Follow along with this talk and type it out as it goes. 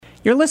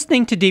You're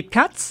listening to Deep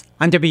Cuts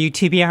on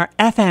WTBR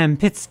FM,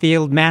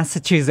 Pittsfield,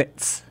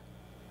 Massachusetts.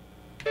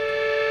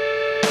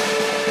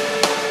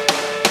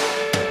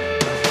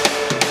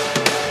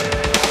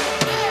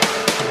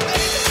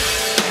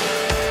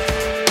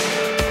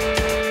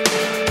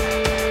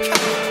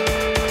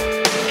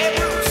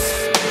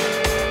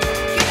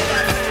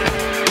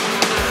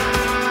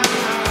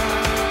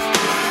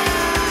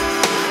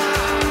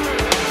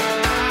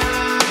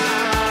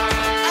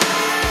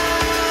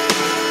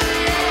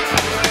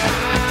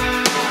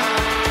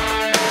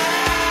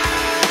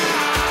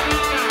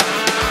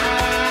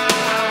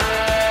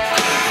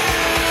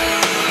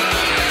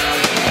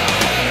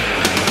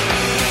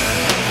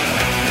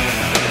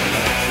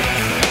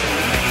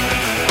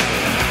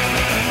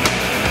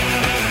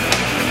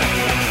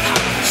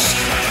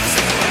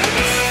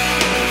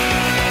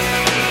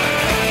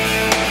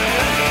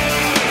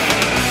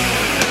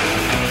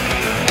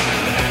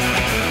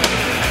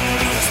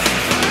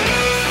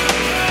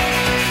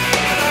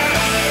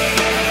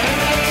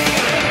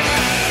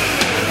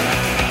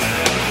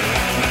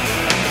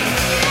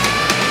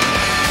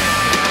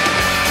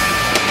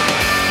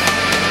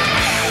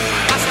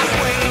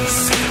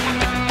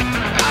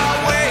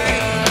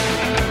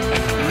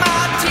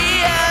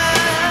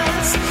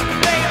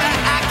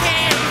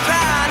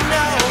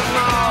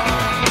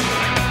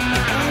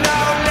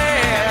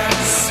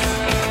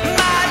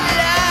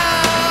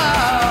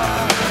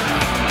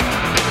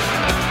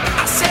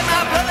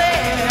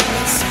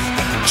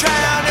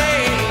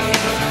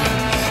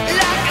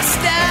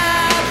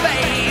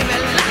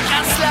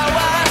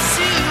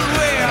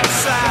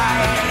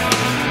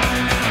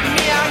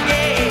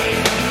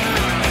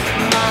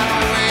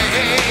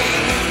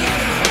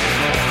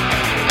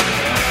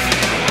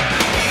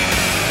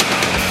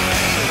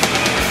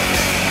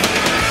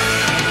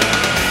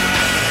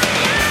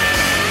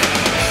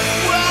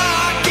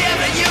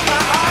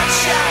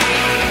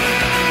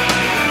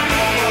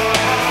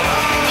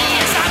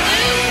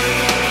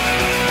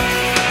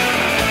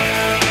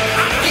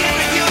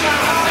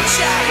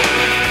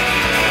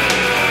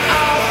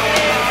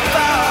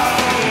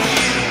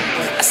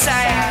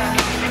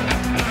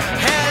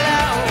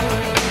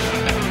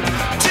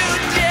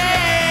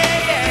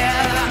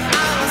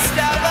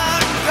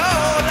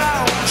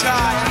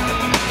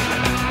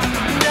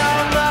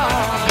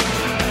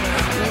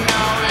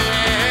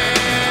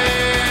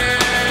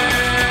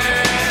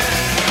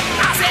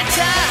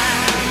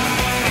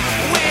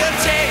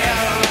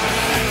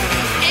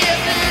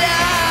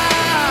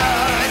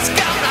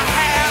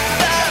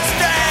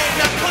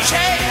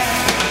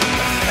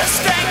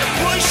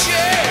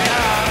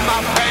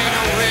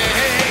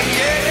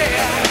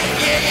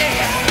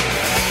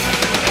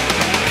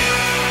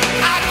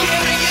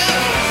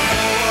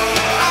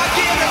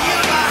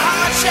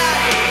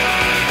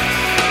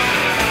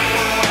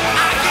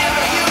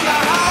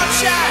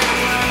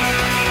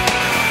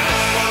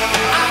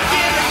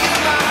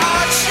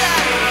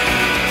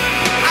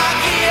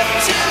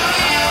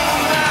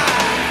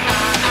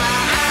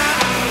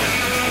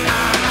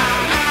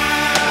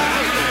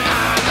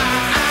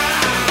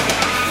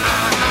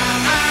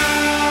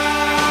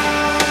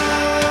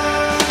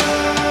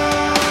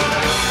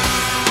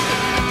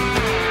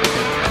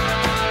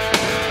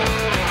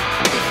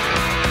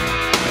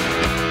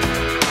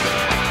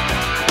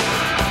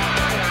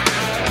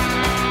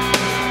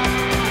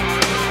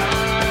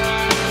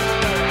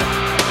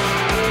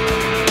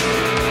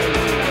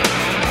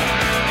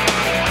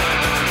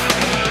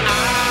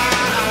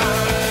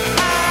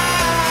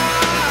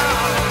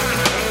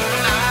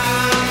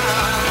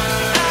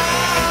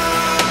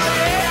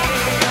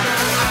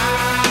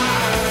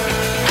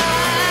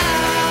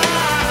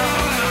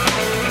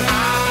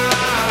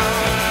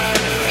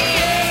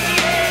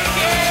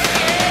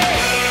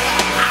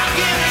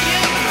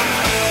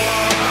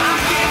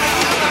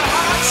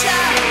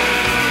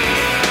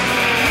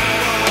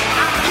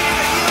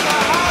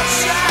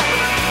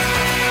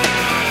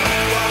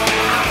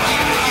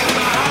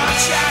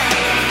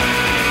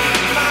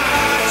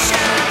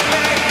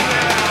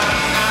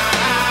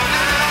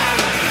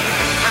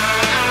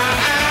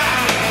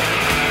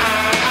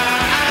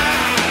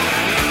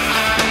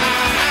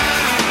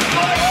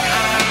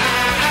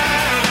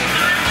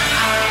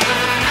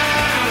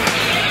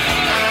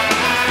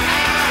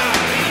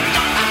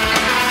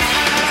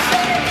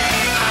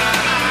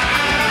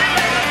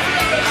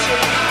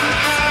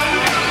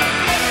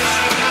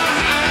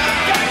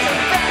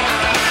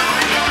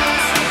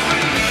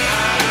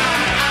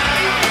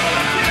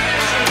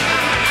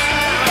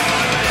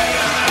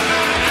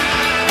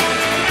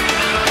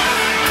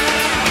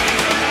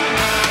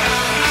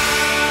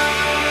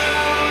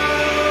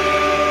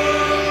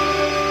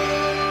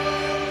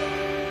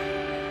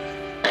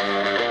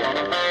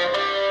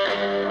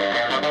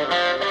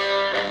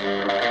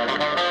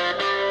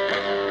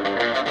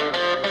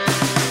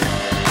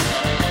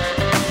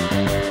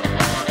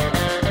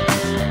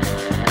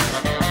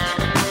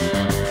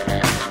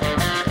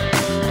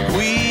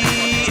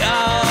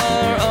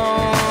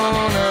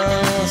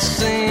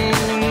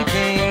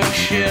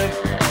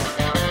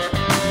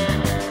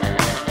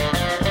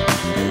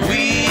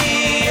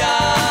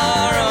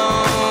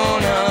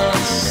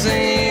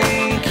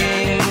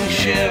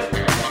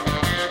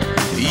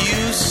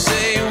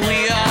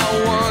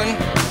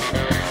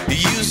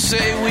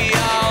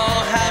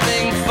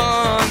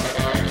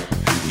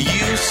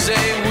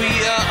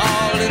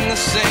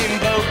 same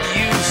boat.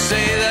 You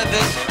say that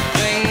this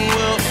thing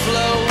will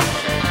float.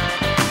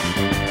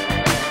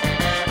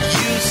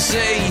 You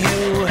say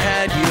you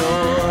had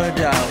your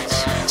doubts.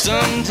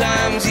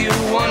 Sometimes you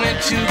wanted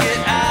to get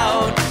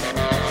out.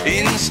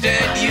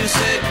 Instead you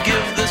said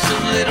give this a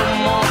little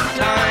more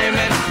time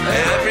and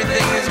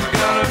everything is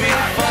gonna be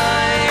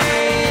fine.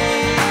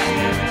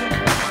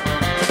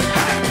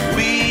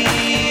 We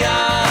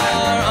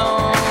are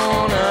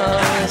on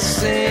a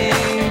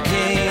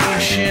sinking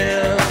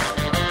ship.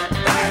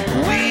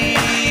 We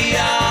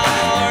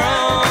are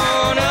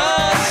on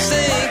a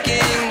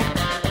sinking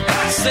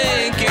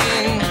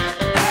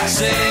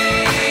ship.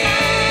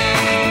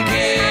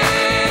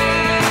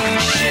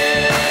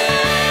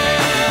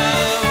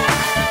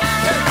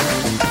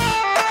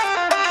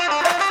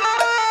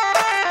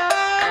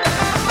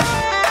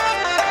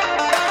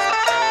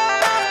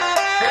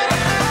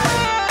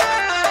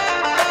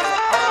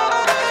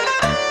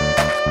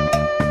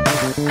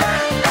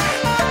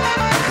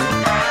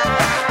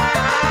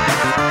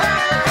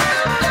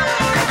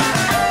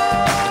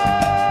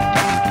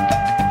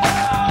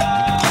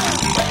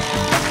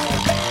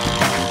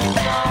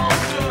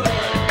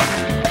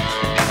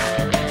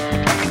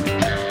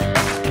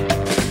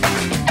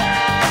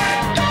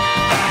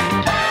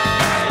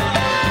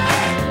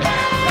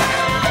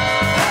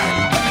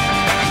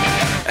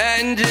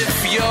 And if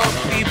your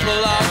people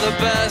are the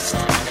best,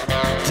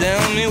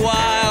 tell me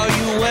why are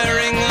you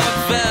wearing a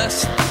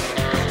vest?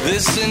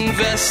 This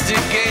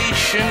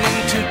investigation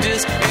into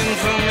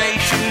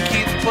disinformation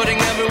keeps putting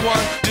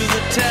everyone to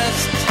the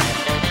test.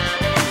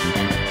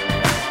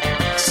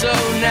 So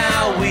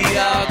now we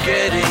are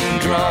getting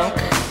drunk.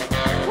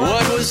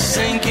 What was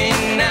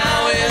sinking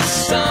now is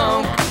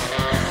sunk.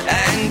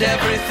 And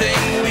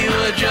everything we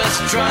were just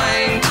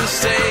trying to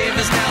save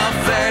is now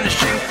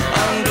vanishing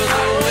under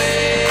the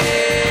weight.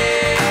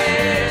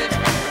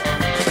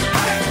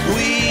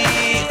 We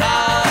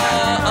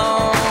are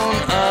on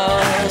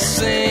a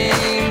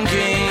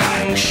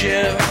sinking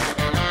ship.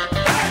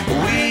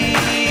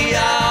 We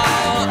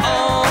are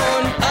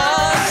on a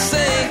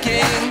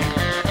sinking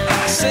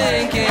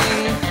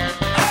ship.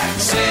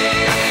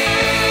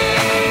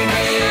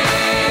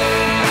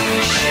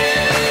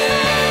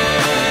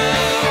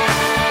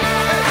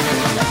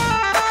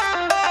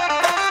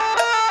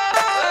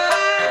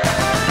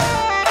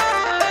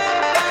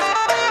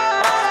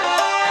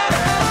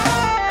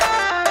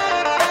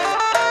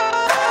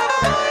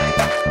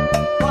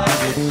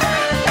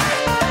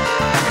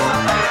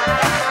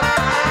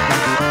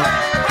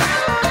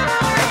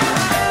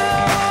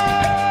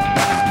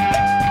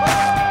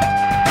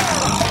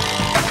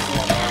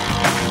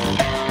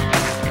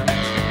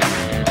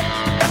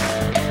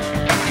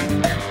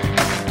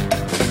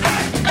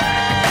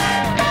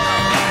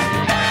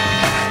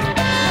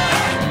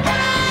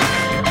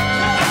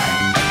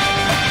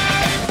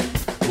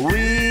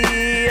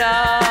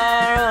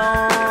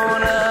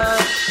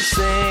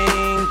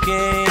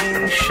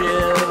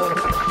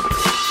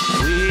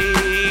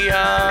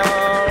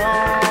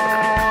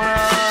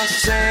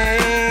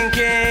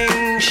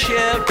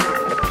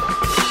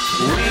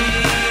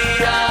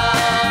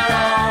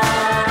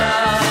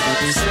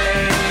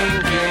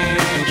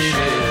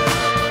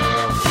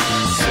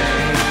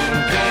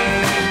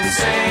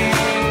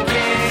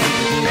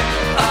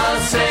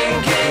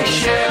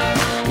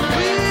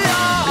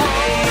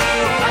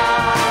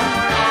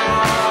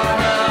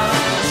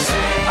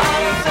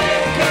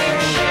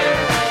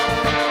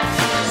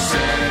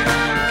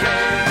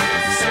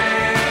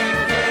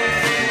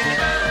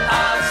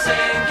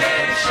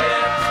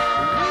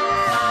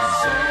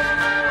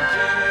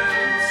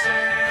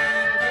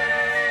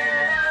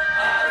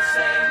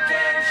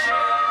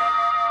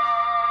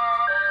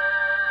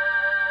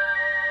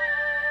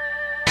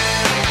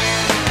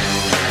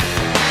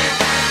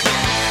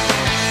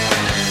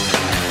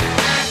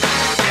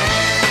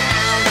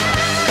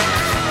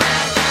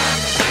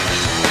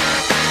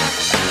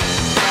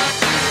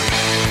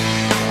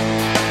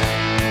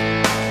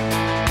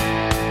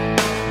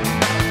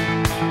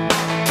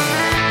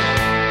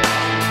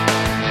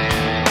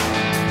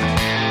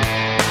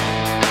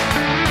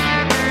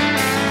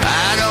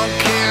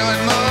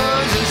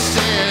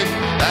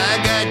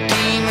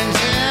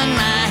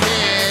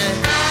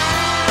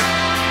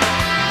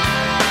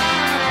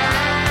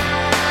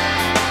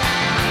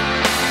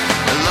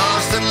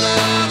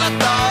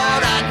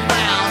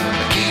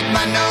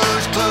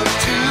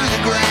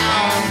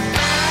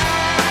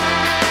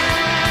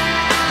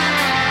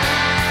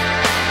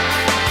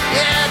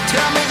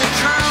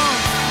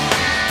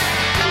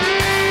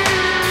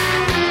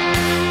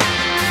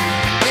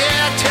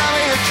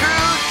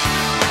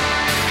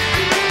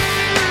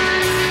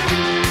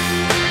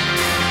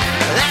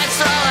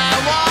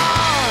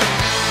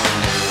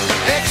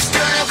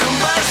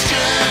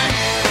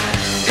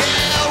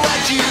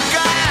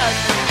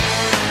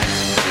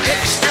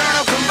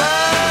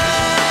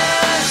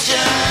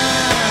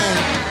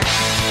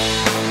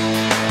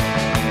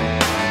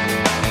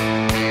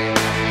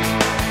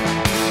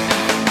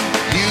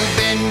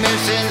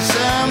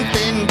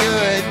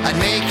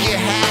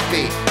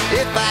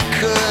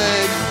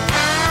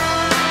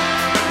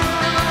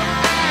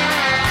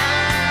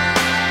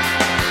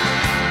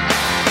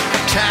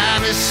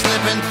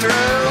 slipping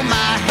through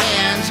my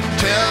hands.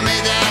 Tell me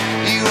that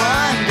you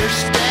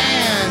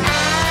understand.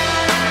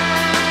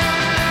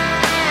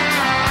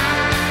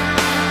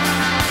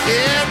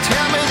 Yeah,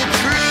 tell me the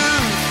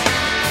truth.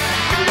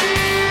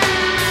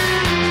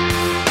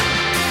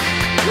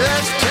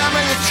 Just tell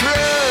me the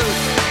truth.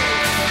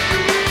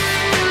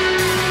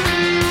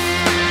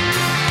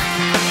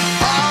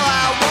 All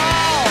I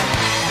want,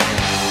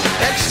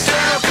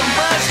 external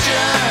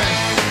combustion.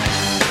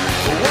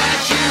 What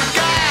you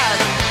got,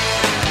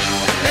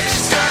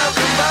 external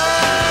combustion.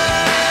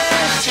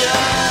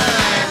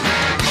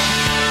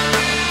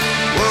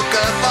 Woke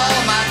up, all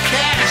my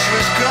cash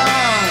was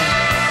gone.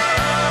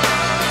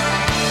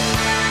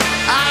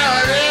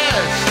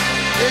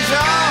 Is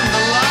on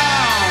the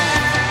lawn.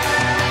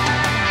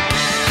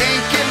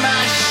 Can't get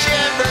my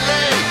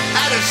Chevrolet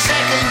out of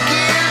second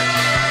gear.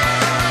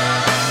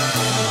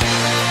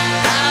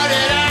 How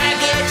did I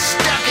get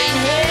stuck in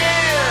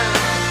here?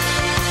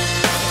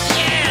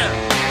 Yeah.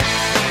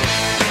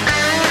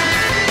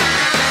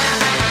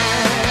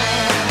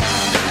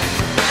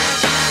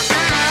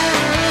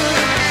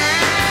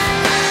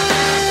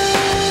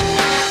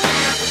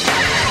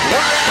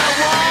 What I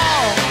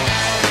want,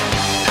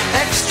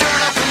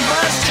 external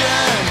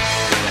combustion.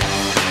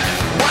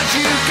 What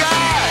you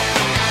got,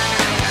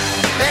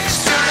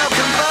 external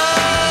combustion.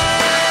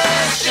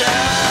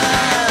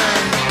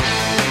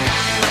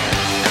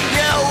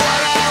 Yeah,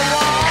 what I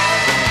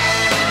want,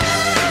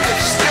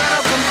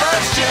 external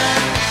combustion,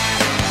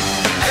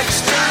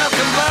 external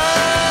combustion.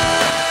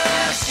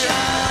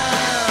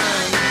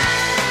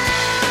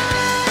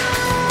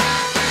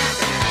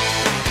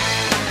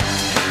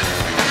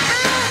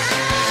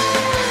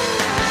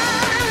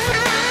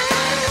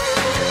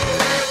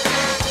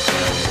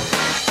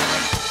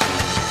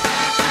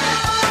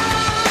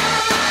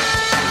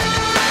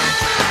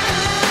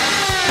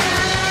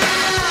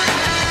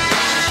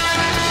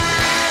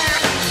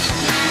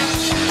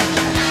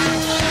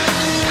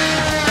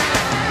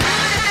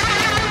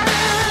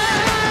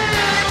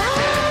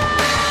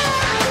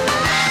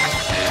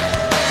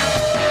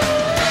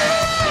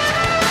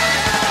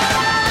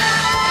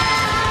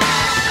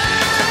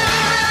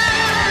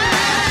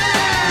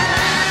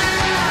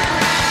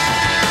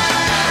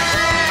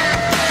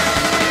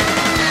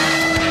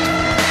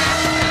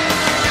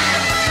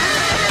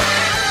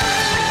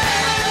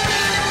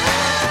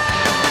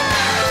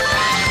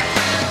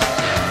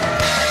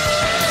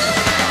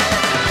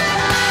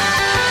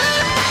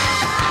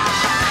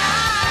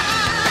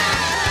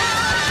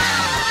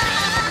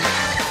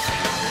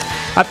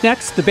 Up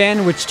next, the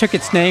band which took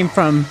its name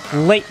from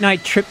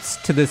late-night trips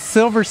to the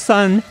Silver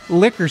Sun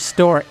liquor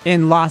store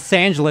in Los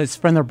Angeles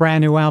from their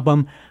brand new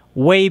album,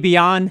 Way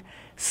Beyond,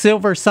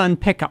 Silver Sun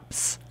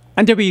Pickups,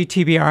 on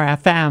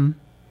WTBR-FM.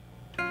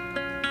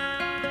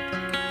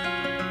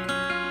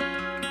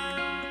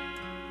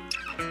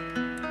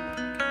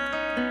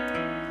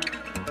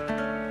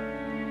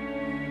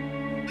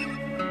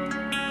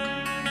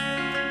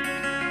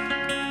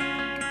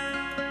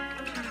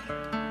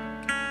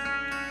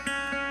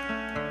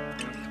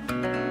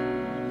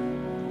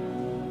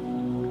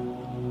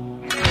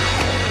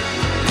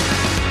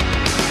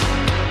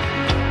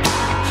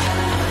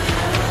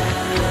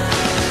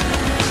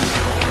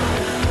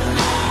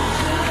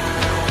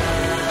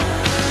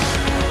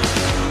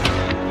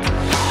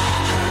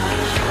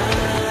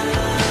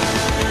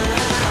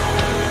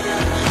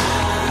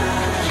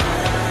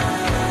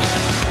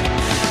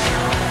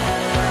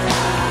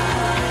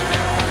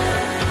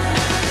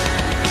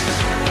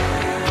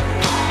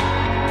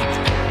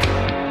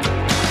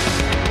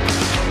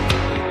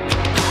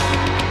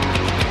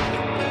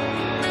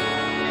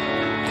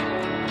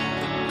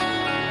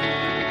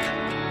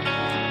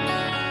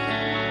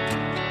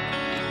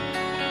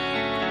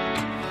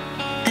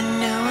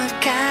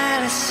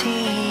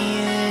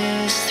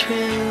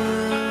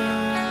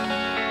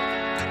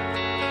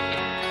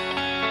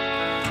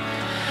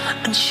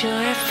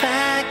 Unsure if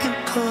I can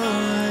pull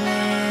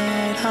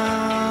it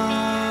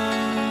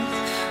off.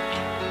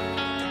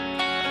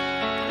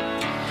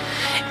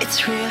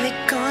 It's really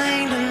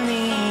going to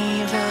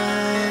leave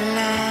a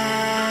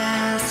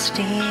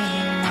lasting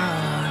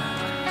mark.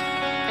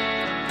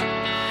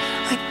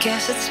 I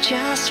guess it's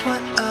just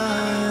what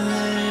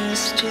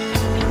others do.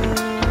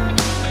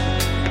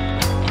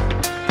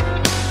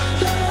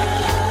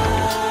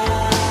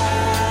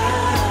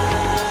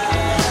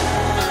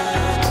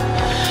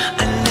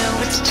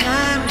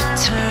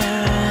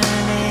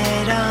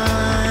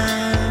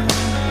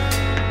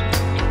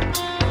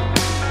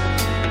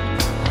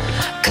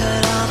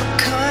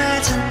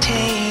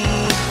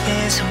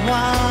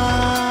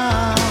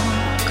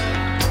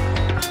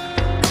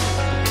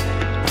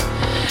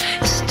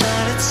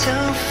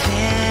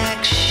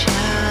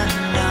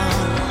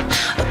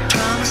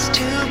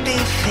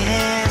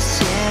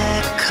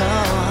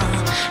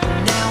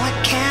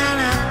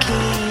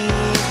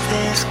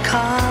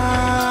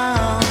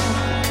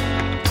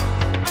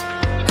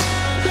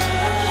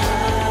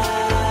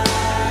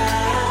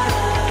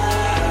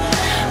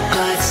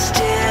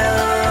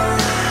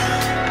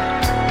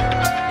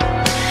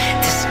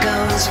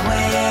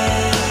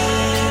 Way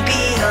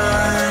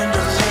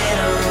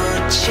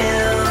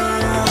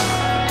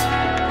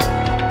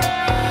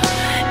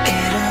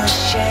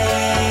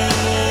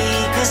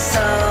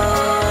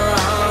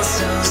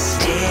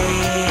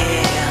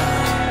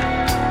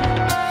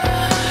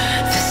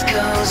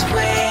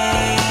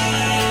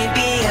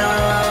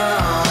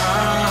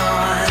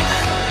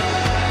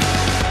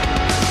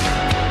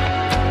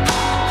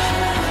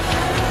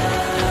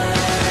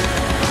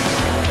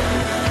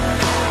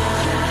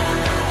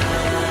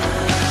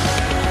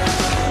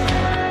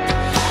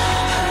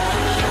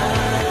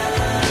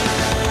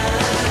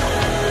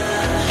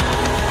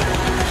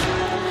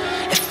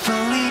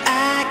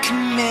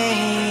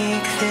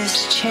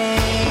this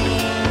change.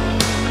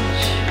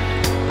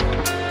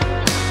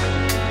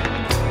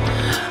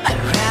 I'd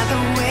rather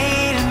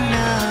wait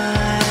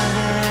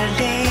another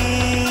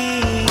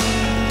day.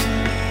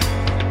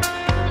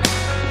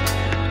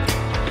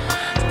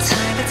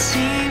 Time, it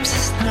seems,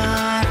 is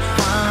not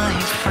my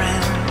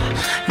friend.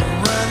 No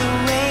other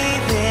way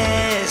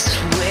this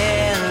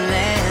will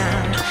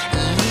end.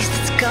 At least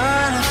it's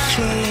gonna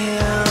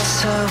feel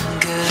so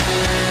good.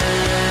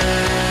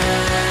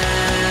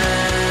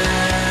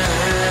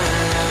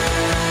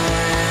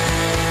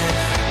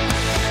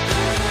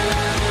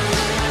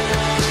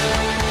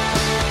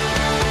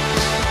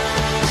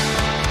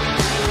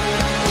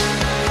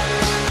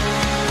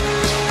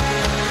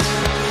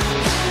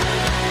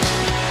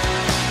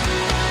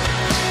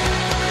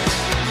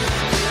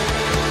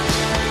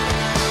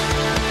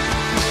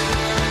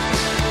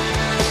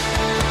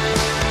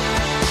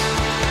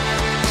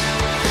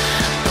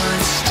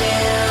 But still,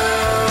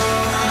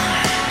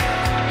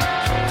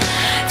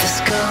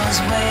 this goes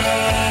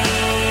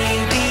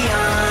way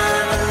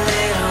beyond a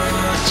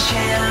little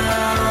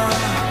chill.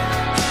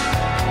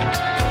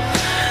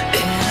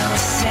 It'll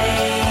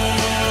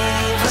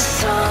save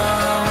us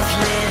all with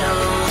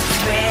little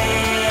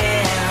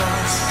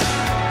thrills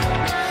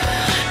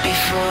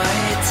before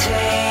it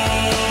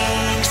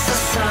takes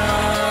us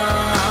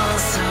all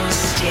so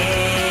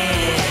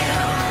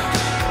still.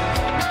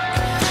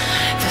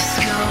 This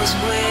goes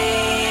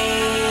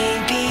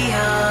way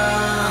beyond.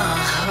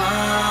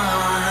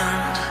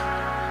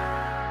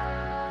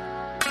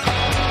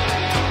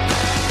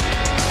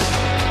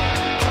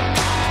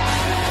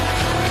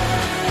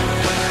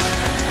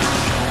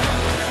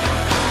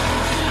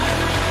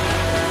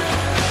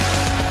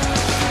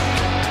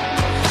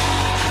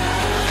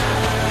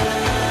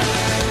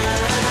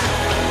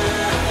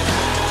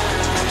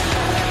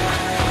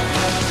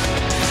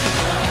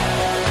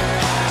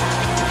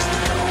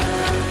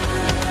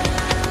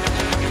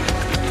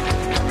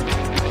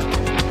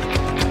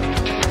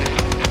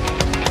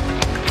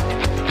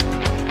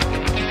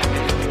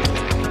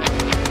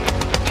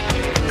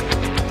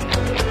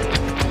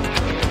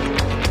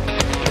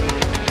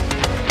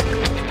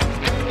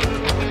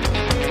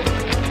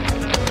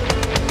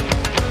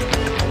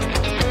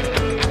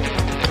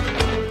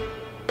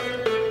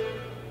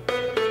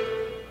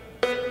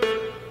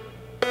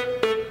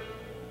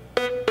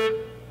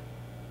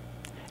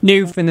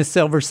 New from the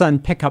Silver Sun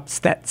Pickups,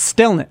 that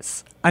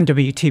Stillness on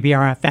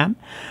WTBR-FM.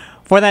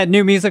 For that,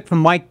 new music from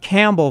Mike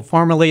Campbell,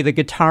 formerly the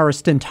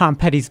guitarist in Tom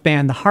Petty's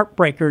band The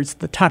Heartbreakers,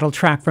 the title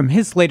track from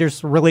his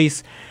latest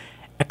release,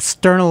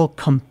 External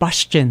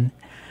Combustion.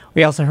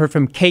 We also heard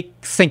from Cake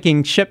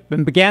Sinking Ship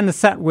and began the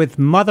set with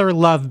Mother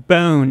Love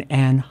Bone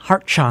and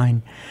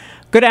Heartshine.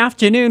 Good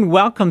afternoon.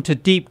 Welcome to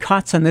Deep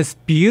Cuts on this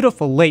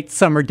beautiful late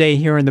summer day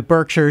here in the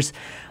Berkshires.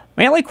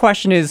 My only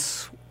question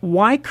is,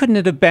 why couldn't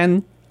it have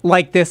been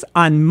like this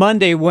on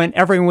Monday when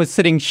everyone was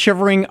sitting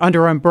shivering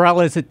under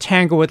umbrellas at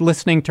Tanglewood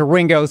listening to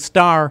Ringo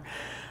Starr?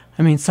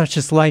 I mean, such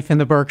is life in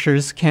the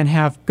Berkshires. Can't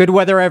have good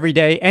weather every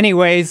day.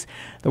 Anyways,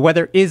 the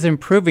weather is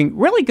improving.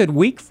 Really good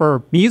week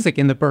for music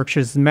in the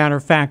Berkshires. As a matter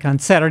of fact, on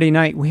Saturday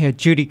night we had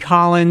Judy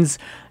Collins,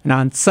 and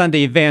on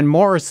Sunday Van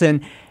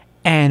Morrison.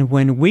 And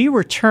when we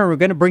return, we're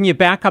going to bring you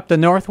back up the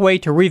Northway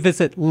to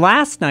revisit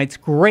last night's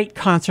great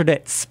concert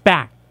at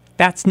SPAC.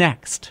 That's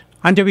next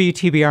on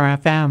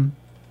WTBR-FM.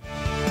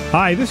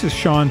 Hi, this is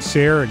Sean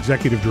Sayre,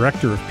 Executive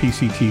Director of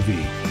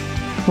PCTV.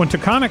 When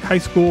Taconic High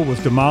School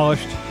was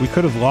demolished, we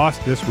could have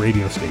lost this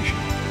radio station.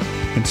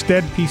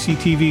 Instead,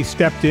 PCTV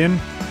stepped in,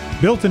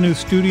 built a new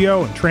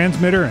studio and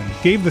transmitter, and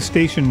gave the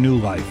station new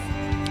life.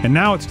 And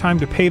now it's time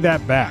to pay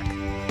that back.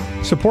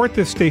 Support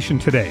this station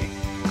today.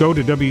 Go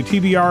to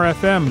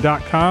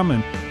WTBRFM.com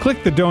and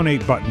click the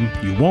donate button.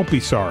 You won't be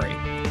sorry.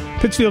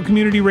 Pittsfield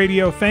Community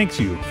Radio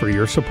thanks you for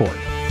your support.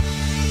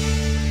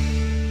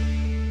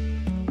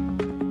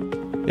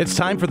 It's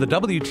time for the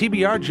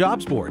WTBR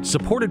Jobs Board,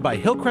 supported by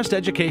Hillcrest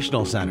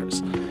Educational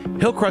Centers.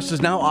 Hillcrest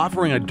is now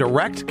offering a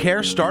direct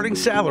care starting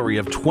salary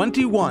of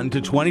 $21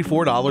 to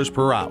 $24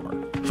 per hour.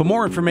 For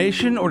more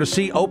information or to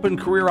see open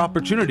career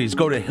opportunities,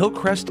 go to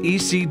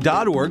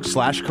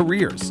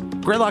hillcrestec.org/careers.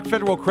 Greylock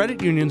Federal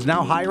Credit Union is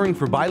now hiring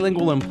for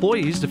bilingual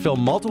employees to fill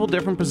multiple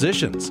different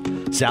positions.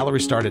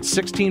 Salaries start at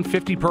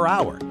 $16.50 per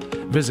hour.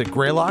 Visit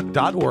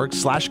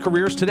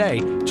greylock.org/careers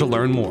today to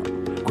learn more.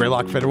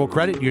 Greylock Federal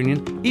Credit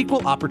Union,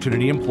 equal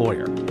opportunity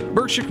employer.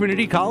 Berkshire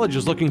Community College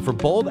is looking for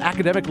bold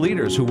academic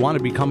leaders who want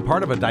to become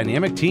part of a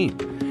dynamic team.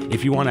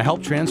 If you want to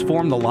help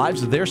transform the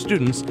lives of their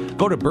students,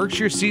 go to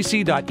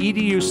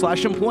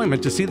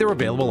berkshirecc.edu/employment to see their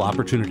available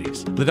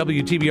opportunities. The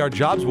WTBR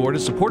Jobs Board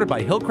is supported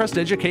by Hillcrest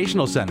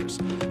Educational Centers,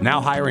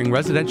 now hiring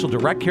residential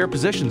direct care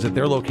positions at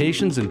their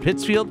locations in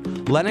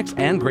Pittsfield, Lenox,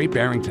 and Great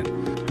Barrington.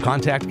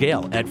 Contact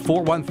Gail at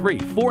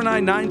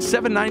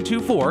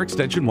 413-499-7924,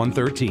 extension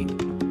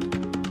 113.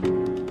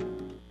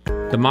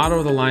 The motto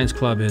of the Lions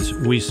Club is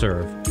We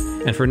Serve.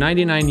 And for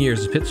 99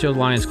 years, the Pittsfield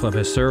Lions Club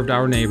has served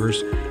our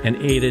neighbors and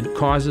aided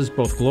causes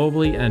both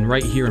globally and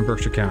right here in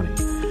Berkshire County.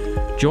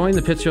 Join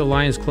the Pittsfield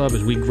Lions Club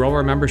as we grow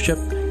our membership,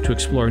 to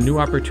explore new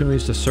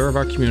opportunities to serve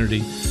our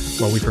community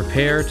while we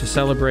prepare to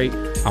celebrate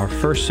our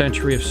first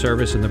century of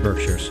service in the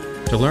Berkshires.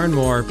 To learn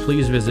more,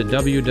 please visit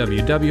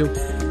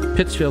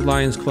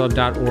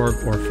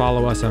www.pittsfieldlionsclub.org or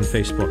follow us on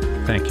Facebook.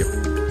 Thank you.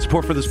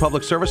 Support for this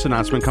public service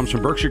announcement comes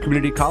from Berkshire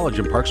Community College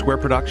and Park Square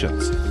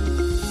Productions.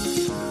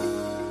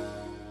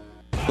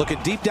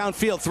 Looking deep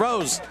downfield,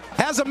 throws,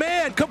 has a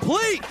man,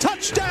 complete,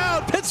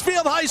 touchdown,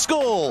 Pittsfield High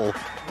School.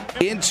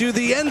 Into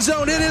the end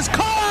zone, it is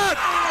caught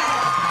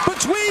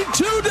between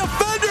two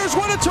defenders.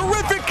 What a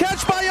terrific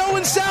catch by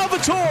Owen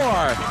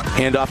Salvatore.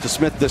 Hand off to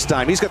Smith this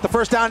time. He's got the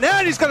first down,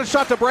 and he's got a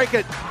shot to break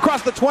it.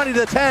 Across the 20 to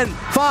the 10,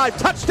 5,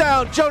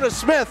 touchdown, Jonas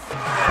Smith.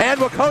 And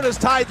Wacona's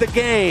tied the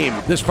game.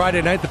 This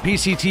Friday night, the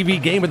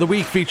PCTV Game of the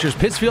Week features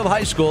Pittsfield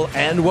High School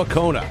and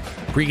Wacona.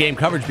 Pre-game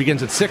coverage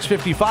begins at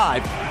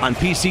 6:55 on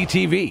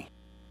PCTV.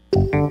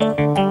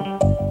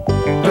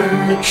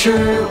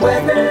 Berkshire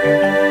weather.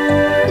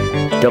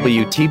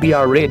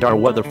 WTBR radar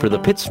weather for the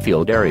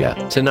Pittsfield area.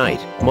 Tonight,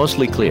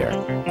 mostly clear.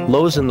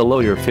 Lows in the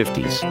lower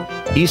 50s.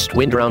 East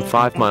wind around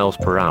 5 miles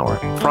per hour.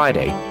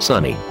 Friday,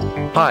 sunny.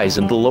 Highs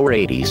in the lower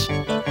 80s.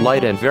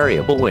 Light and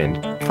variable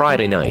wind.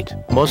 Friday night,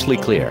 mostly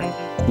clear.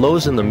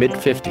 Lows in the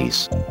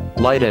mid-50s.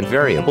 Light and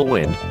variable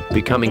wind,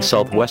 becoming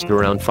southwest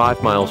around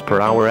 5 miles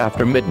per hour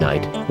after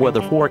midnight.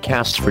 Weather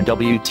forecasts for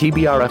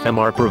WTBR-FM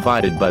are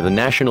provided by the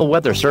National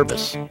Weather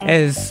Service.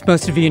 As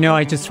most of you know,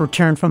 I just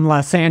returned from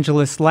Los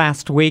Angeles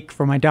last week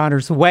for my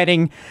daughter's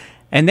wedding,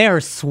 and they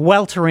are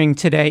sweltering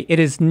today. It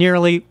is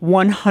nearly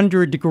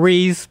 100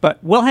 degrees, but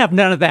we'll have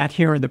none of that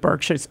here in the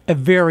Berkshires. A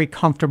very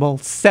comfortable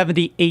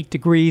 78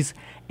 degrees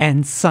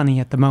and sunny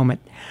at the moment.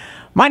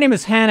 My name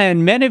is Hannah,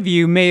 and many of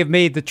you may have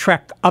made the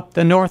trek up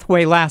the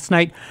Northway last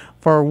night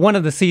for one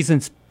of the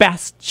season's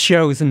best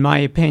shows, in my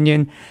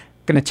opinion.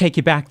 Going to take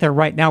you back there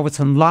right now with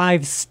some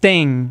live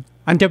Sting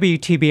on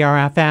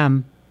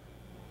WTBR-FM.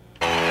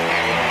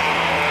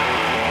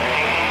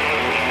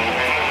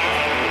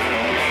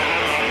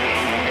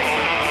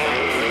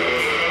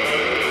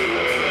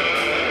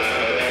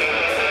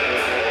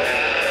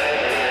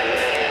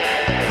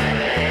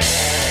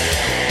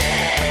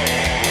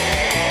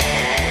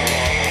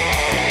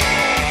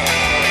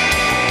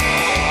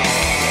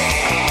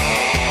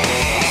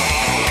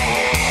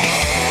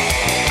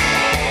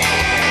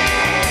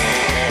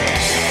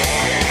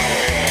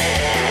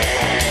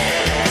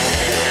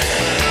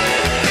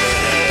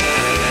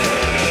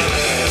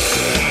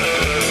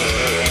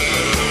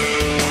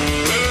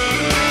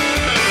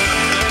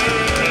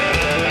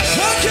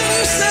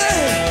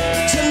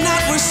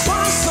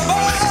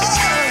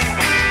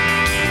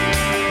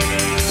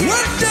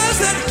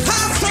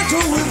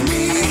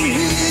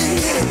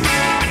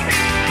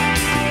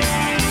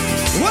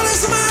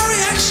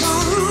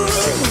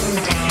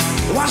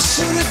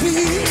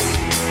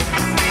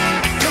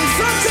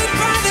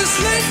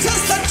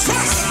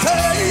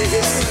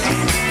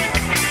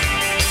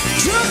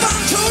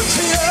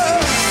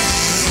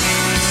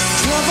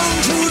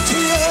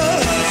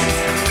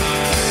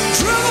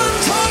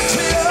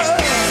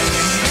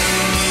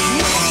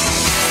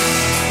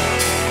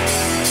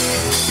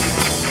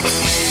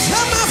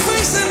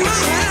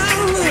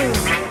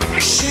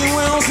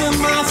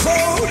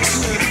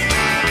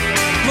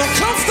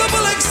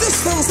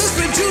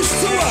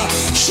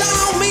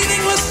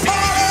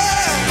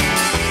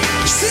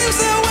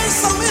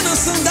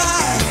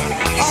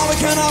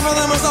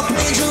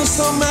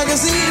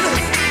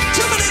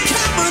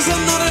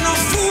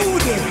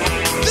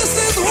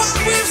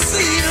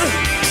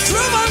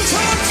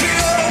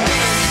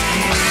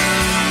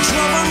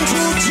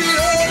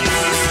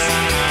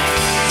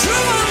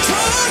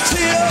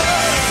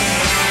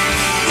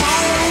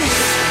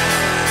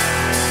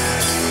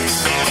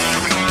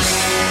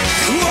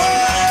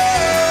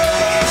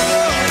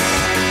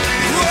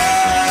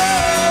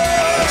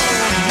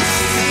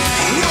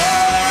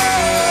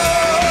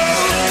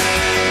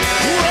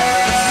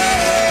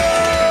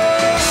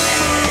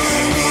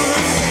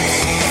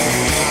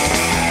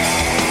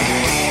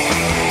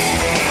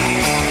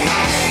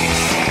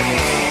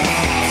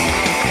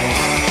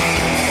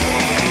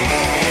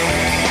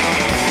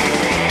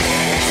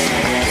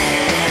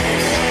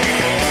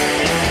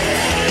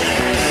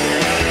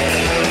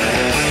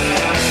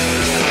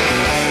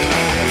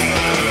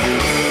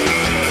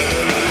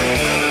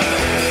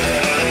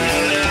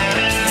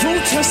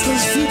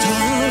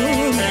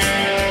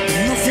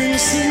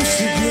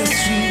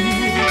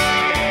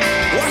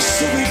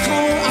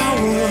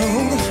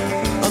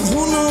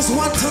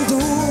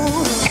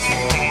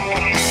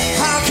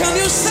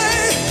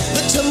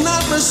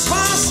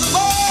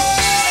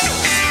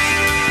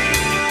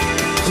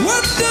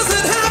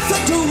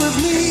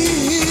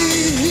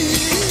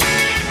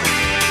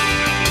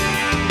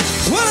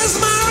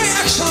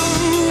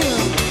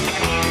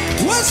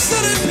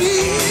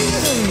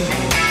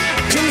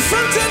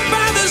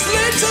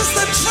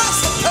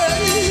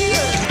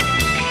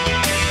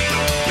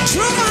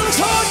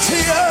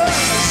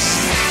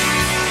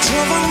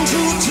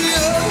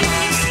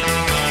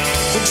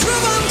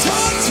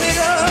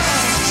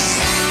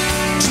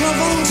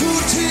 Driven to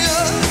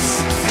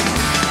tears.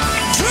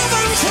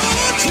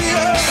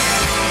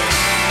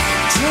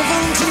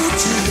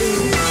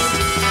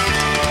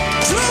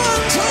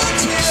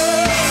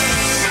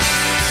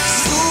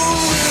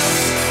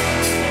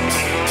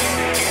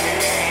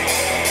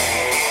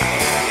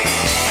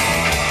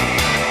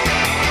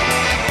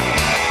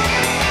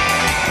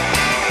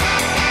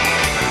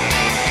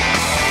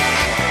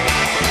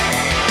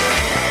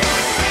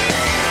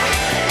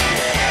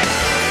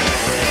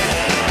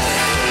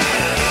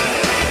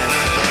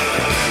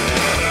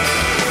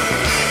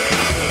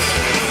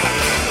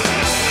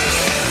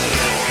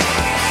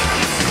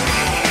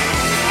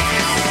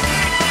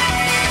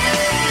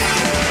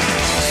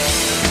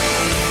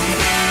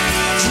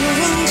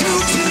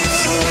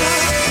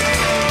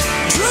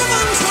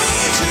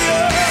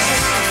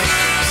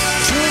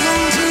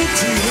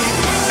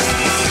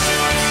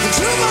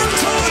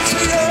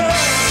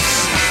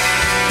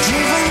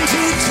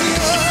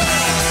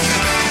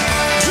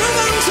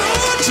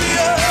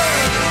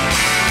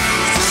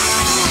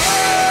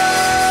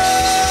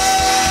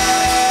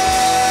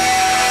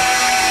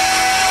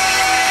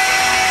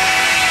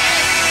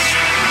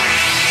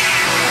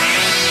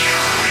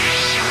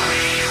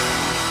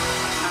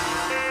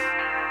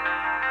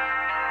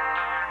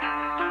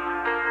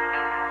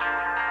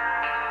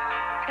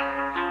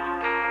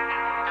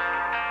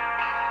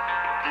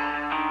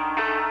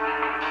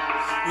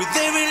 With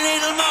every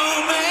little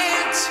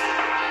moment,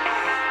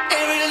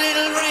 every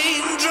little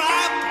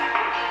raindrop,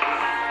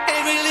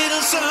 every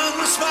little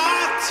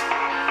sunspot,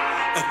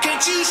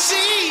 can't you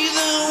see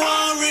the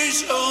war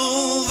is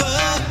over?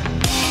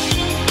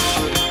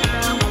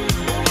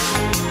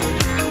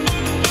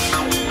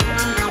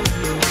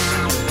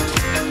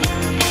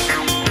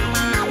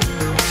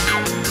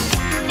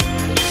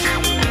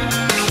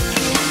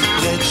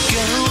 Let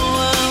go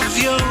of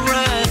your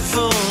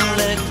rifle,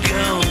 let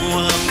go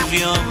of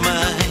your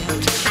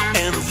mind,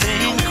 and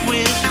think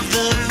with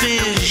the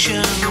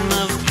vision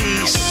of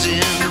peace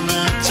in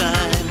the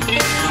time.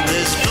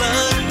 There's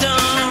blood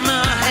on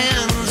our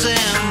hands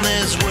and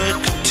there's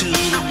work to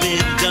be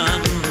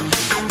done.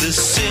 The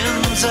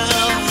sins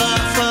of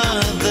our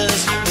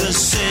fathers, the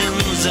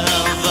sins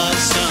of our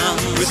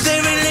sons. With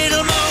every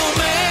little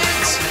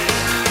moment,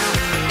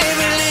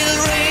 every little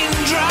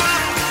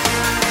raindrop,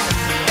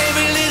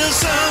 every little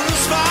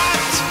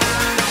sunspot,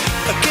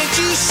 can't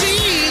you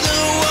see the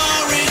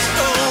war is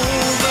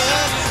over?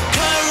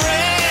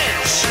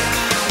 Courage,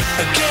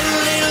 get a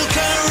little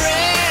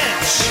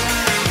courage,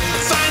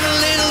 find a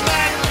little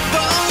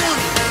backbone.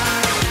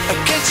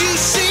 Can't you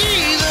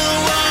see the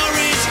war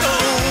is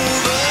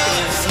over?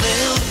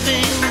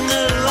 Living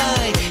a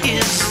lie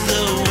is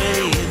the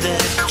way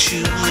that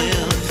you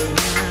live.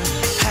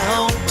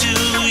 How do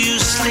you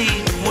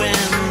sleep when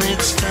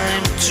it's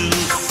time to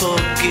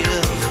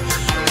forgive?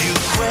 You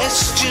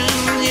question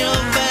your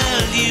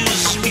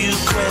values, you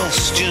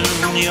question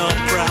your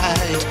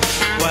pride,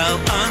 while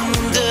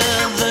under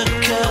the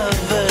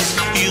covers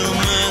you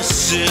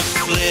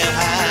mercifully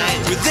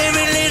hide. With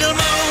every little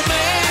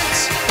moment,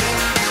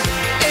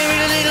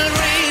 every little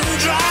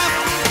raindrop,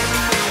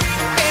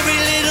 every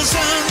little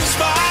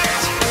sunspot,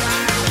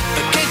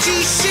 can't you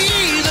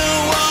see the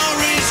war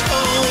is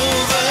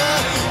over?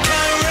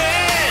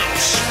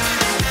 Courage,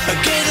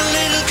 get a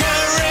little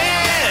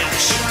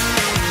courage,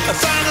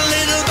 find a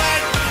little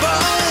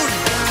backbone.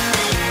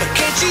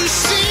 Can't you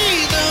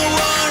see the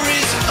war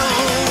is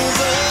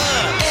over?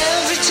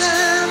 Every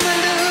time I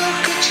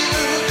look at you,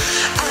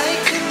 I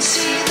can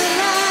see the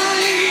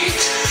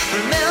light.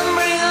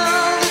 Remembering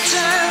all the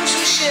times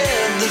we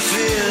shared, the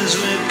fears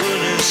we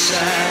put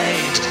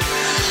aside.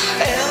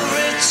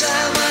 Every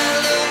time I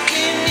look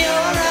in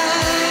your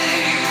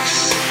eyes.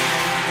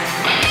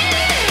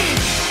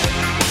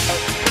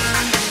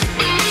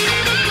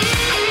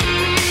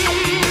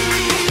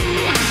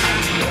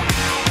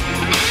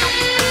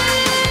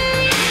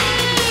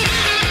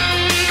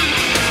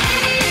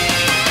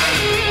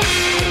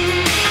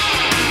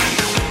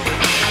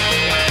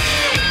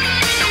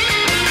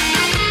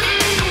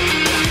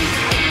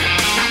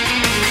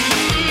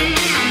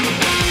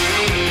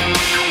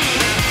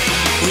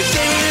 With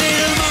every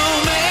little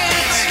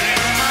moment,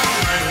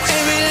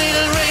 every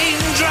little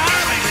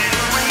raindrop,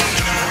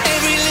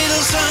 every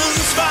little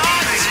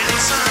sunspot,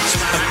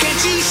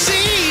 can't you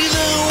see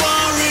the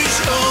war is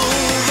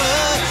over?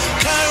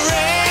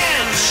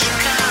 Courage,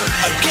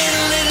 get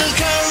a little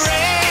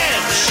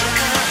courage,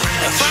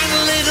 find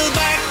a little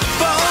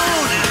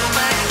backbone.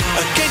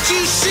 Can't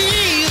you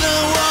see the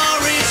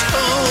war is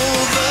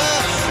over?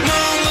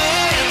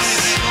 Moments,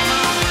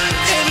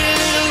 every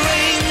little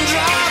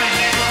raindrop,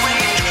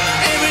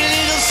 every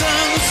little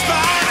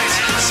sunspot,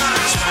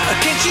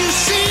 can't you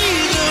see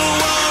the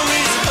war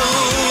is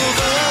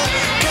over?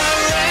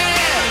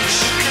 Courage,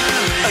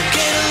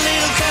 get a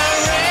little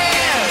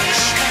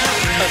courage,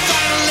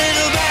 find a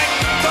little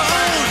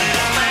backbone.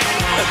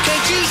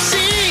 Can't you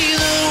see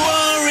the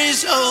war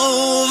is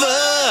over?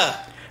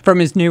 From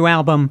his new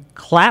album,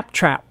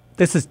 Claptrap,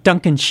 this is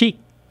Duncan Sheik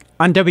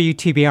on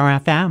WTBR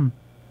FM.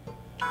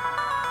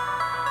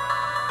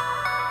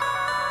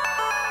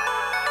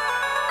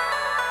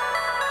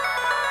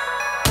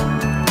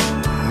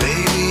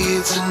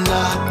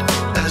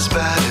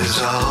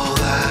 is all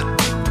that.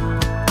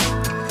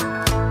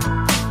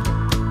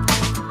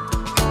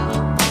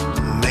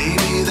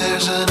 Maybe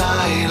there's an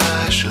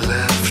eyelash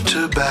left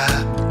to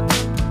bat.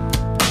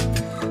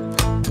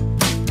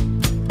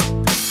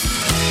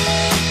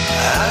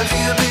 Have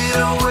you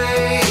been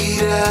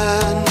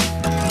waiting?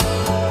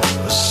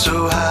 So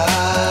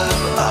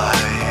have I.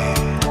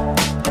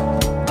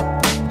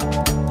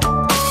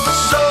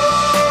 So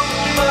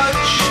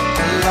much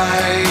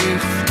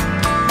life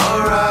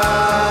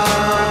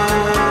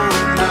around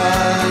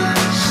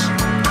us.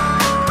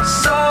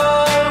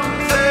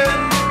 Something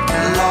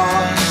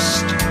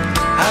lost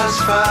has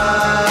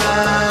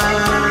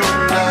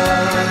found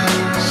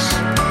us.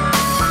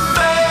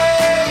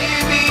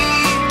 Maybe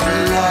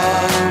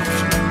love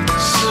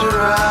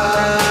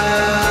surrounds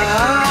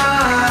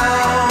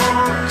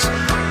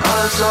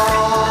us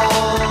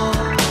all.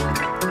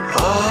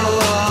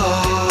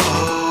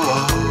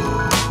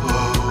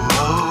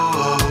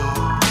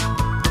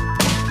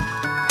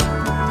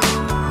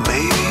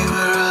 Maybe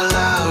we're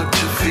allowed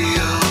to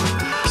feel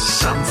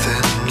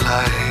something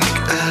like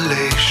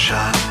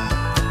elation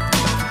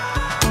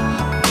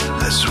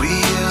as we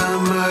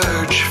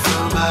emerge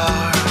from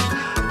our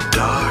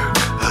dark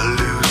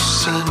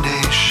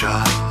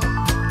hallucination.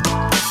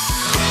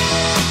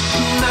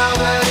 Now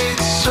that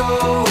it's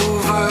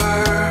over,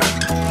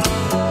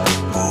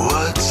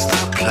 what's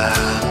the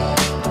plan?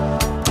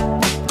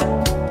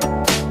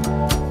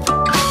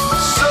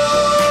 So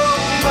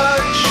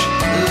much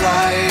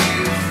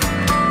life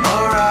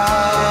around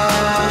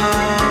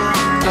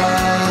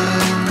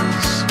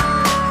us.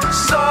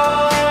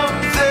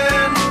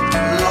 Something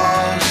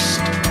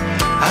lost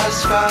has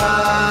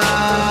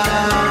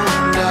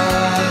found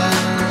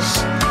us.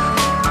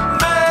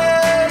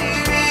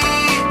 Maybe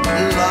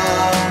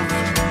love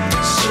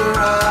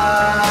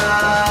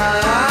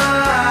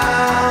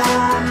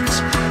surrounds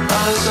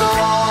us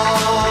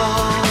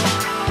all.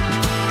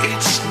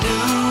 It's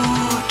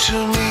new to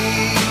me,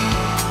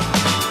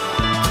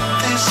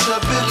 this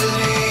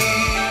ability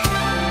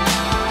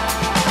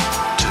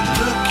to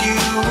look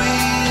you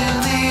in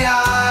the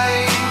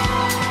eye.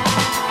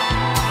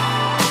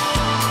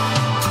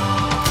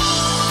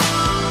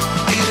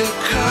 It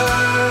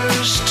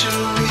occurs to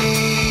me,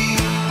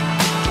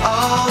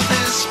 all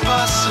this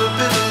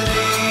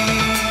possibility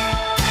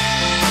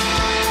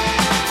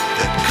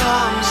that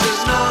comes as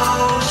no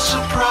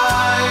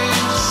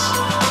surprise.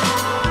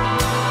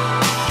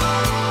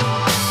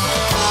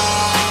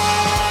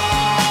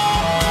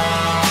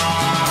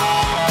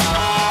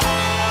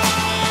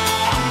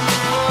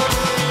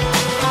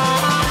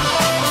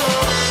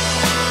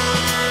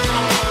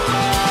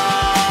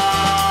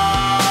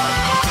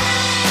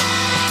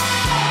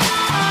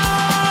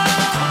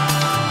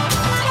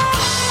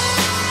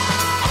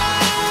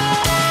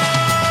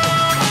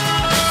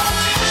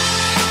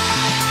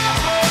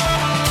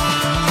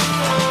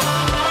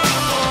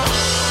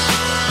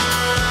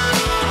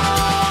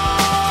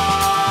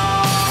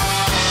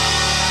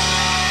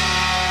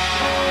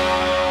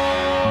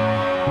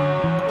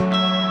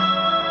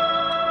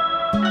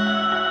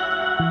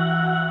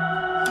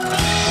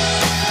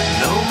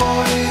 No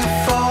more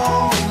if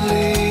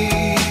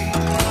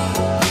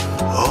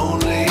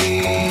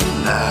only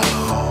now.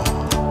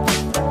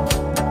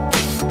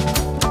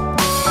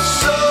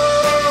 So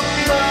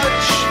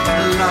much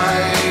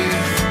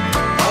life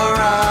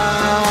around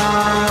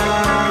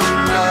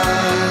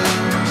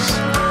us.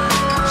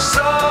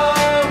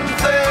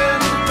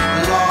 Something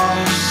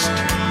lost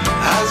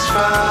has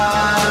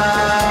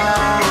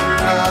found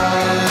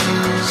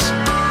us.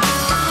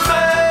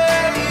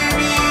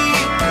 Maybe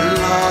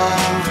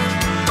love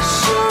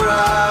surrounds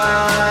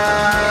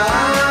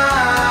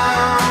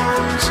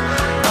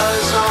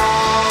us all.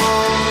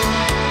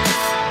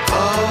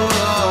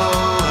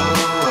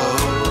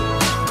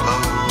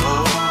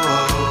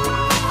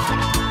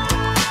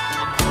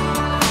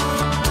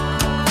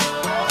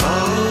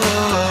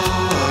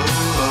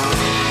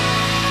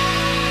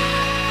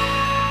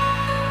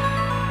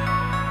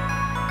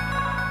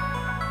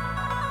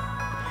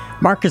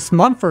 Marcus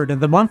Mumford of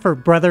the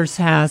Mumford Brothers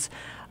has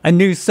a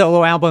new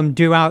solo album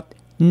due out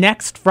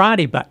next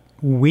Friday, but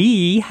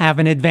we have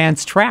an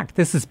advanced track.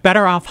 This is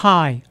Better Off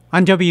High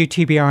on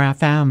WTBR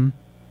FM.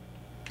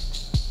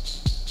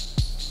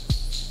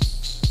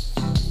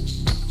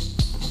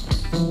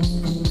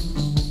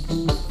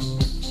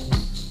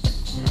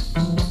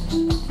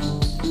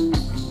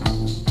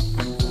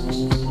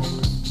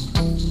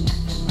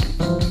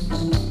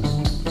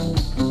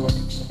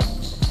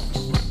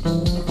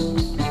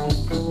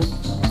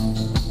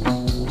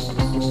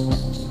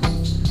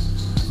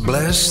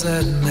 Bless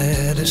that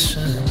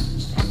medicine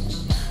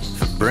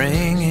for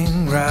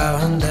bringing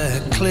round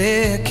that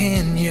click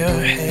in your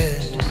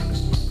head.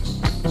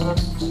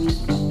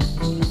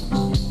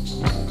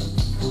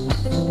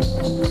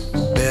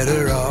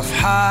 Better off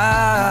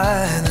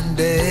high than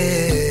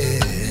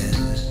dead.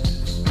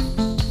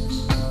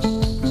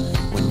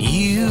 When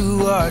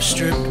you are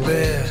stripped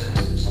bare,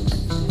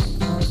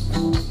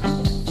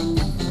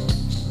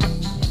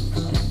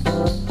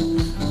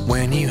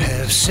 when you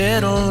have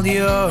settled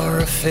your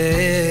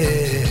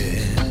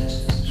affairs,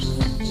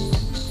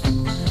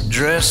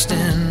 dressed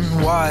in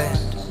white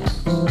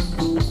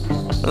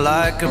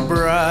like a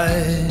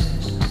bride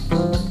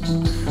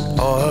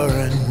or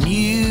a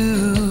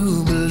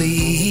new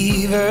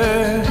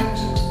believer,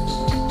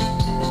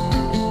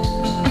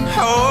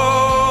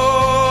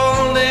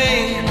 holding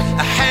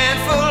a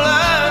handful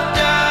of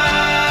dimes.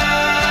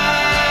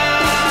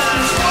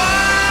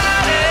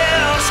 What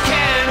else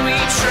can we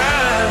try?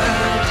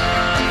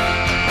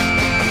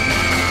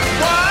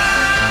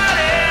 What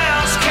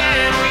else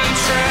can we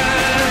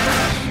try?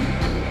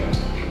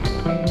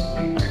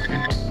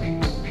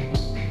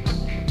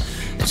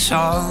 It's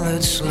all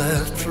that's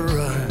left for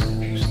us.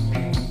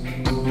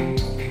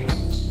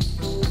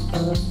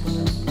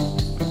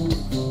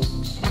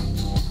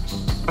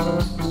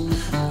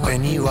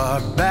 When you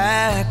are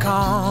back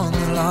on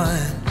the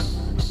line,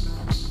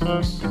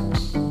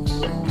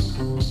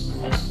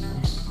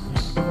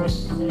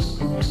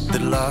 the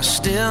lost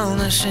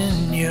stillness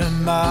in your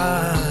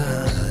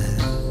mind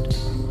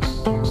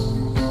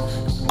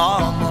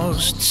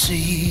almost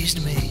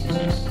seized me.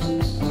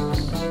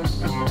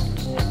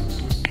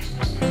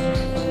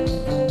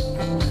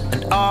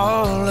 And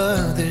all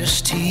of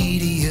this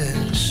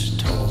tedious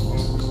talk,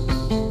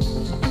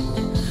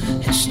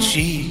 it's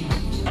cheap,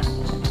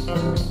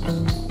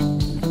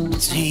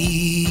 it's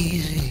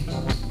easy.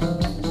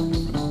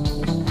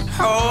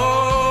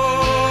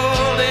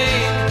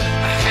 Holding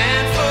a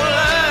handful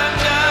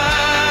of dimes.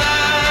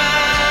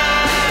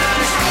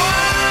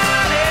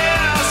 What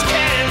else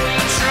can we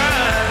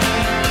try?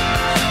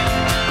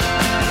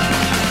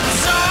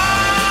 It's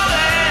all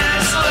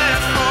that's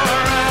left for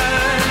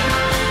us.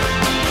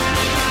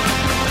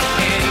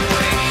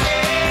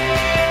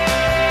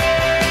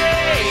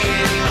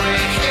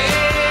 Anyway,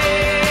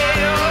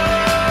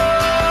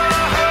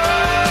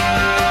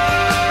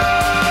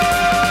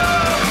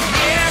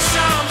 yeah,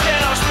 some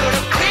else put a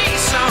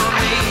piece on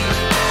me,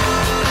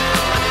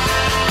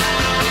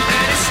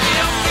 and it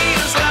still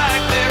feels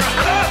like there are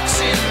hooks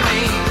in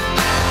me.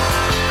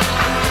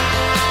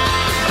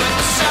 But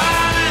the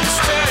silence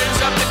turns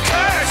up the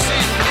curse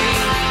in me.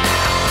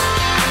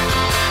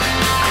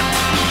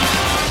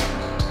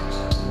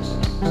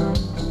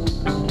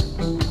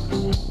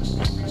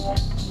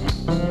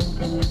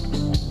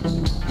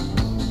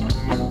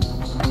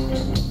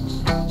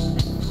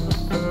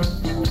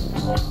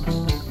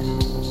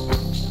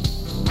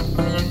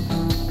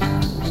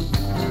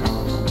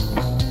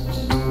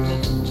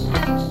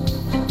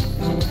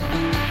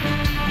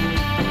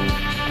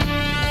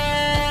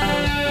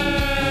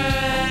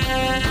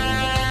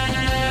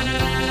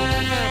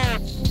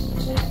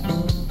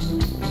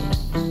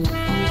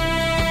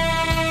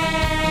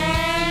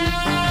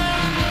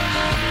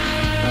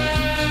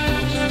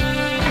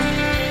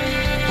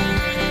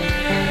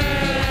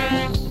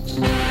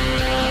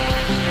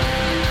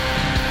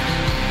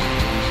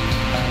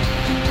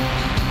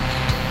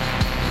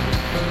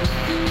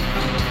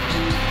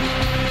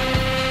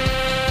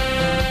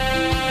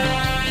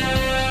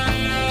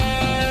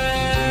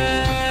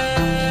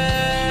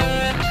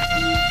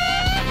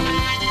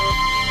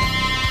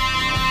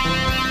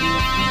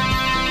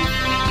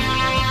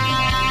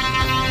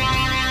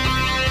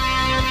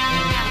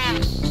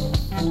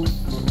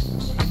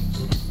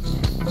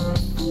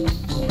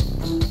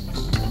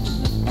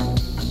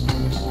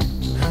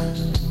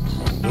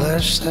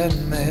 Bless that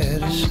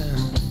medicine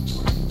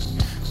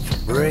for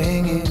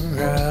bringing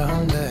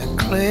round that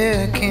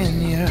click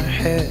in your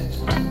head.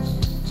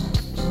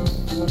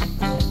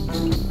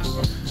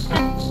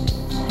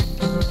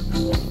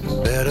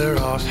 Better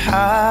off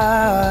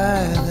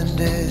high than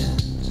dead.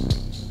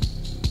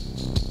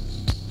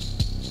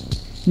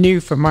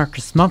 New from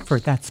Marcus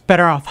Mumford, that's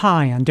Better Off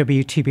High on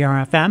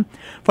WTBR FM.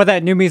 For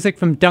that, new music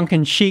from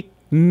Duncan Sheik,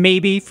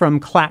 Maybe from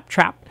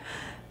Claptrap.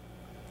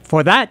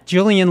 For that,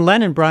 Julian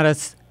Lennon brought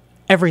us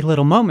Every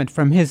Little Moment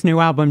from his new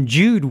album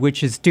Jude,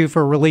 which is due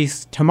for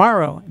release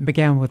tomorrow, and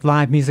began with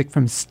live music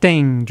from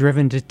Sting,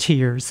 Driven to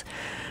Tears.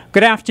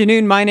 Good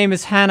afternoon, my name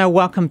is Hannah.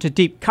 Welcome to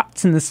Deep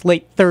Cuts in this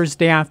late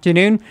Thursday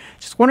afternoon.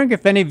 Just wondering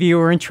if any of you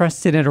are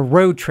interested in a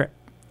road trip.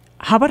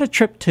 How about a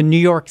trip to New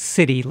York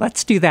City?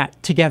 Let's do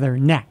that together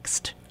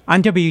next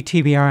on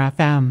WTBR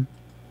FM.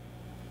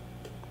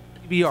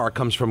 TBR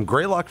comes from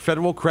Greylock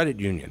Federal Credit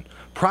Union,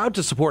 proud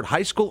to support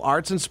high school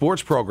arts and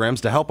sports programs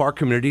to help our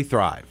community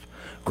thrive.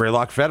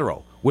 Greylock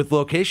Federal, with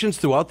locations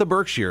throughout the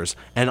Berkshires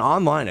and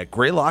online at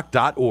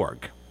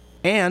greylock.org.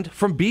 And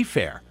from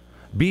BeFair.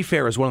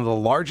 BeFair is one of the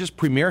largest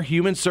premier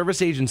human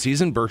service agencies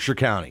in Berkshire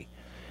County.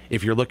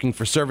 If you're looking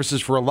for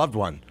services for a loved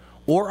one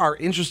or are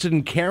interested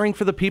in caring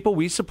for the people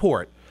we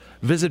support,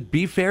 visit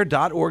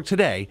befair.org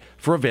today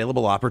for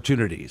available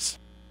opportunities.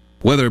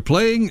 Whether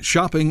playing,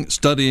 shopping,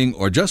 studying,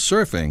 or just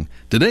surfing,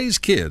 today's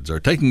kids are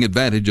taking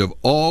advantage of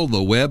all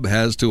the web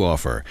has to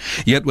offer.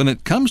 Yet when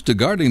it comes to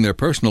guarding their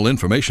personal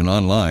information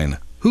online,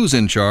 who's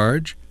in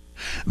charge?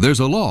 There's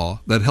a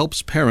law that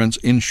helps parents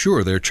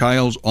ensure their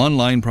child's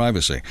online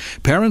privacy.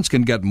 Parents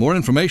can get more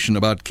information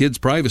about kids'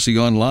 privacy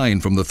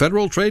online from the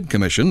Federal Trade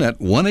Commission at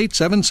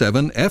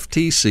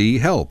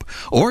 1-877-FTC-HELP,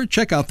 or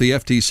check out the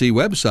FTC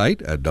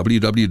website at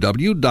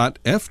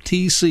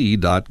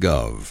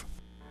www.ftc.gov.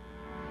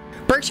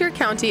 Berkshire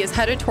County is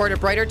headed toward a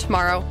brighter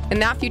tomorrow,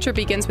 and that future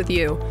begins with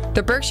you.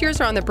 The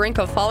Berkshires are on the brink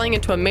of falling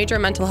into a major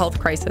mental health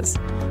crisis.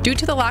 Due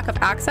to the lack of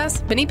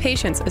access, many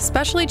patients,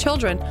 especially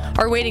children,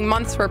 are waiting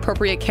months for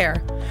appropriate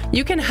care.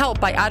 You can help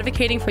by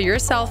advocating for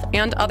yourself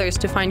and others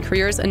to find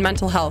careers in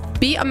mental health.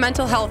 Be a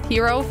mental health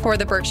hero for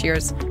the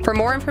Berkshires. For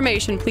more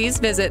information, please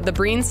visit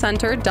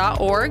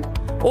thebreencenter.org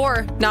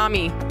or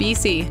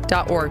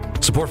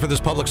NAMIBC.org. Support for this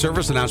public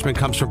service announcement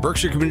comes from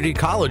Berkshire Community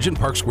College and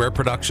Park Square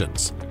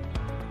Productions.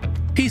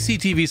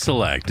 PCTV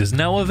Select is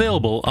now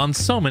available on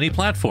so many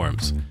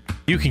platforms.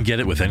 You can get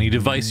it with any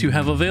device you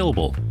have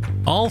available,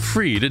 all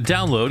free to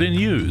download and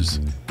use.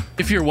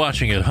 If you're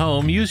watching at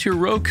home, use your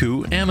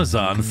Roku,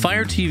 Amazon,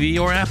 Fire TV,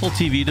 or Apple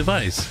TV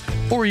device,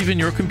 or even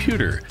your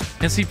computer,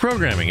 and see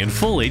programming in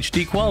full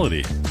HD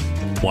quality.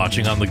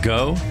 Watching on the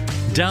go?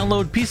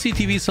 Download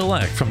PCTV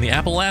Select from the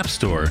Apple App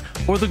Store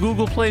or the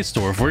Google Play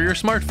Store for your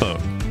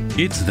smartphone.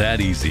 It's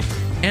that easy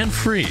and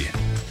free.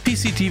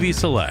 PCTV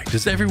Select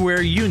is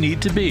everywhere you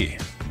need to be.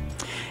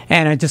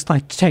 And I'd just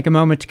like to take a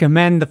moment to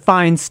commend the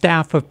fine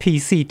staff of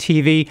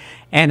PCTV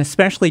and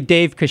especially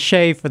Dave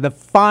Cachet for the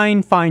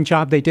fine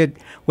job they did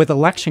with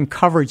election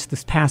coverage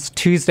this past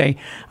Tuesday.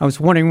 I was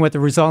wondering what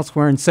the results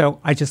were, and so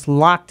I just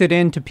locked it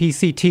into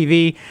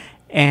PCTV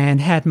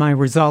and had my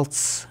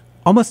results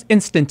almost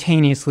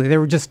instantaneously. They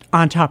were just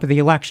on top of the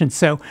election.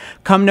 So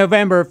come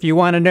November, if you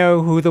want to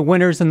know who the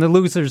winners and the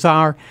losers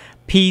are,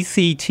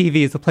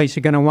 PCTV is the place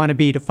you're going to want to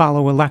be to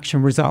follow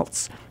election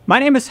results. My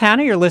name is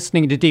Hannah. You're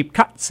listening to Deep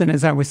Cuts, and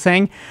as I was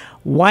saying,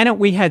 why don't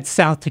we head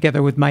south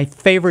together with my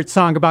favorite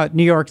song about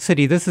New York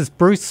City? This is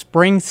Bruce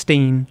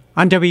Springsteen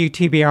on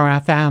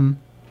WTBR-FM.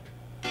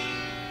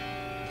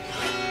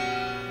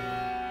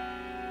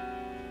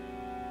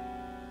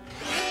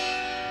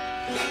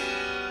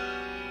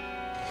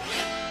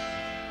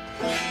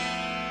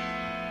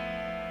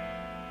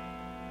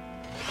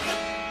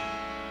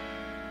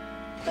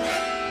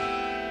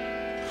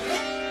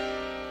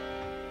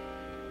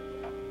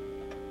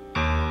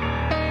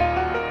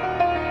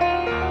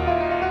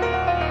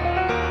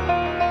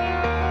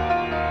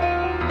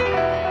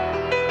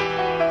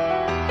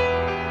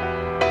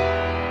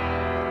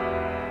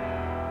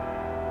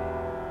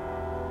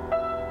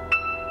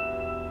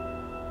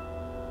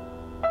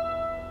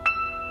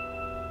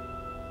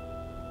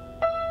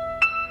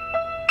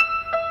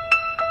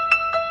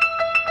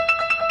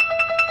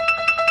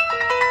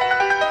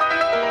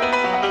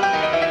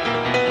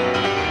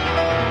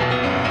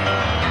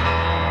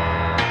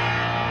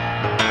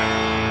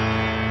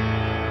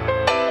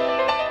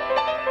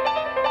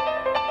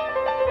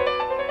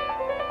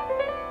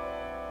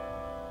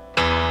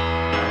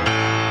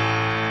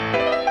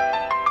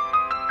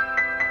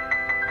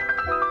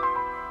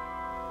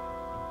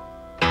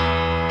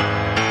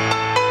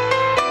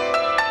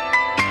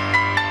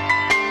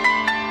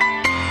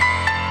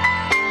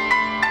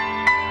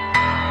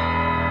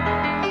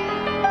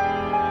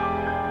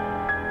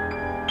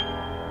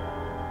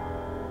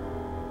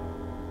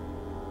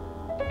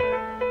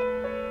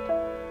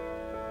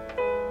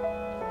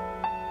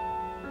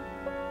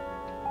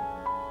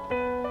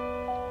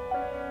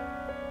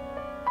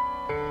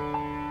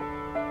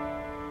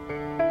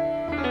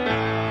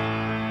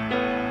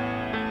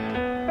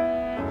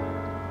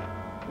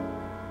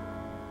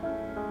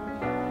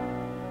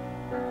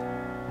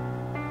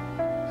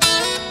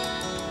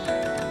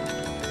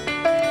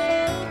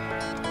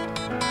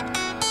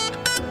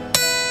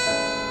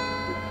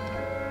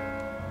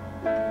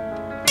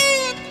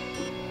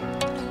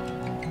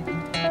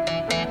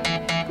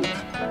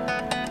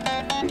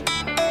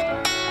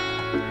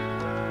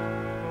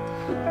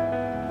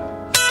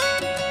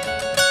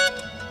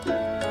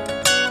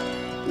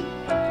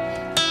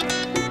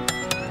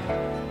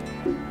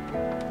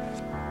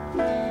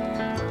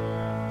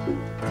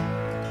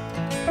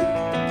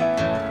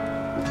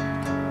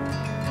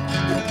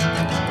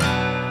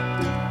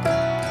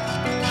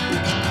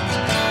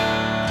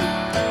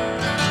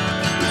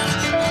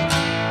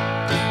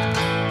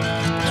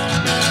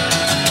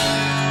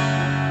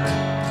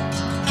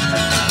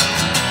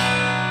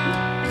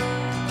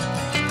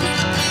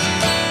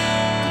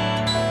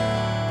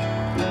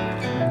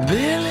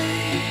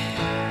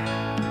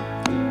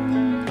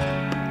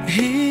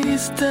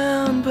 He's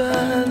down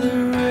by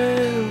the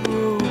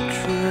railroad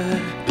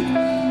track,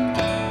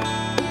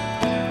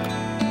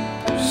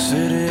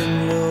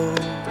 sitting low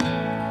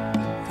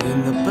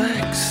in the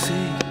back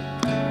seat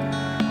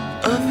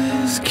of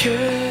his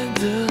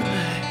Cadillac.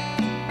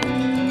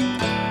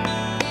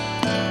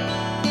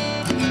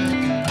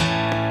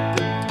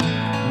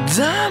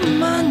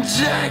 Diamond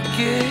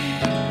jacket,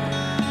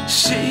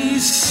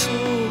 she's so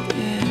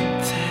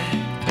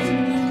intact,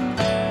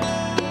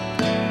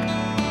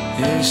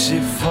 and she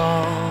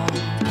falls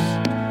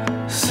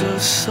so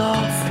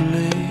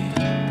softly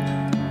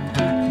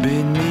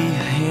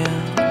beneath him.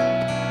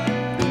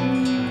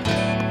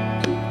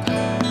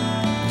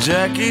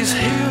 Jackie's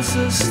heels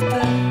are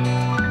stacked.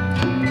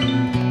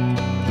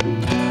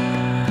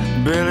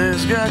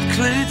 Billy's got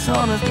cleats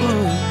on his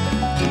boots.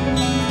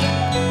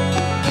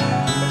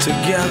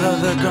 Together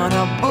they're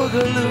gonna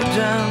boogaloo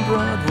down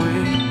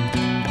Broadway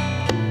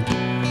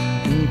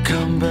and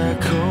come back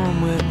home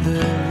with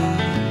their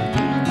loot.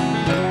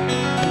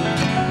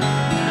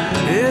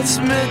 It's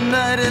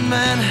midnight in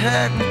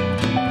Manhattan.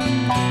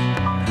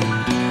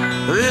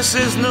 This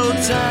is no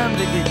time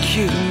to get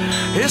cute.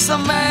 It's a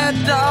mad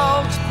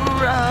dog's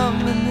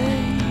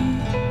promenade.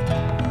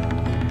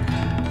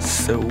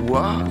 So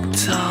walk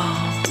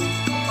tall.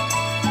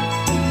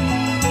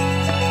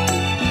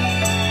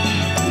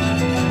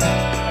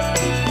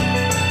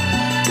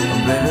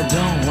 Baby,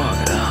 don't walk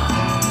it off.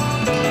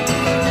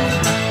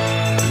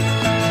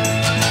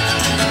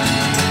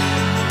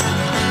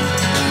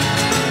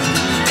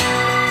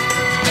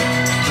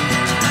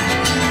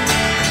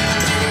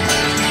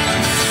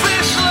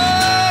 Fish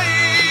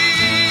lady,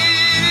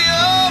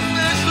 oh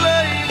fish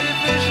lady,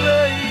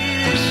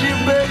 she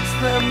bakes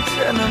them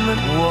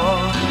tenement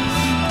walls.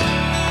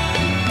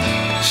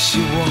 She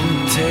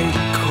won't take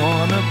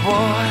corner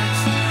boys.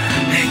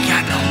 They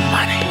got no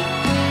money,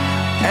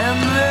 and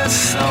they're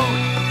so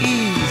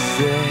easy.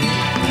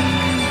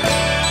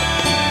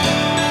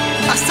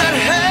 I said,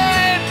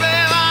 hey,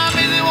 babe, I'm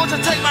easy. Won't you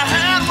take my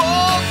hand,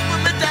 walk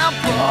with me down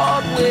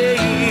Broadway?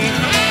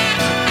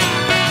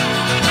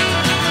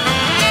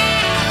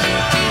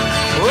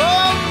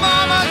 Oh,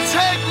 mama,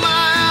 take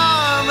my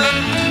arm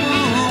and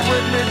move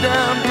with me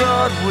down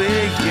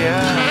Broadway,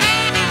 yeah.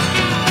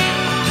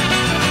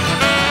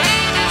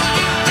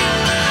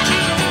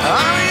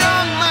 I'm a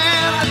young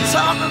man, I'm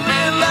talking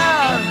real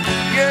loud.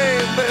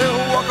 Yeah, baby,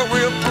 walking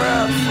real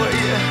proud for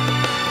you.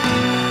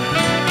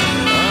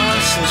 Oh,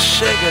 so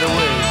shake it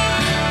away.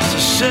 So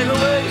shake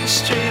away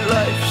street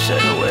life,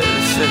 shake away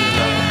the city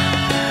life.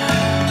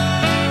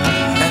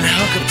 And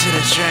hook up to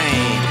the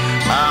train.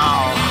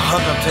 Oh,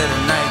 hook up to the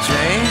night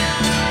train.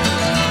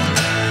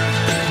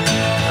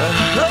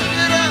 Hook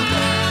it up.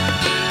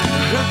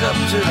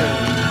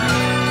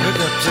 Hook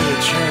up to the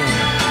train.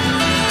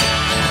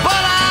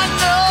 But I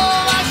know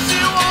that she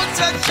won't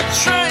touch the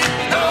train.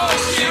 No,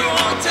 she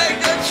won't take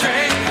the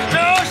train.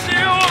 No, she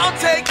won't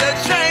take the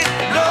train.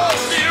 No,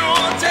 she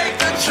won't take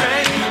the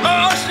train.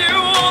 Oh, she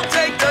won't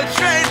take the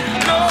train.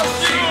 No,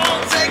 she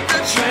won't take the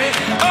train.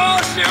 Oh,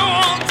 she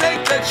won't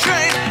take the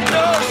train.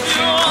 No,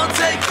 she won't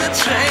take the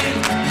train.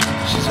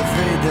 She's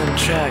afraid them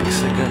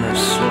tracks are gonna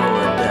slow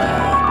her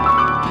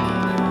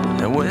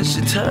down. And when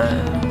she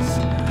turns,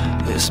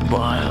 this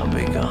boy'll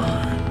be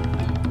gone.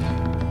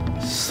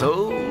 So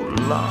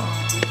long.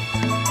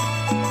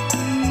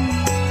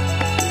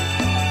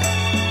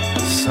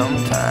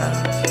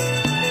 Sometimes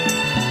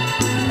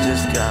you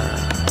just gotta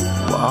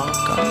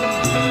walk on.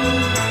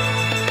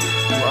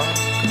 Walk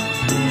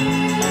on.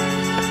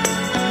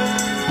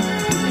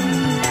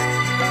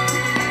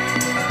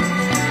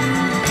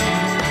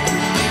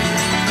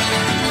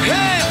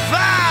 Hey,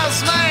 Vibes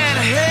Man,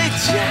 hey,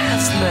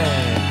 Jazz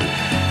Man,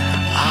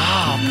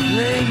 ah,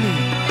 play me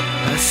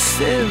a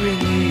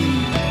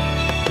serenade.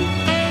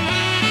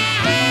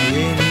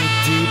 Any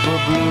deeper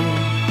blue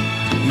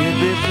you'd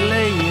be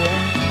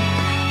playing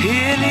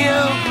in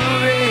your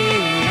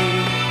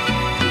parade.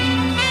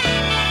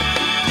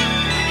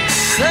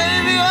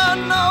 Save your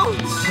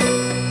notes,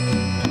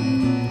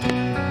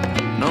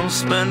 don't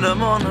spend them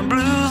on the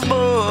blues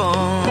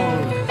board.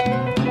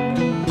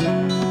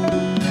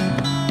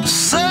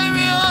 Save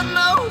your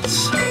notes,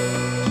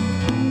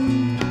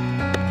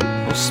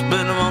 don't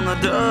spend them on the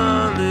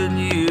darling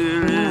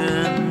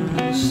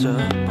year-end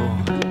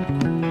supboard.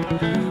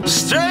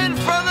 Straight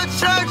from the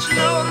church,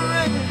 no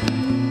ring.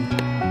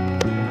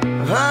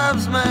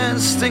 Vibes Man,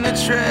 sting a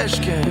trash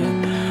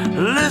can.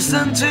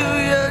 Listen to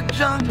your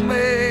junk man.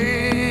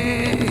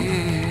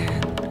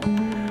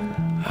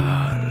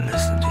 Oh,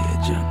 listen to your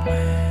junk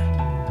man.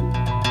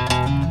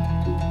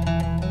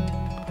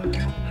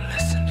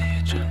 Listen to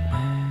your junk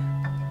man.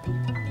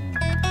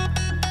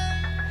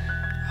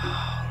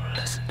 Oh,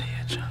 listen to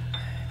your junk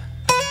man.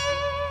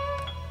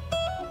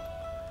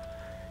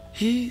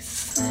 He's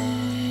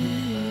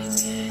singing,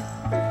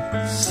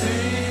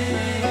 singing.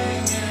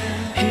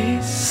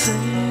 He's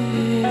singing.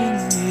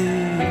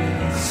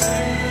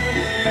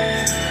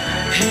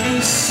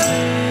 He's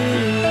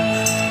singing,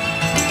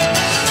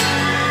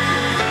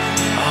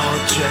 all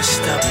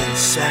dressed up in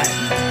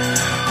satin,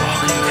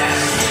 walking down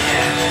the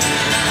alley.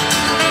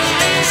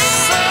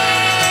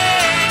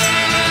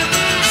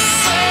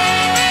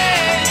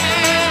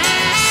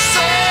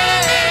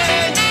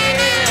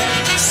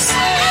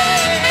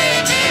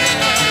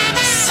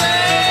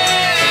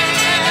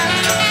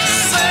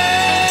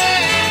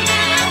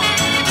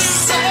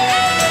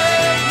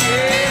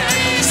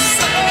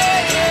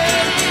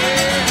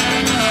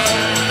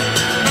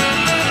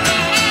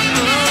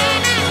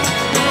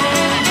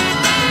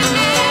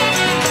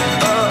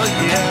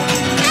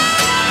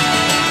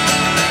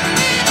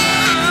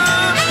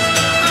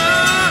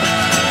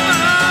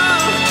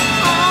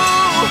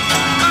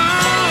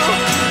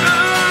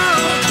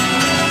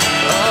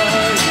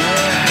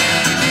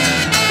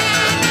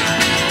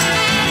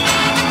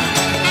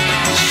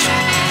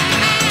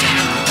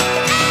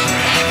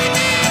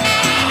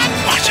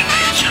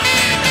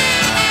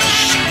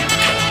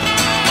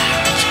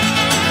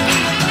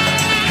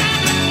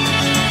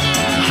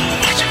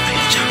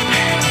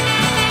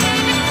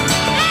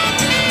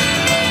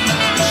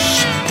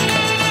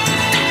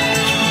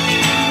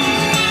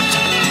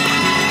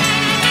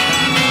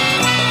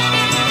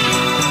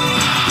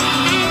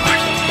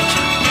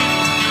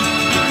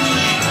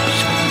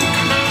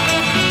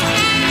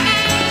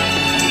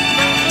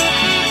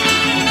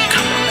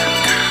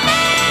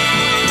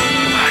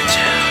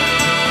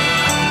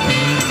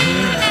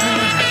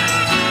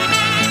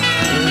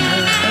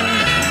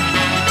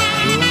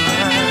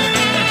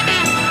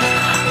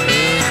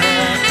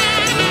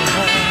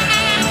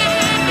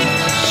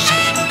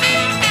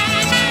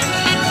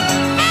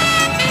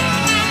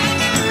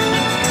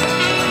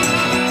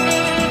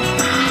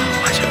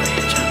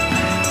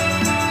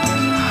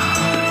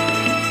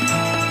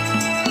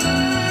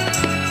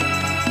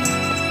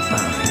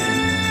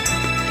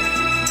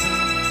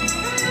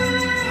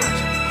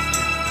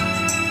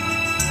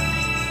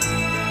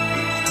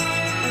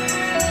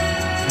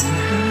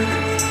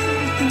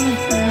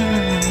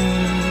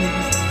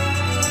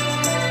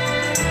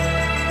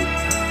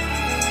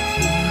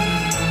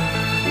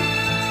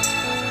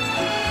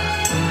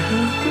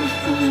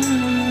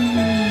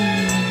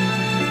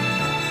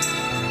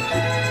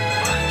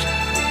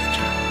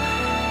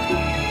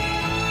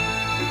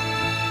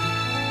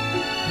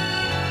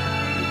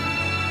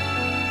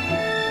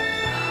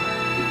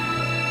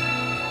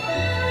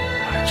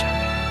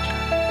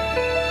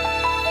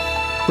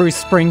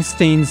 Bruce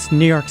Springsteen's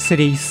New York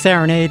City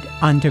Serenade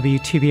on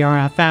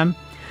WTBR-FM.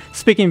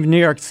 Speaking of New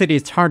York City,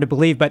 it's hard to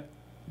believe, but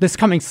this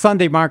coming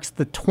Sunday marks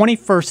the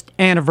 21st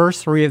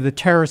anniversary of the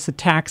terrorist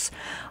attacks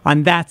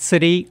on that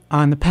city,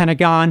 on the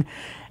Pentagon,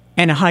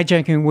 and a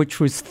hijacking which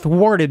was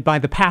thwarted by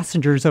the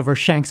passengers over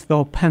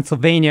Shanksville,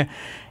 Pennsylvania.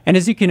 And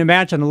as you can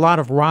imagine, a lot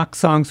of rock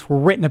songs were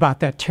written about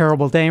that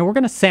terrible day, and we're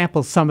going to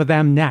sample some of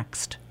them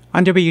next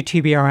on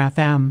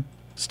WTBR-FM.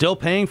 Still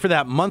paying for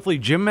that monthly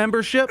gym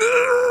membership?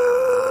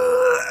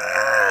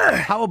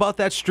 How about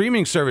that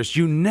streaming service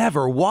you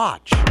never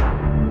watch?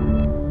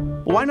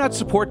 Why not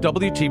support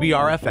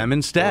WTBR-FM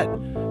instead?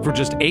 For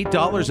just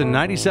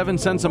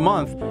 $8.97 a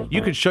month,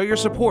 you could show your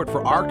support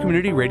for our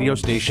community radio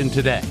station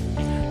today.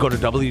 Go to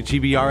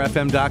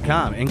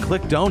WTBRFM.com and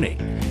click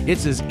Donate.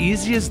 It's as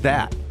easy as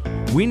that.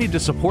 We need to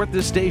support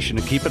this station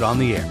to keep it on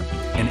the air,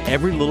 and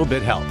every little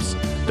bit helps.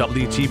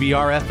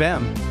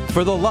 WTBR-FM,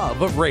 for the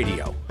love of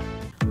radio.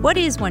 What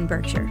is One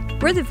Berkshire?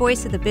 We're the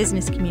voice of the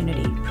business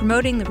community,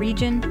 promoting the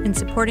region and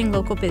supporting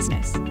local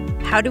business.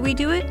 How do we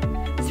do it?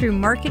 Through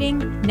marketing,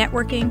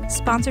 networking,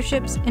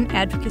 sponsorships, and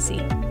advocacy.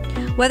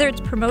 Whether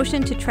it's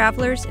promotion to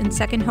travelers and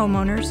second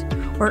homeowners,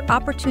 or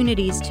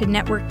opportunities to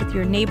network with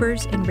your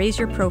neighbors and raise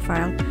your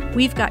profile,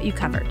 we've got you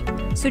covered.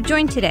 So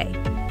join today.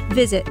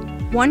 Visit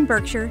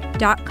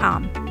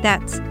oneberkshire.com.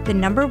 That's the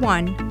number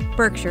 1,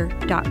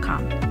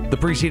 berkshire.com. The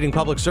preceding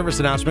public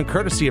service announcement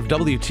courtesy of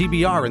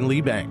WTBR and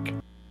Lee Bank.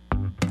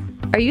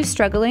 Are you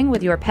struggling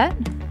with your pet?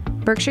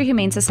 Berkshire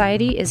Humane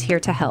Society is here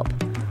to help.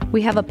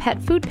 We have a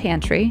pet food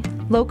pantry,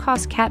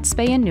 low-cost cat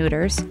spay and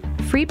neuters,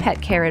 free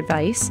pet care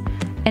advice,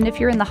 and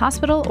if you're in the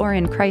hospital or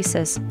in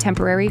crisis,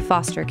 temporary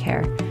foster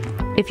care.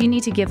 If you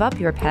need to give up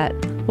your pet,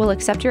 we'll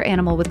accept your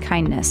animal with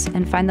kindness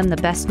and find them the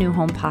best new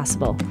home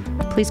possible.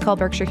 Please call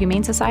Berkshire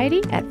Humane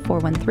Society at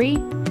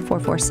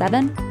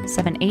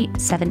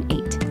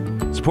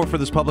 413-447-7878. Support for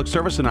this public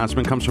service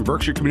announcement comes from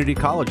Berkshire Community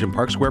College and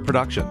Park Square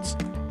Productions.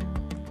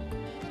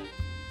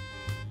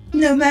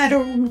 No matter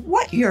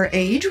what your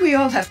age, we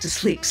all have to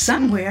sleep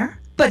somewhere.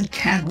 But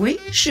can we?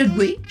 Should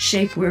we?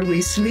 Shape where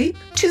we sleep?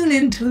 Tune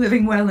in to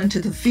Living Well into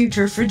the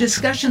Future for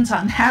discussions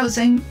on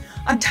housing,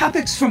 on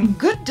topics from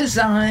good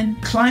design,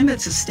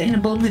 climate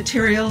sustainable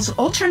materials,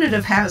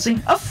 alternative housing,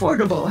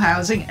 affordable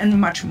housing, and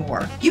much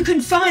more. You can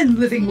find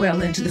Living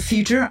Well into the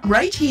Future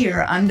right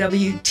here on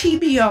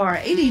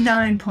WTBR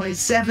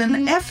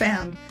 89.7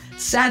 FM,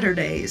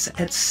 Saturdays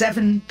at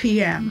 7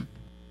 p.m.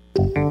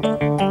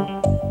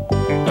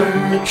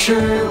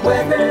 Berkshire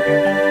weather.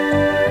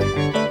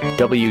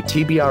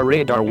 WTBR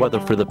radar weather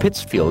for the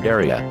Pittsfield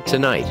area.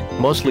 Tonight,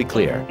 mostly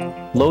clear.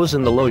 Lows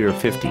in the lower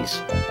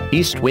 50s.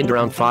 East wind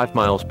around 5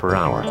 miles per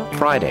hour.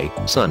 Friday,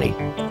 sunny.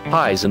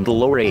 Highs in the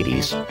lower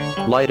 80s.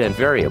 Light and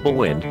variable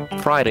wind.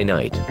 Friday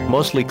night,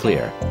 mostly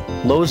clear.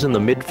 Lows in the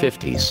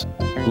mid-50s.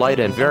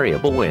 Light and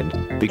variable wind,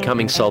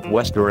 becoming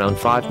southwest around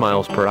 5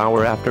 miles per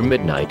hour after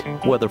midnight.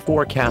 Weather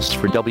forecasts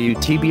for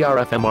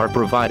WTBR-FM are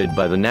provided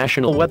by the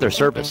National Weather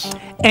Service.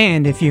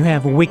 And if you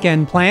have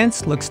weekend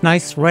plans, looks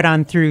nice right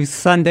on through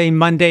Sunday,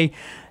 Monday.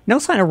 No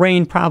sign of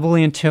rain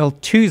probably until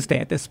Tuesday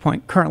at this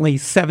point. Currently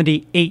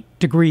 78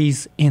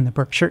 degrees in the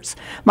Berkshires.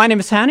 My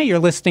name is Hannah. You're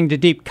listening to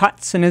Deep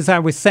Cuts. And as I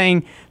was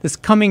saying, this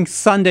coming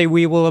Sunday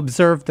we will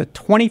observe the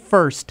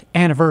 21st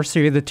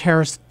anniversary of the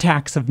terrorist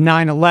attacks of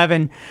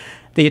 9/11.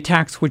 The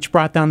attacks which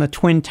brought down the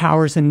Twin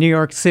Towers in New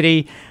York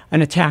City,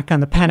 an attack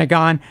on the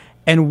Pentagon,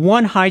 and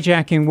one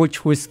hijacking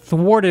which was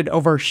thwarted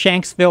over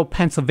Shanksville,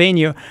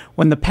 Pennsylvania,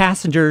 when the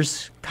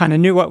passengers kind of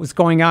knew what was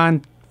going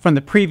on from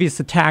the previous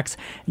attacks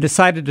and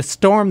decided to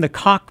storm the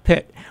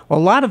cockpit.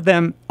 Well, a lot of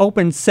them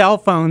opened cell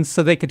phones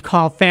so they could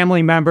call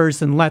family members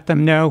and let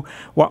them know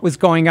what was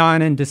going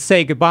on and to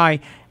say goodbye.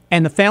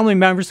 And the family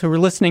members who were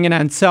listening in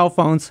on cell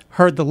phones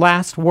heard the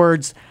last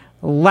words,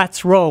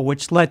 "Let's Roll,"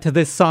 which led to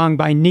this song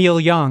by Neil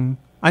Young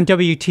on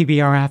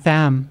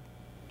WTBR-FM.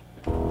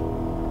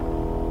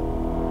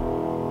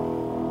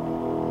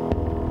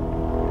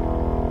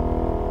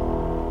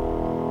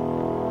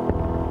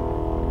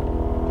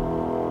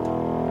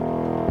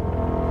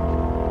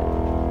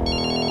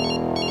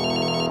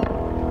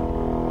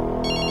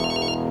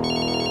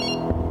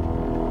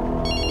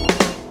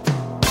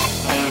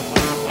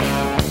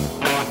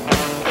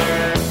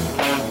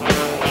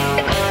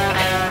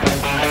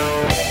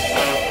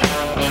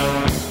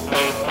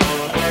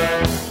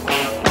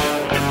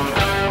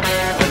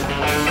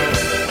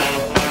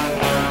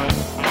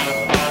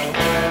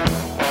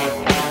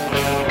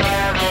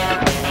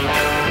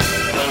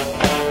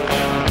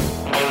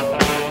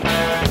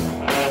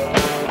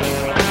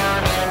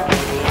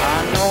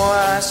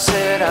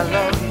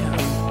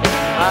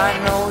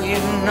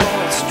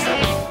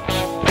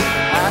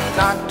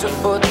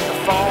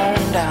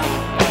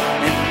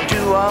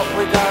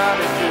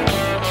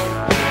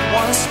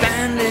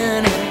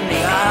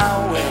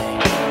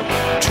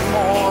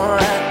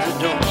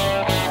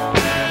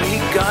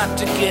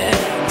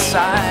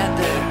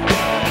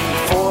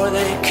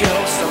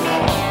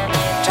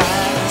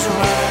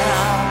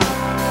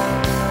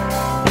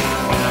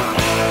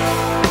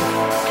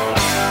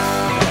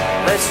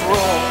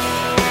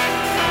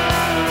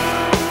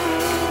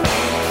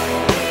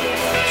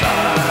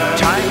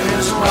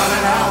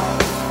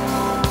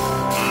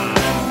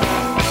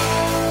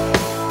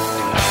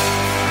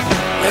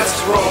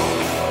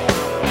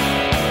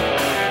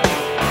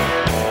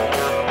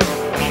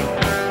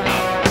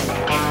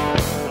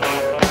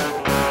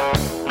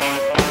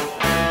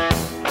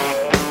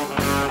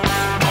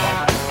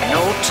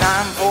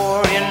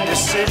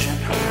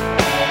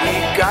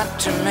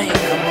 to make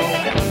a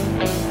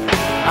move.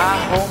 I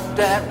hope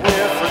that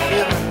we're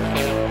forgiven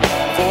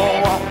for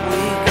what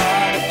we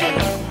gotta do.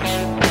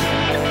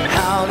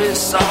 How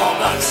this all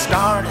got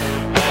started,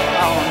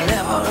 I'll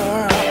never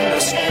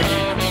understand.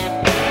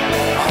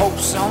 I hope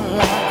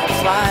someone can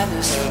fly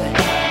this thing,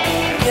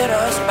 get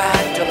us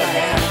back to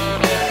land.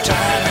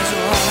 Time is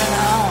running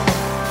out.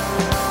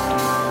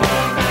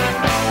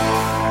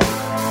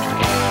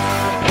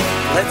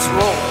 Let's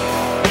roll.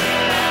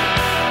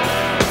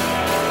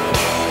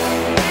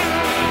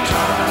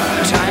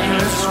 Time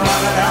is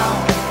running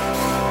out.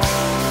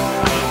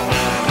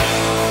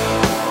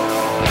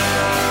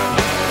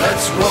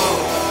 Let's roll.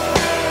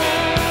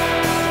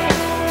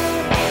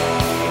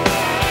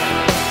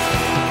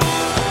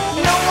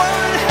 No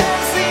one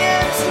has the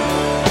answer,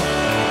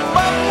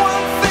 but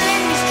one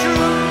thing's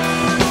true.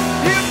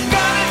 You've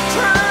gotta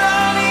turn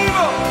on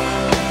evil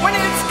when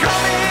it's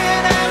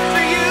coming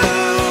after you.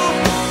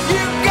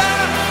 You've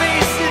gotta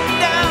face it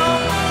down,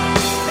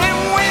 and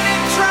when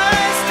it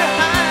tries to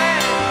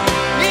hide,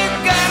 you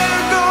gotta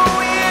go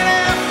in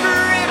after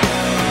it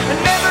and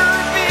never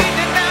be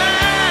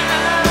denied.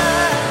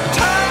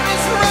 Time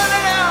is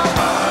running out.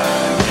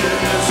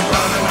 Time is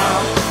running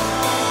out.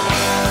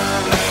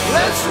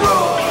 Let's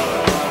roll.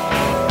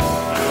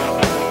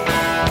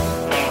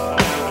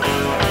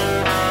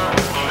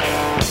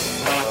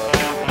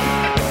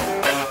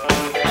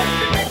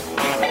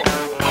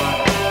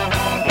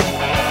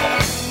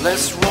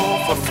 Let's roll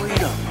for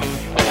freedom.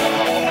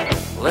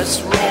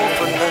 Let's roll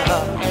for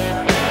love.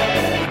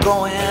 We're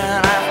going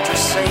after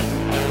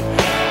Satan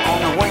on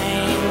the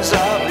wings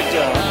of a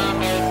dove.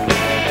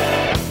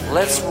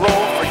 Let's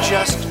roll for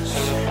justice.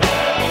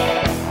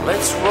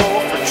 Let's roll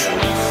for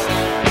truth.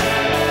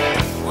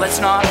 Let's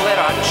not let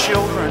our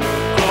children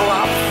grow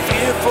up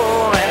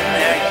fearful in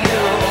their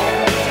youth.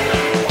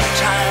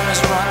 Time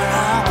is running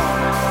out.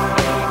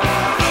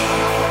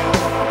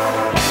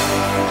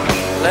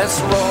 Let's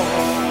roll.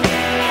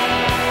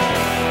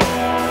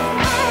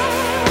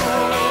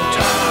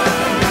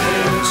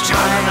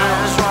 Time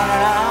is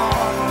running out.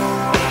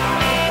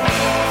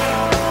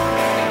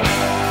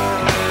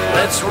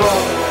 Let's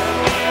roll.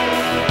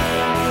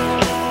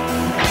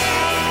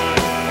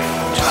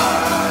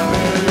 Time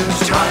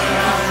is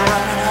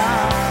running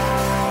out.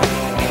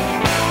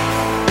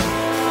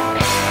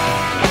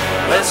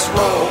 Let's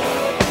roll.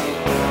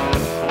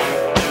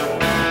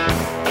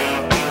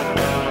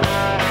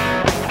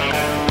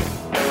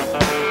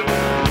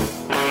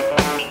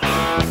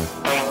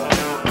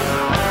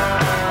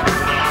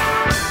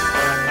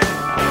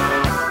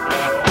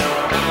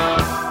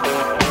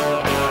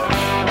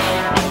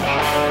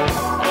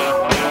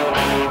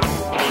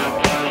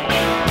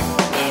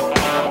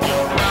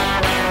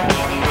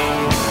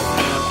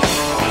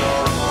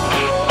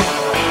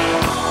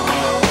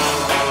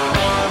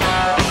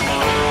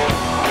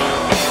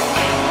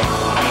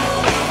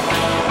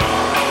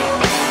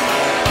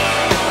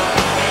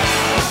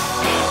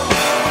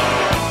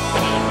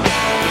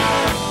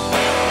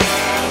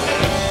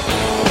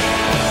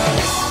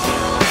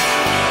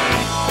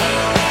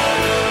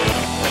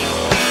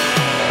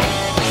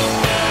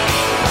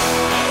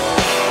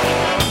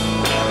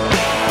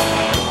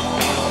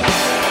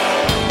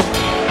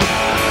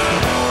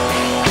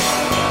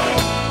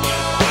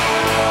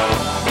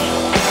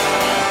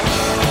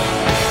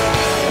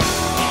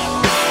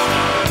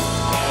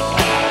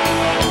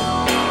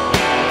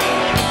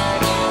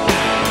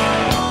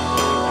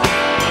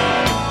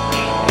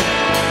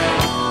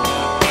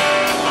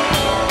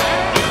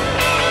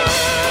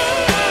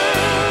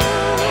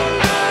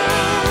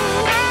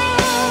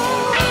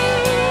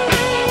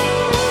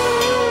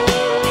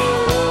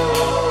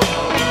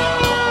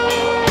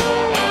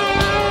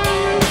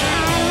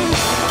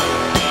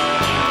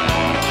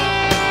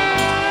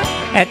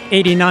 At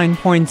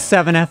 89.7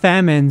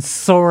 FM and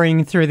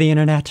soaring through the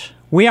internet,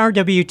 we are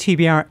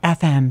WTBR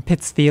FM,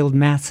 Pittsfield,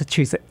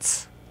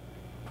 Massachusetts.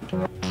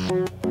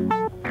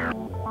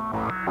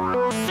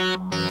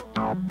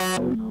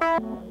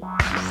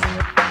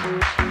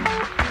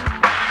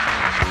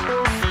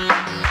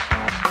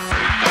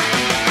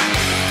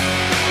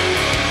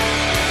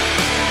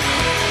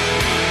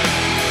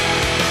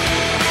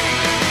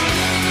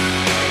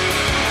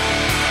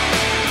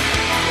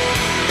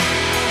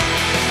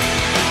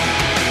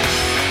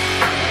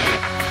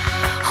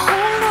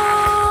 Hold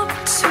on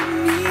to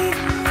me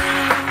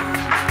now.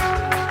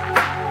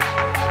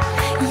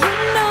 You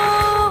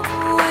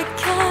know I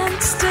can't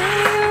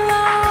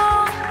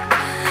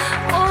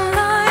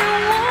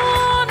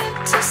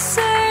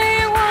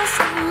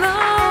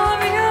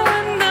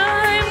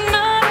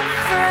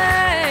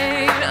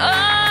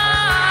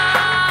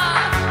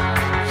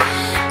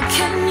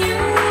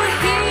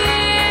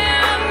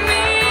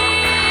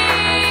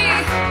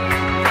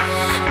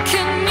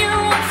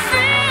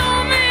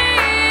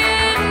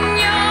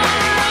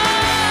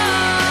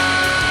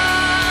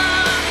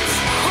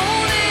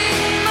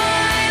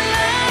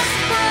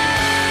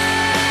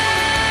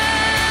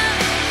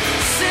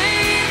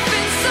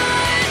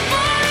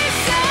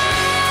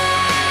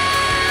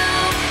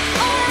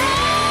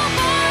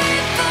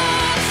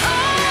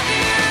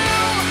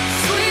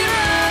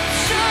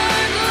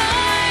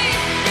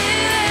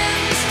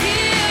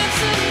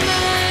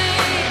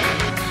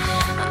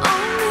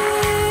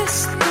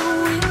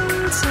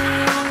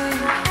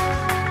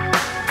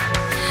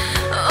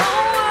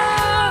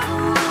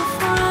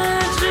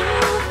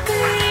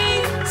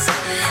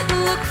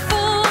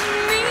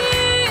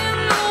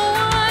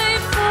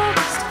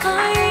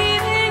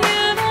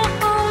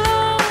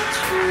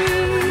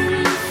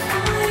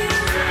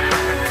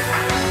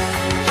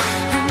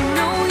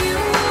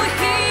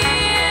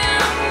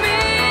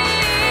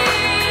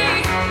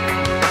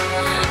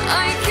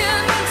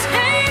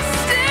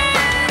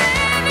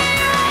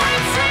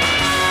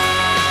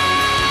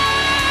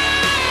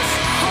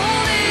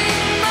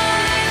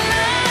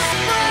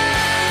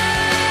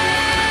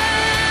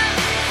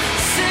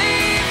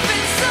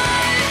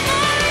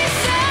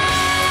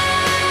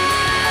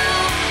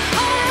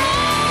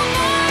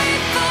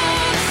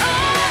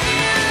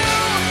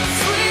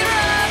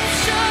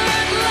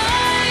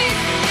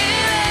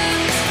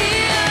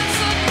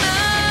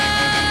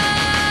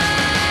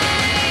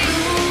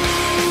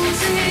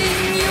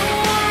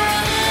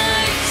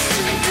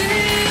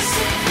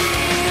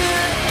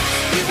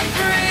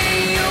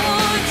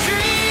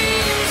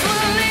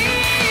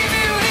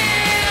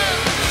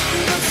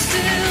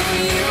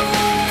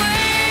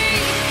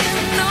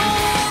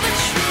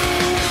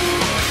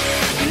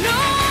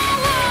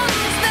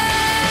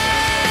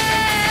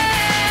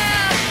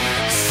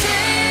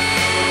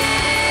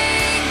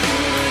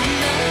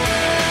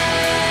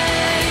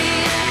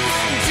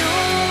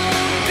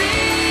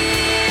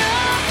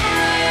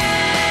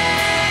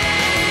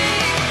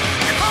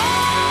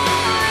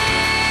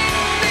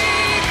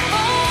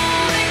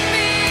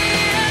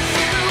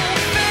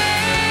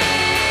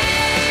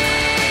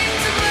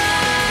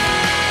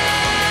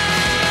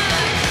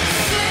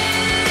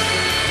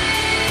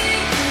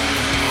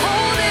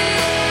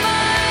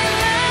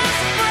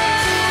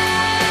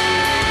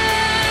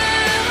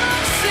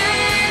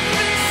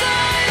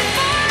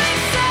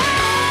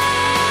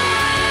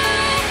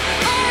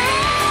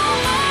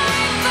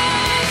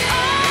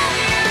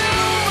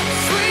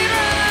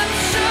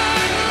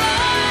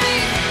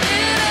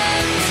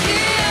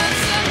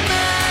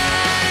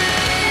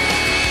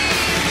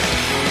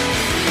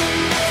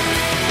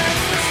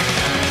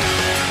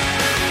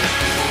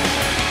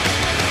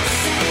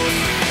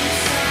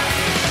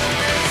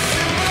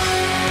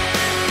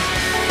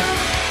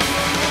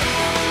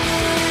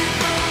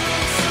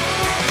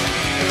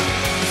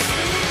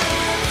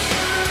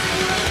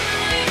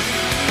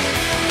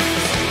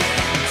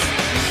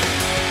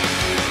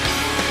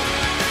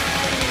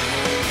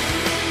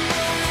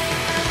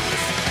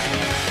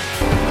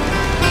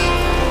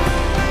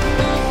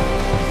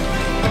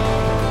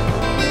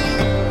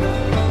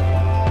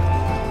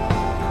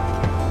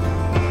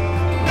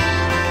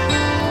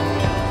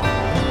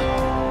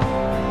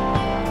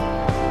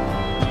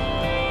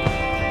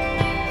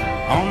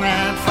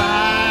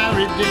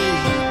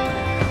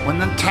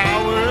the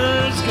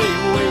towers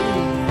gave way.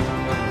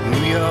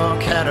 New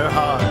York had her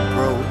heart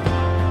broke.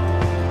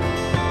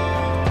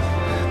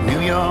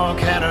 New York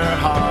had her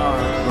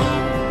heart broke.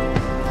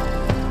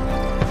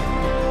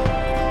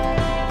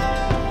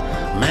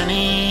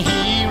 Many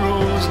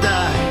heroes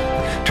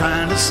died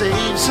trying to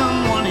save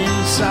someone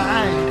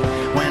inside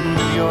when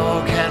New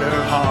York had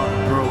her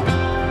heart broke.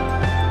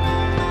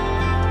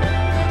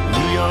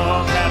 New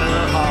York had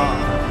her heart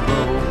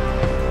broke.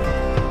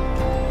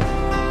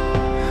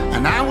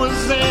 And I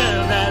was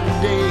there that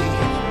day,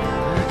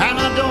 and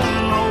I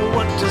don't know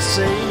what to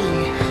say,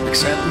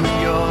 except New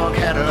York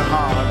had her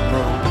heart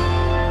broke.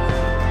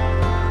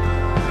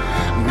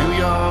 New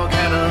York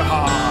had her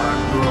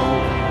heart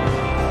broke.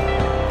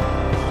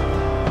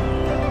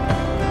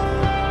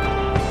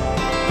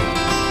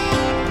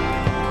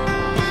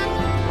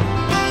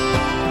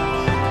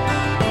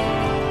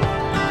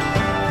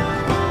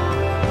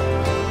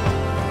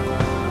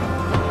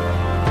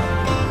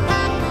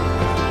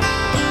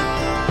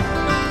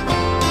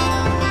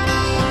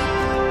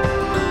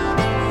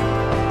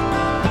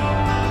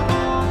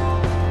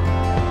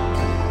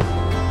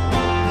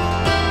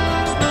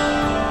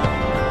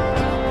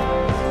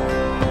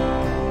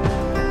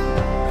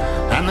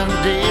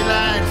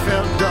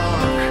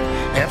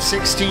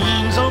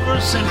 F-16s over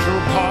Central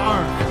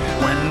Park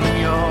when New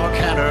York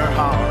had her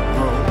heart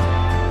broke.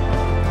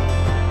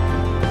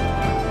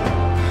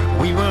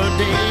 We were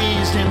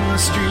dazed in the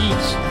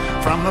streets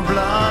from the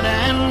blood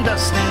and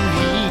dust and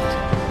heat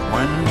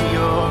when New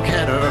York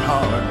had her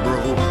heart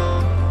broke.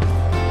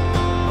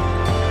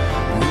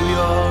 New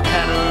York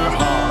had her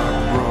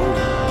heart broke.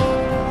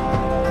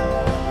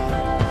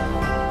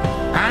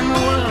 And the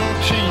world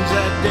changed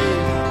that day,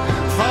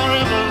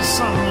 forever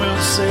some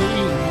will say,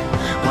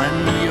 when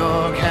New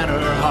York had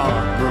her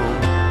heart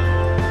broke.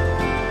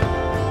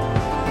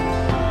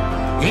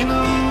 In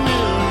a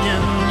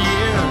million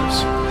years,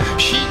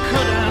 she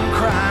couldn't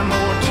cry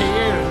more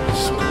tears.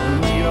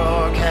 New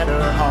York had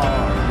her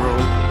heart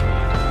broke.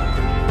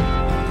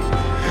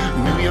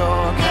 New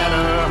York had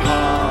her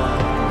heart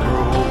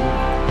broke.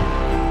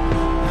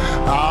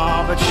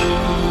 Ah, but she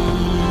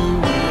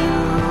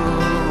will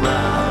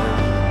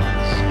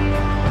rise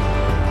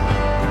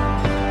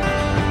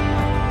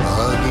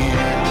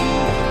again.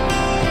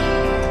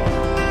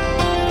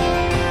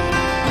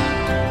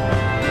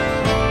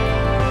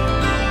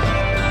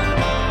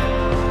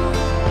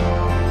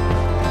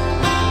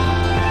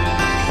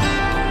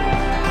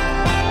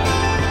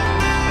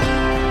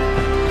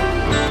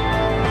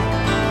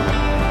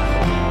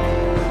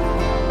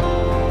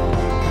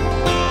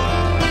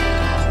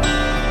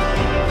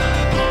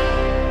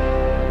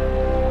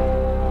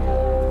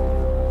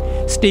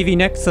 Stevie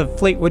Nicks of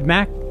Fleetwood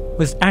Mac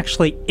was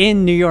actually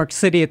in New York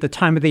City at the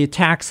time of the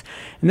attacks,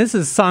 and this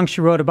is a song she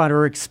wrote about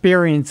her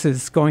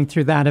experiences going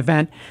through that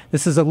event.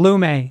 This is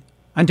Illume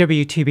on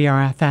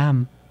WTBR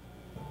FM.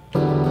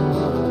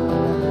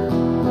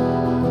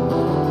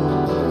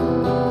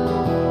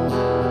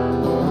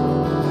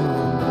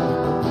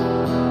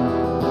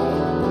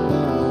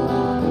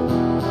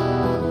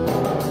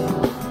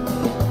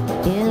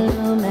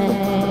 Illume,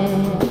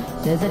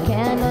 there's a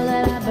candle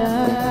that I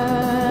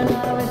burn,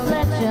 a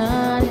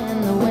reflection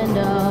in the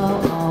window,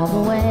 all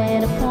the way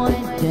to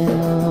point to.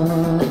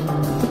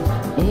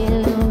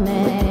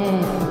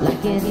 Illume,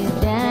 like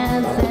it's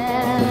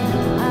dancing,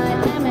 I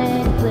am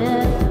a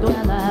cliff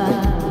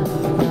dweller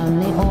from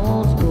the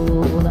old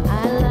school. I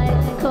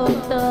like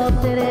coastal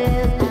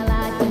cities, I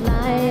like the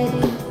light,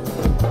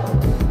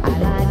 I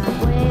like the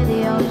way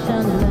the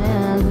ocean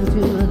blends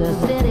to the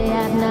city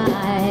at night.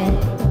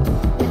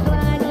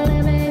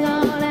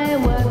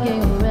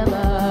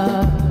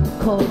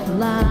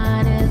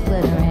 Coastline is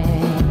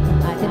glittering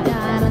like a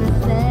diamond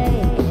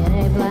snake in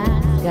a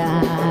black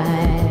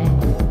sky.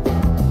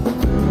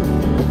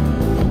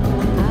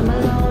 I'm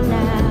alone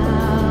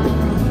now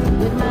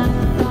with my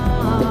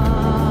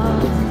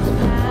thoughts,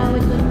 how we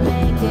could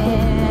make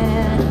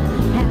it,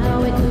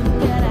 how we could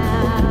get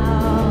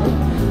out,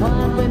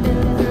 what we've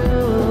been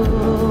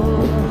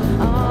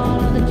through, all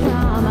of the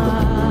trauma,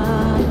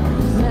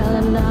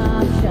 smelling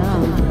of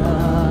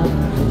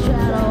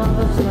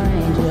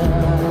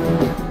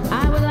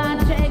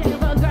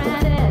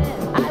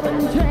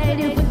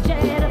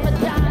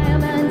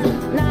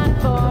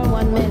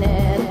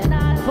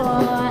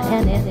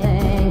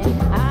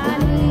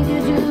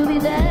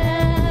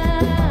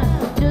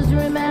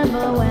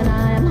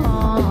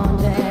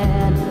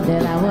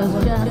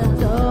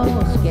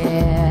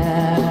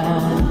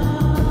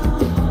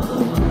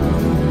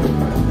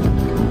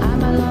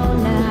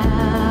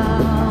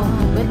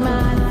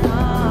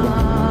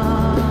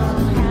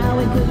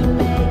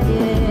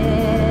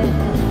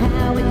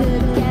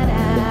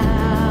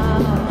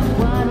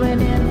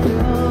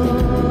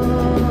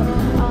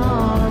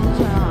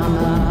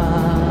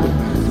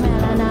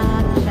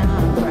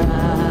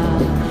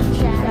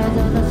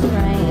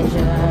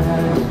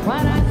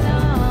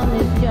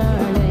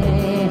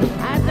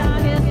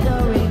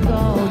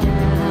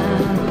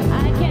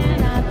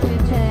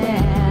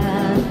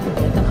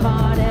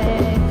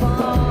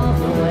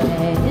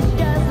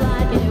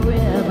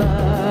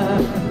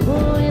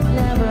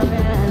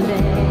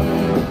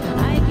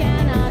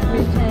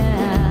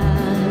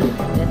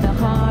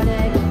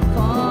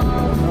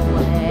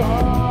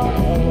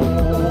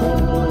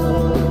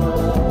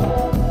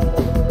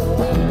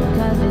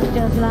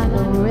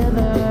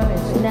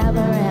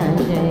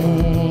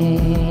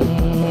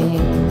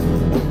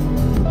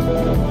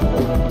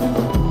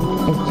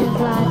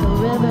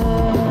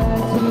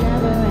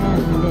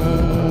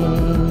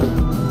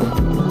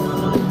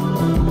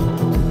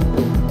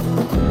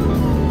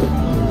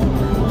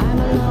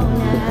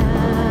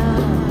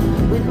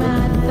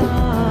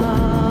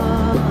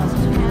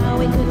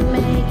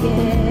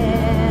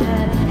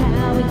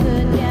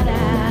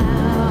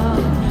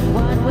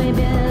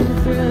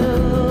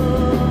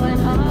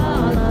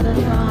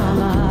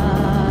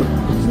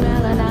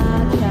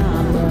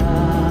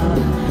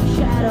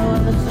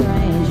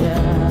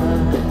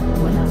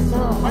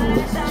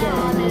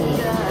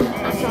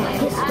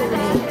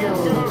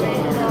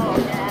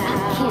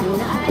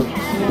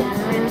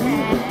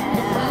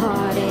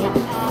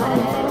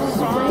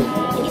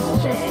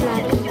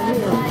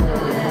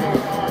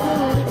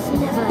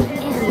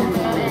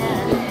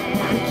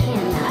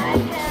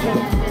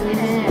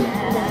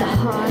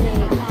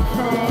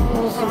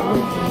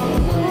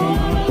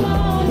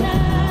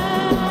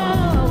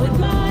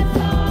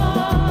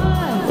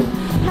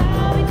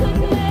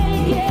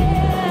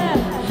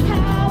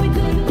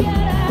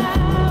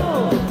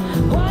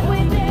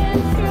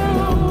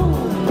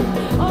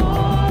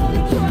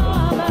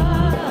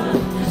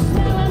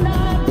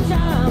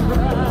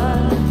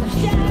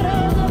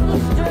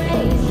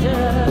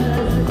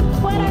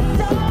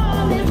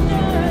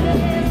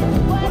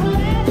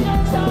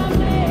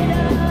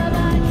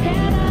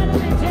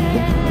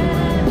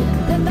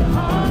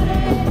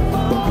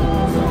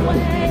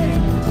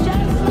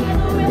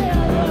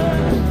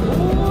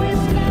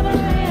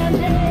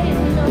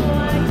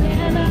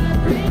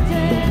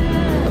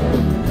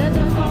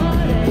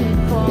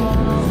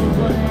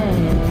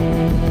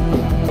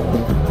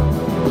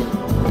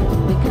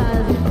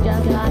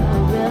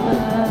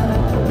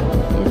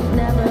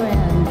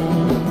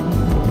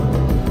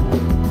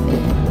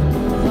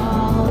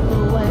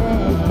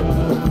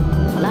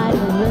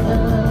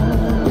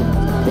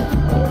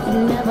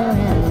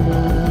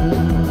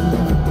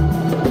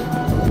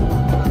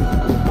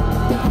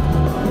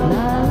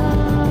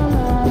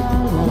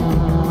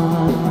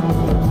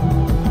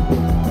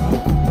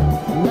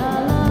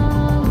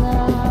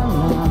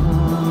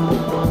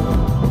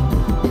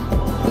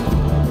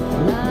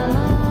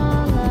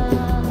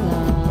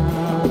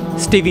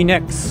Stevie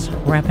Nicks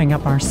wrapping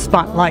up our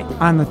spotlight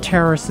on the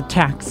terrorist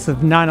attacks of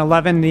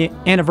 9/11, the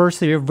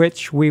anniversary of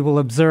which we will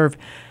observe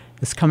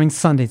this coming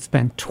Sunday. It's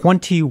been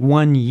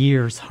 21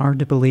 years. Hard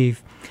to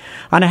believe.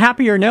 On a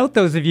happier note,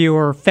 those of you who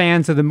are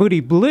fans of the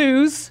Moody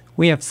Blues,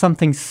 we have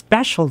something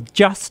special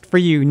just for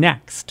you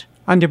next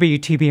on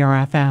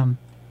WTBR-FM.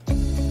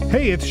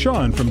 Hey, it's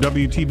Sean from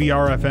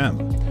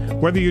WTBR-FM.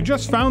 Whether you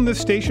just found this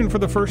station for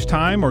the first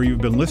time or you've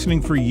been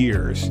listening for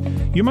years,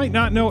 you might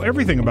not know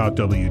everything about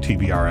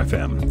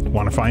WTBR-FM.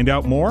 Want to find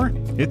out more?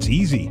 It's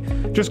easy.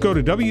 Just go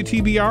to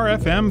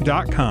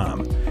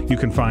WTBRFM.com. You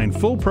can find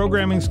full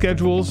programming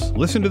schedules,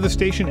 listen to the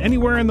station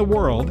anywhere in the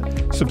world,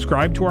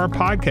 subscribe to our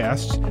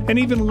podcasts, and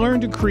even learn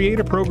to create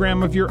a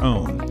program of your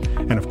own.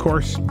 And of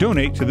course,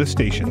 donate to the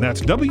station. That's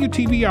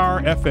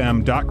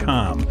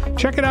WTBRFM.com.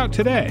 Check it out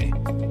today.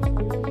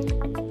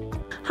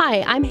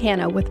 Hi, I'm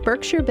Hannah with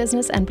Berkshire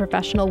Business and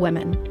Professional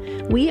Women.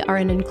 We are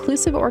an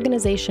inclusive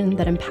organization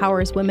that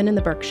empowers women in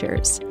the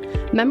Berkshires.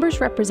 Members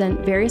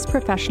represent various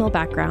professional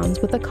backgrounds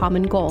with a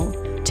common goal: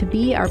 to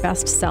be our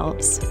best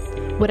selves.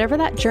 Whatever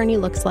that journey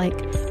looks like,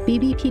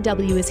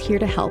 BBPW is here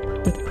to help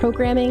with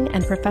programming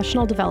and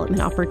professional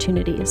development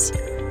opportunities.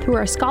 Through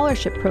our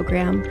scholarship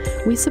program,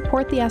 we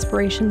support the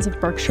aspirations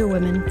of Berkshire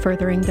women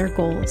furthering their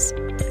goals.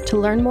 To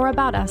learn more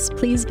about us,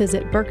 please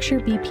visit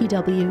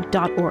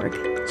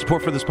berkshirebpw.org.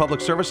 Support for this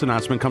public service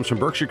announcement comes from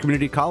Berkshire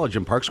Community College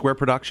and Park Square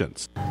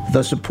Productions.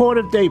 The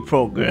Supportive Day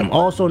Program,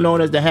 also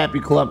known as the Happy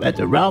Club at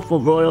the Ralph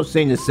Royal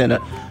Senior Center,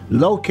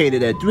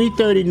 located at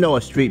 330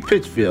 North Street,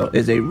 Pittsfield,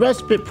 is a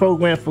respite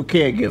program for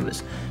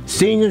caregivers.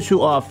 Seniors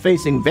who are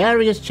facing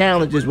various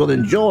challenges will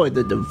enjoy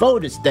the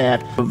devoted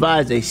staff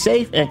provides a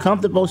safe and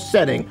comfortable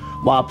setting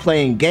while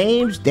playing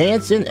games,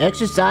 dancing,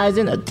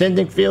 exercising,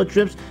 attending field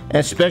trips,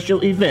 and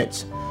special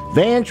events.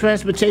 Van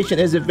transportation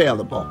is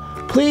available.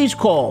 Please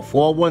call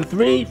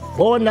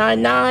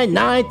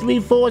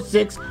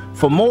 413-499-9346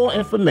 for more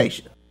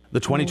information. The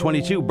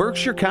 2022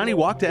 Berkshire County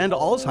Walk to End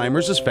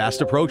Alzheimer's is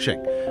fast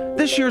approaching.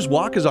 This year's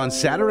walk is on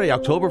Saturday,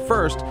 October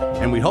 1st,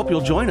 and we hope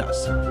you'll join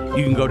us.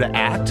 You can go to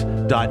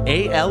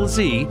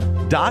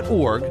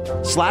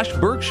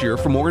act.alz.org/Berkshire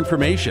for more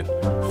information.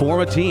 Form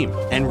a team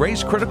and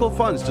raise critical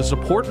funds to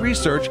support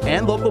research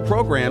and local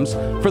programs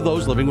for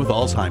those living with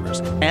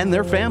Alzheimer's and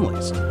their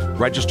families.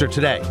 Register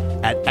today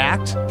at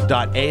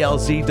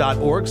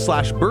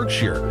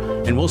act.alz.org/Berkshire.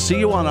 And we'll see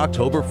you on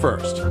October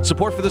 1st.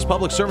 Support for this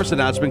public service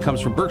announcement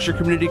comes from Berkshire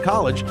Community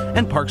College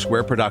and Park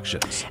Square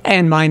Productions.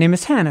 And my name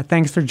is Hannah.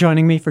 Thanks for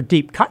joining me for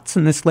Deep Cuts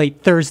on this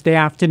late Thursday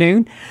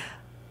afternoon.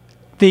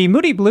 The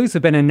Moody Blues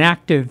have been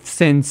inactive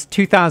since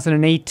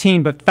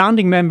 2018, but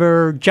founding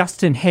member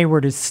Justin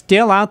Hayward is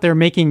still out there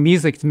making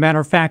music. As a matter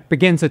of fact,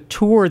 begins a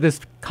tour this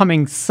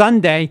coming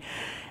Sunday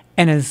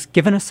and has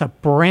given us a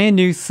brand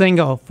new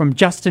single from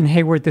Justin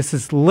Hayward. This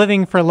is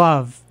Living for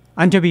Love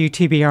on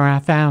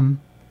WTBR-FM.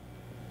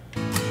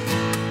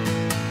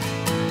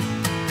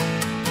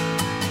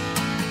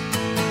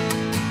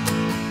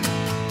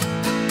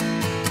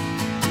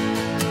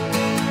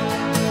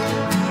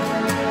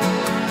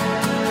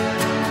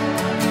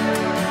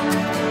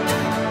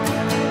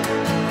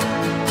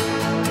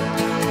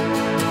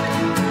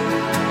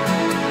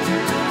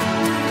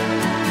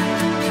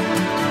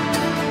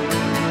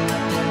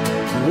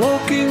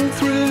 Walking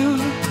through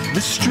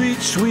the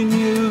streets we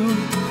knew,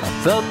 I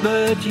felt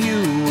that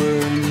you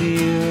were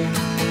near.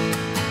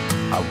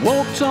 I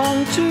walked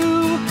on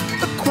to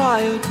a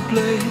quiet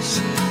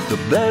place, the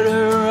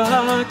better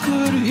I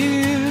could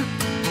hear.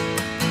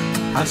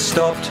 I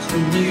stopped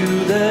and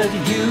knew that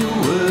you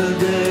were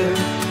there.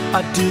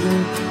 I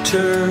didn't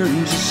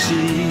turn to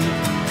see.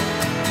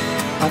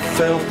 I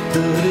felt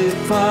that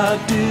if I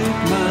did,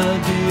 my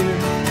dear,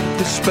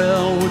 the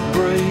spell would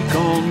break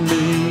on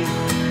me.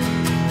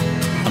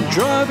 I'm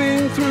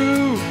driving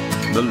through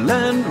the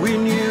land we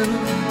knew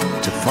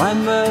to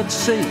find that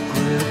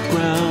sacred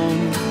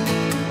ground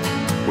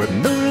where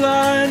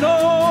moonlight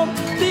on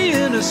the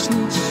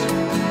innocence,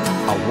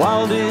 our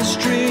wildest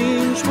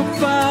dreams were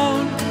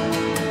found.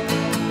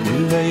 We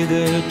lay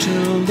there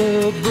till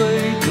the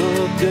break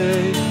of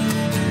day,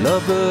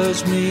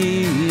 lovers,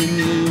 me and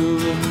you.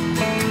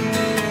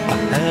 I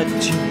had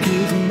to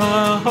give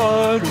my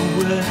heart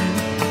away,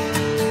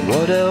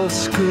 what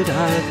else could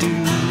I do?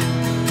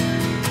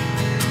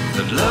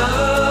 The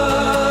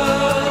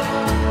love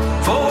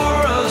for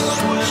us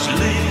was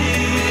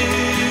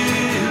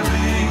living,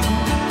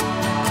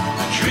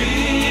 the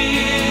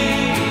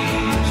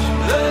dreams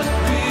that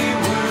we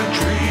were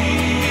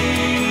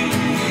dreaming.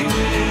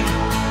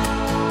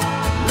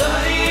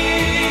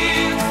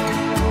 Life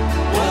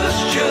was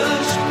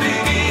just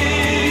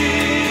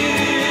beginning.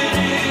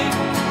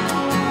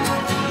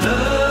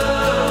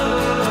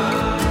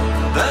 Love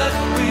that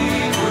we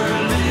were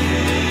living.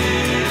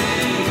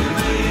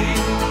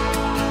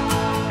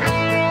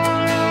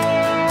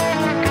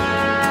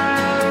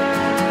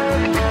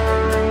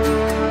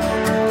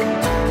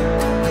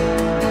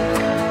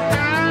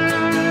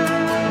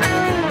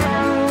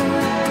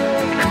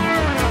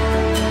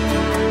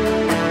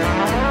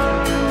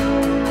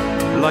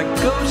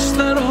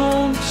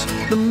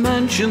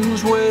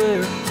 mansions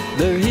where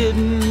their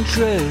hidden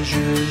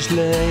treasures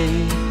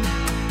lay.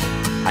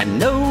 I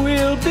know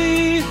we'll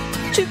be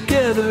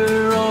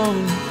together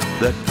on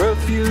that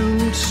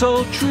perfumed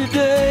sultry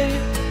day,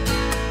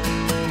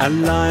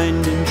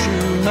 aligned in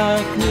true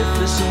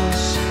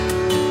magnificence,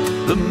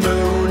 the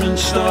moon and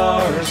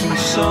stars and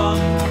sun,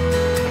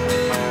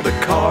 the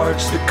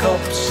cards, the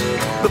cups,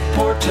 the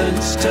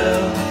portents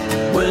tell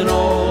when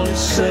all is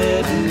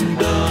said and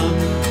done.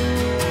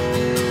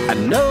 I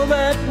know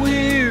that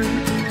we're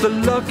the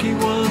lucky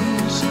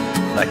ones,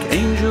 like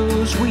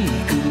angels we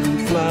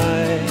can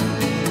fly.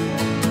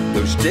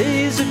 Those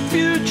days of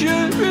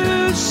future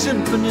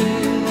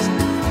symphonies,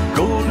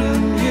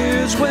 golden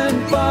years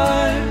went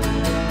by.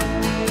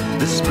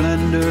 The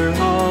splendor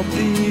of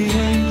the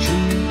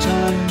ancient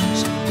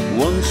times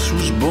once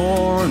was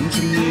born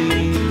to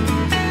me.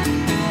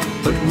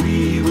 But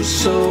we were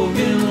so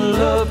in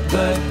love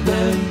back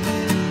then,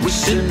 we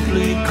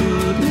simply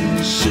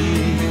couldn't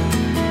see.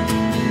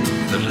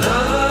 The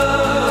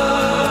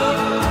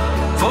love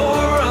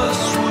for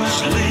us was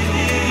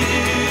living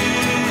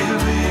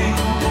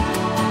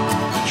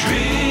the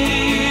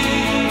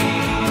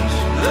dreams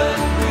that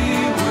we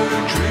were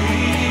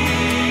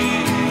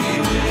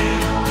dreaming.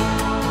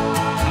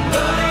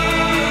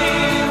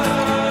 Life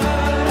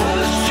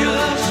was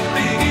just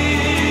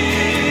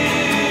beginning.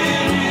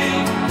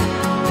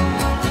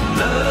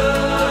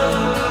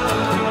 Love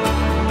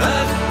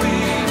that we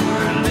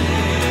were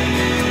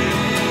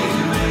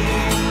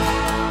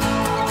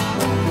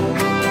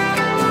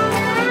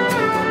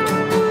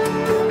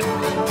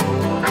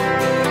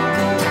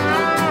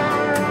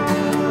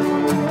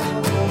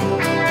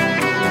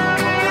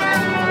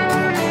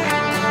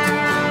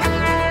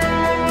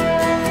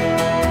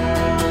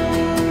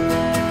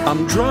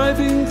I'm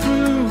driving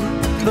through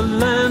the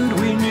land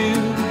we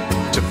knew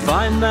to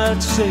find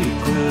that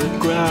sacred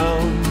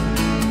ground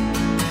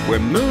where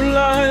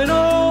moonlight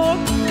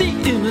on the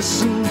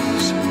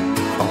innocence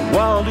our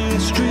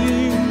wildest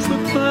dreams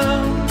were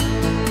found.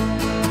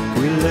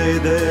 We lay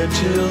there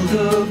till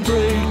the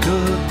break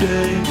of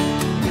day,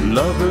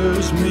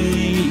 lovers, me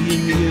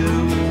and you.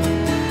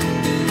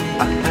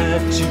 I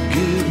had to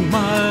give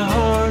my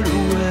heart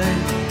away,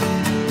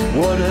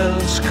 what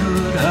else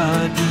could I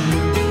do?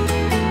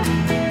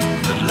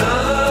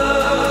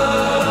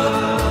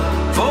 Love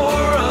for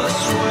us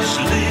was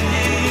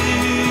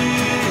living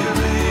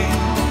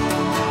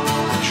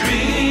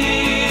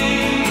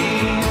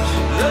dreams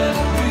that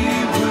we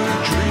were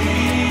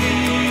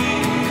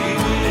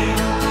dreaming.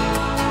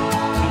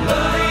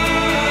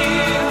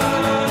 Life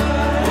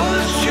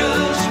was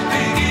just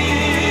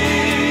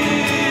beginning.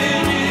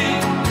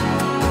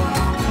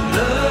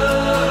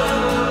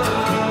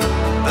 Love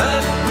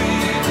that we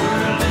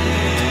were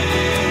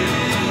living.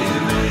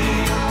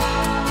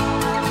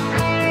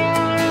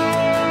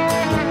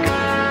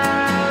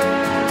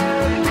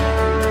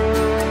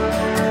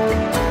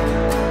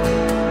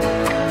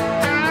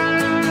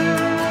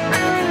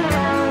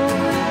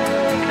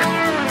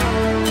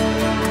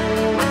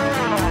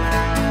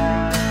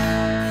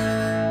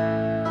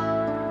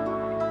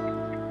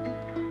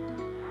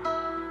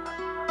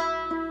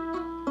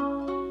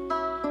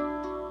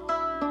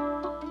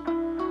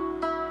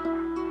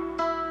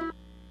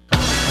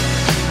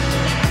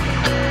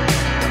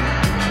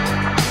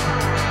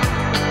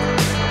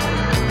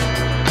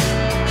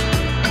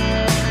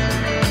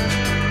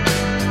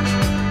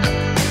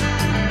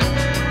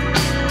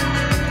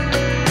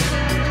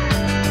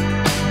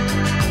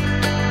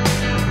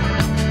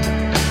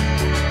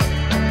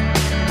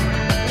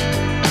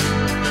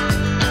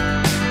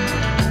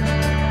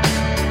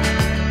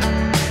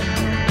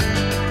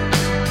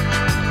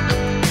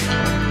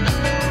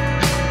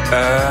 I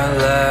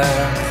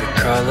like the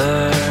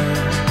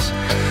colors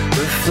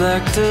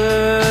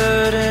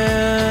reflected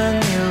in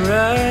your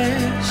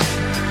eyes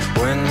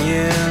when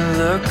you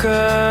look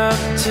up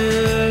to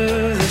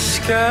the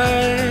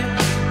sky.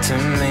 To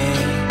me,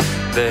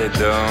 they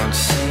don't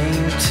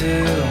seem to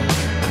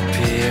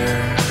appear,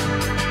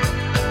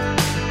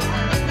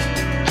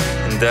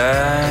 and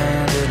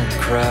I didn't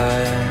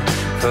cry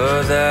for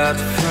that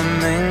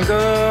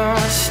flamingo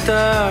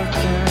stuck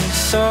in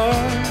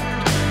salt.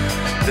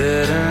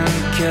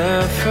 Didn't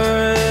care for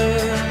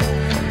it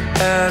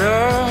at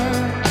all,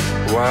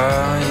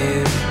 while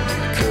you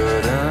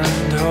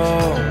couldn't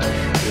hold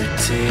your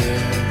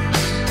tears.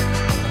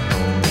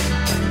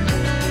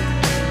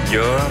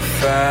 Your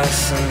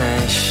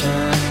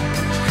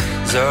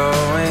fascination's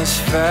always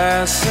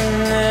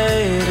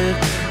fascinated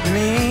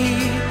me.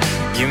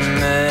 You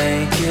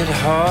make it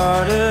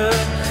harder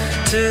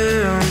to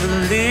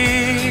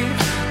believe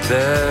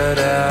that I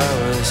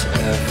was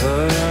ever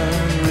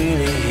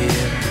really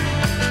here.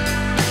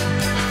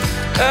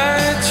 I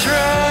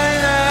try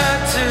not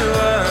to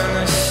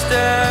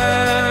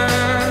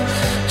understand,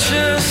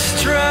 just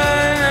try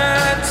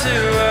not to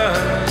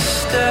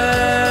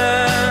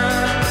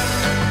understand.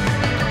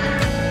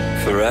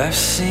 For I've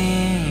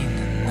seen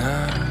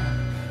enough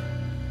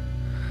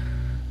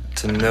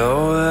to know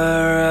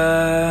where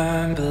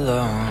I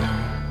belong,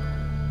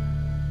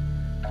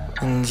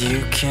 and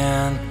you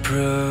can't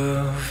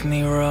prove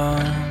me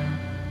wrong.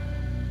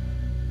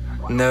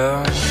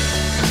 No.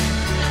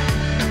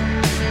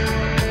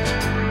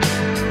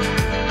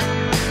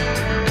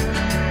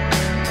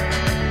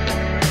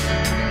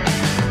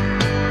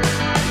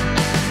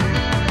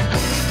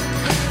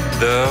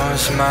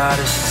 Those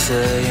modest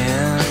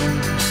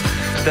sayings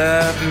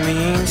that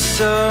mean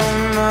so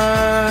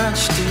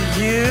much to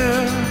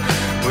you,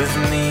 with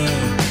me,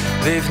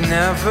 they've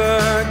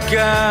never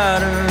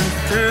gotten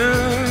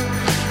through.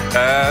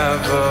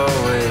 I've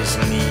always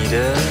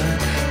needed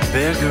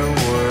bigger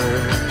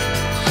words,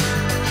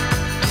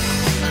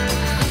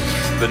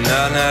 but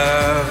none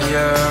of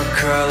your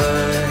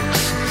colors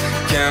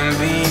can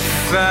be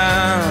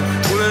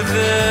found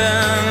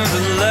within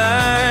the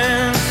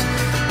lines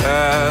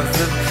of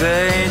the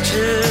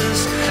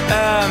pages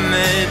I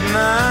made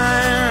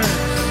mine.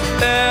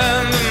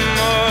 And the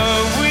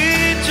more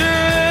we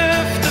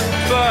drift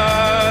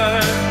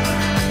apart,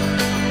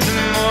 the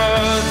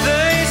more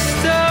they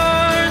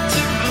start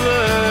to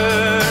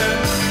blur.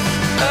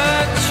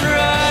 I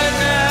try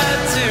not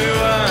to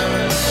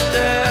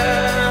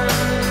understand,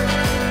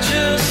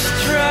 just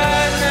try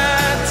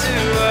not to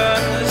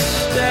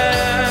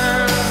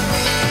understand.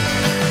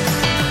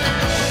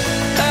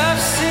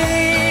 I've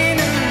seen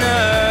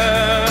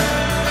enough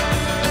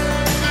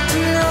to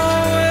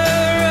know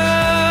where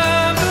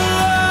I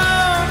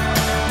belong,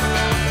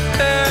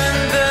 and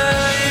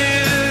that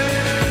you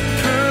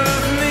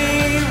prove me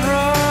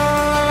wrong.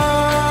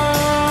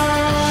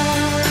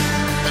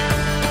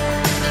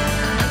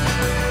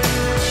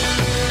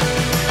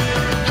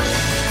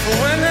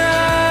 When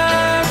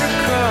I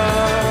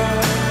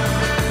recall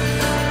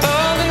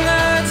all the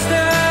nights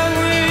that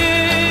we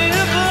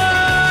have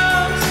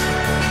lost,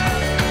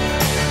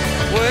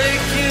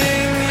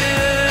 waking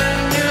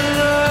in your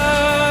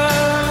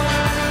love,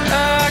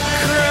 I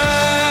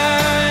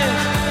cry,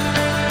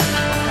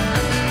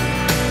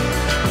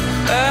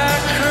 I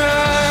cry.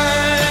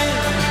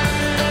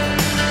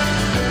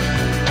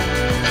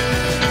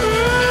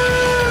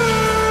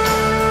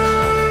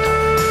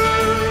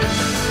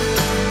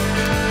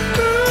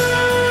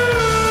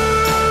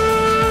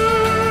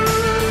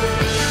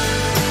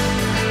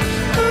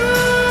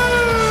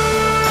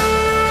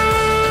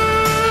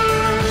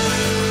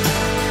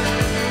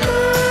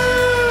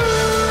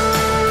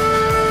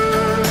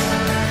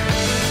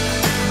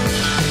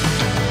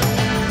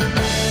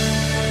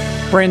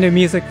 Brand new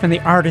music from the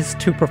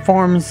artist who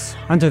performs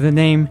under the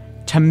name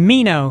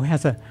Tamino.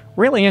 Has a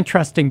really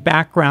interesting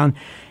background.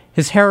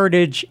 His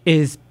heritage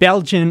is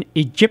Belgian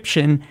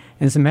Egyptian.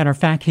 As a matter of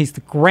fact, he's the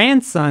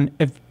grandson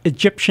of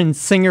Egyptian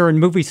singer and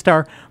movie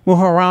star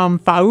Muharram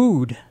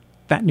Faoud.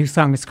 That new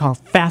song is called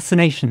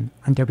Fascination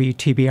on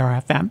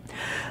WTBR FM.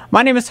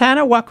 My name is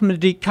Hannah. Welcome to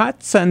Deep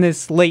Cuts on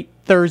this late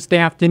Thursday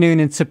afternoon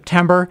in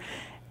September.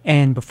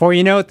 And before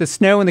you know it, the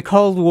snow and the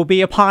cold will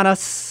be upon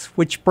us,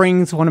 which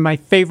brings one of my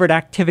favorite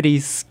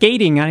activities,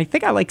 skating. And I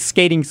think I like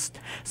skating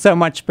so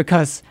much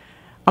because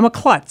I'm a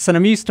klutz and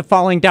I'm used to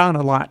falling down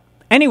a lot.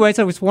 Anyways,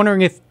 I was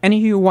wondering if any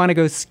of you want to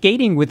go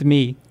skating with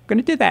me. I'm going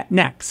to do that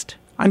next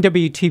on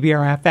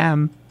WTBR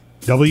FM.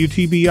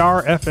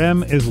 WTBR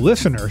FM is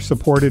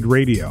listener-supported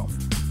radio.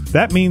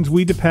 That means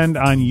we depend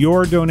on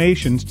your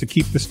donations to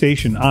keep the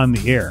station on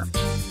the air.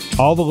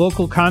 All the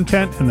local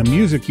content and the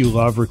music you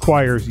love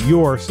requires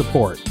your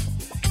support.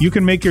 You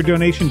can make your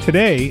donation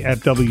today at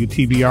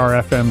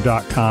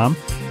WTBRFM.com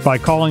by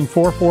calling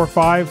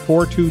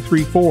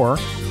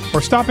 445-4234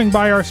 or stopping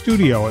by our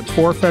studio at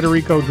 4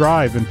 Federico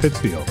Drive in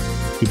Pittsfield.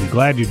 You'd be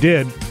glad you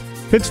did.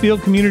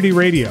 Pittsfield Community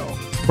Radio,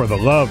 for the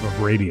love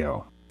of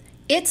radio.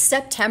 It's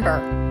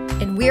September,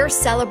 and we're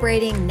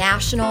celebrating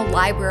National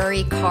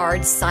Library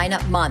Card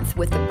Sign-Up Month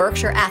with the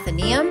Berkshire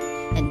Athenaeum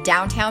and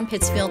Downtown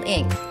Pittsfield,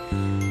 Inc.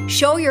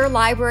 Show your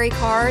library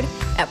card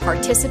at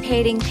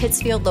participating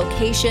Pittsfield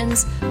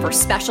locations for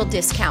special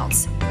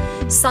discounts.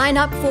 Sign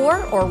up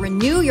for or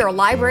renew your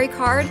library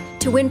card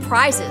to win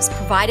prizes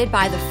provided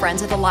by the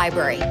Friends of the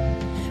Library.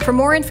 For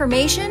more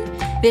information,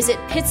 visit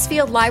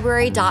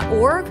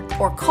pittsfieldlibrary.org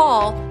or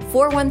call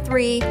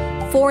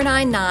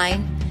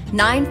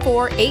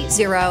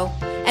 413-499-9480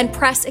 and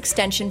press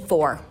extension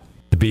 4.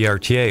 The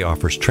BRTA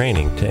offers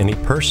training to any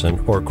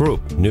person or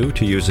group new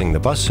to using the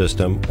bus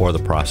system or the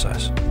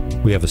process.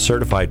 We have a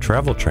certified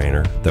travel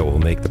trainer that will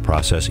make the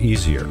process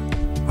easier.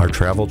 Our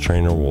travel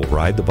trainer will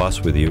ride the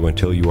bus with you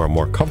until you are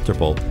more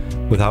comfortable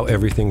with how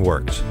everything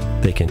works.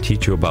 They can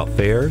teach you about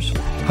fares,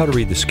 how to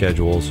read the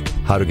schedules,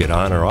 how to get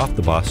on or off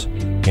the bus,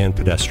 and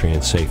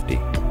pedestrian safety.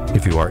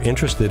 If you are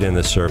interested in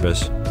this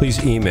service,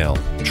 please email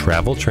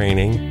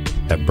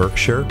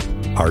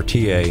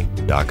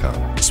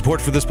traveltraining@berkshirerta.com.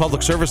 Support for this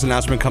public service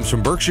announcement comes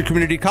from Berkshire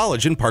Community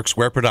College and Park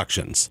Square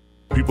Productions.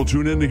 People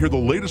tune in to hear the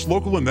latest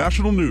local and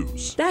national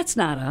news. That's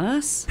not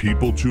us.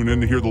 People tune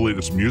in to hear the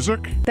latest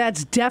music.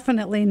 That's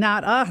definitely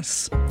not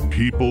us.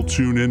 People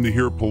tune in to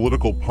hear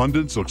political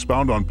pundits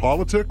expound on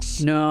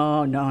politics.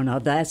 No,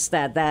 that's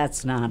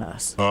not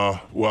us.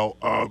 How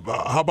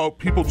about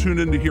people tune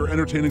in to hear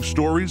entertaining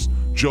stories,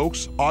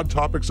 jokes, odd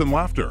topics, and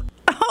laughter?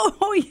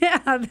 Oh, Oh,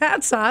 yeah,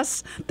 that's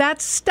us.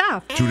 That's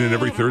Stuff. Tune in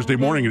every Thursday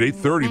morning at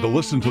 8:30 to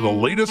listen to the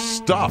latest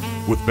Stuff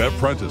with Bev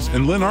Prentice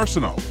and Lynn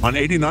Arsenault on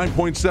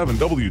 89.7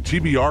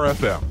 WTBR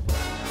FM.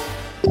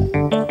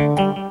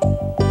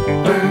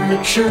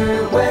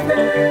 Berkshire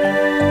weather.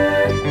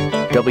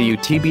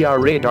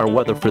 WTBR radar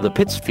weather for the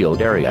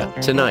Pittsfield area.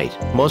 Tonight,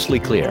 mostly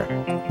clear.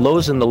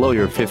 Lows in the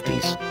lower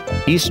 50s.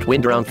 East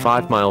wind around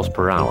 5 miles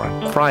per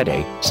hour.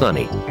 Friday,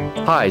 sunny.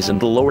 Highs in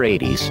the lower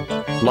 80s.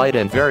 Light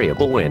and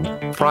variable wind.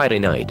 Friday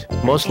night,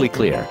 mostly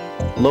clear.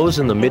 Lows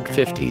in the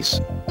mid-50s.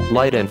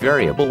 Light and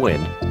variable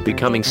wind,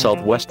 becoming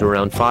southwest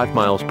around 5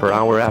 miles per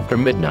hour after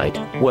midnight.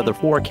 Weather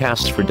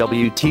forecasts for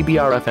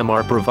WTBR FM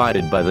are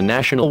provided by the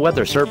National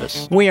Weather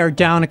Service. We are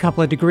down a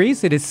couple of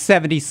degrees. It is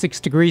 76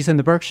 degrees in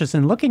the Berkshires.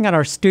 And looking at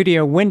our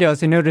studio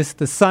windows, I noticed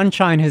the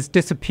sunshine has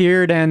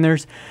disappeared and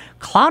there's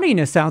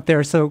cloudiness out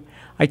there. So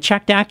I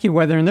checked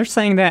AccuWeather and they're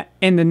saying that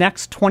in the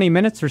next 20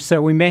 minutes or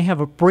so, we may have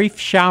a brief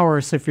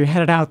shower. So if you're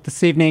headed out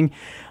this evening,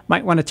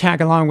 might want to tag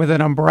along with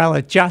an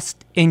umbrella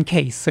just in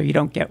case so you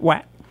don't get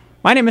wet.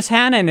 My name is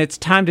Hannah, and it's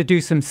time to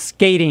do some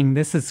skating.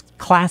 This is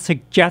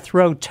classic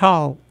Jethro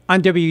Tull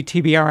on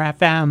WTBR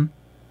FM.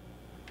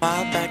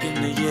 Back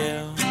in the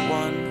year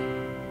one,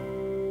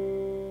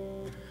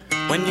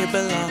 when you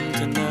belonged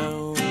to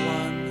no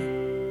one,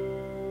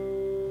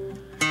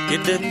 you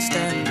didn't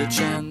stand a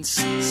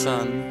chance,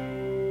 son,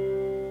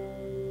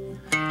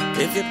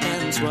 if your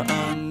pants were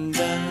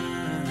undone.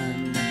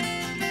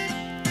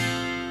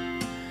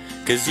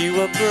 'Cause you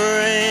were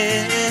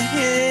bred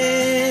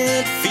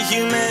for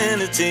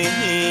humanity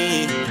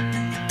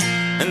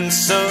and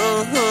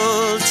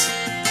sold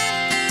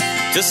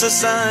to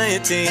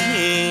society.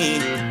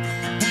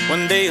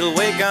 One day you'll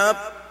wake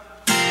up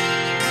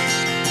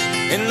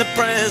in the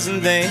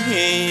present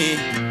day,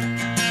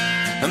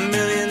 a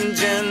million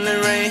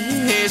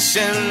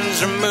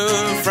generations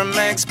removed from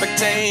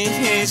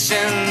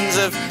expectations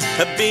of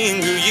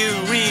being who you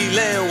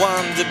really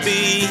want to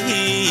be.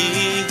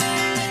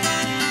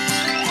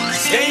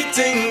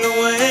 Skating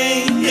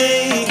away,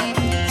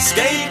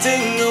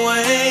 skating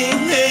away,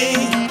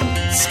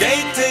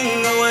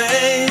 skating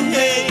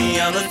away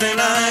on the thin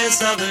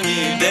ice of a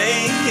new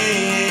day.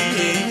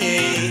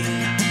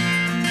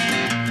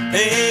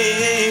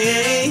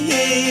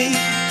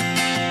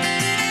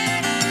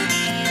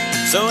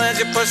 So as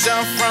you push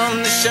off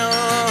from the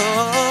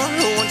shore,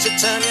 won't you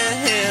turn your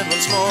head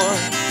once more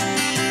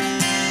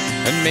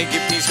and make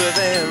your peace with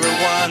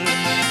everyone?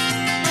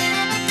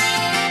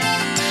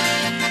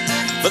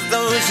 For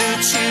those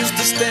who choose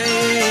to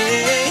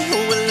stay, who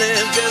will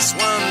live just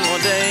one more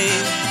day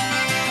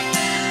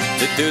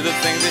to do the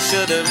things they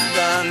should have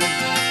done.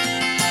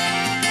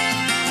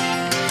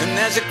 And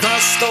as you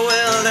cross the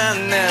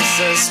wilderness,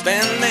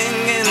 spending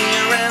in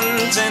your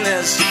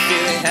emptiness, you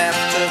feel you have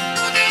to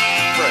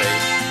pray,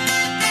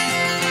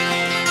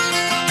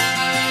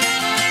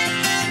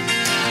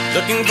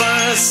 looking for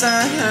a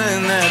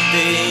sign that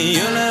the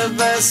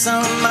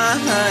universal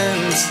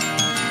mind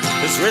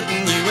has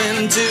written you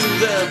into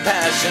the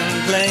passion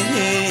play.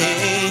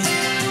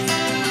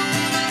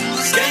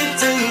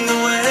 Skating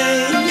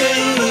away,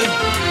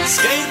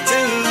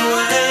 skating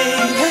away,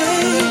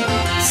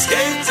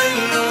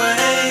 skating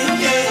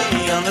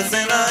away on the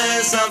thin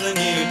ice of the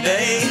new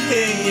day.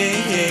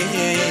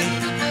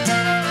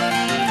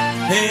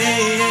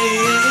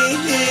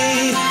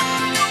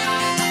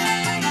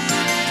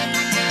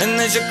 And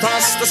as you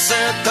cross the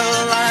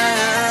circle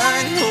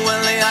line,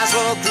 well, the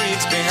asphalt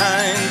creaks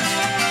behind.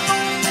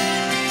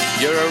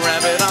 You're a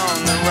rabbit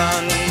on the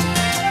run,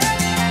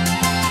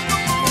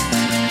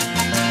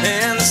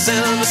 and the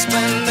silver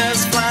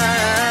splendors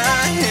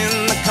fly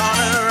in the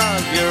corner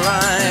of your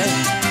eye,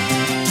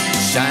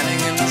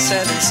 shining in the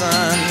setting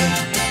sun.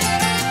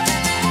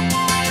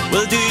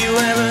 Well, do you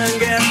ever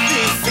get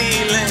the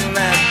feeling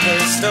that the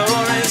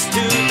story's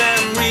too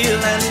damn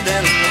real and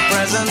in the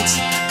present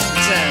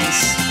tense?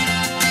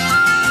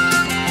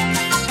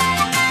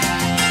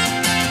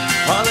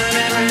 All that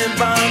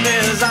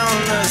everybody's on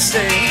the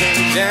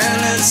stage,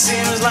 and it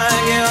seems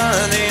like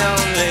you're the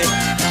only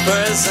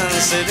person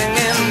sitting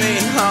in the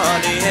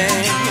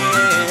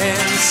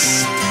audience.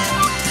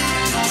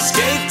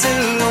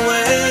 Skating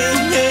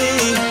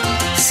away,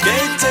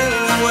 skating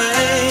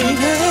away,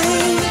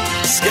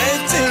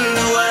 skating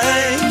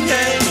away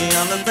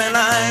on the thin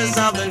ice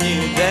of the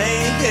new day.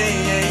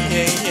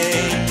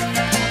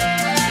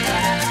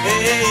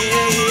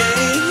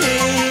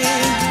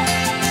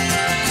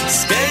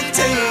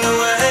 Skating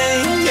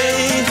away,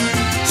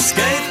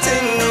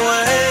 skating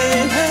away,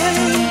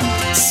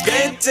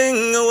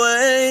 skating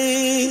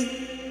away.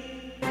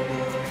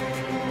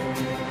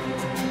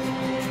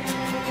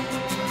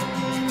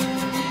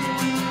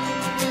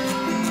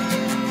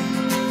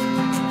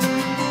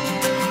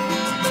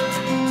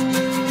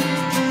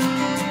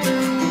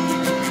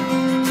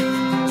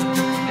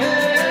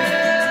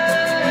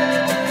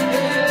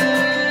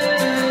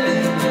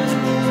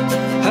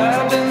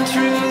 I've been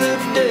through the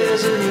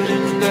desert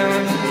and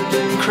I've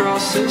been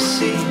across the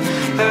sea.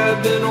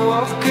 I've been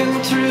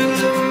walking through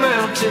the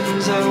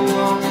mountains I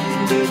want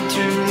wandered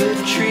through the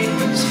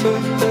trees for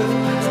her.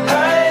 I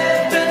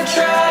have been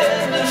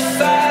trying to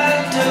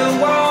find her,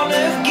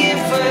 wanna give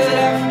what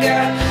I've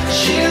got.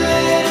 She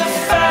lit a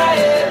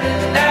fire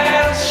and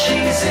now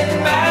she's in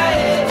my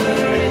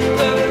every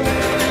look.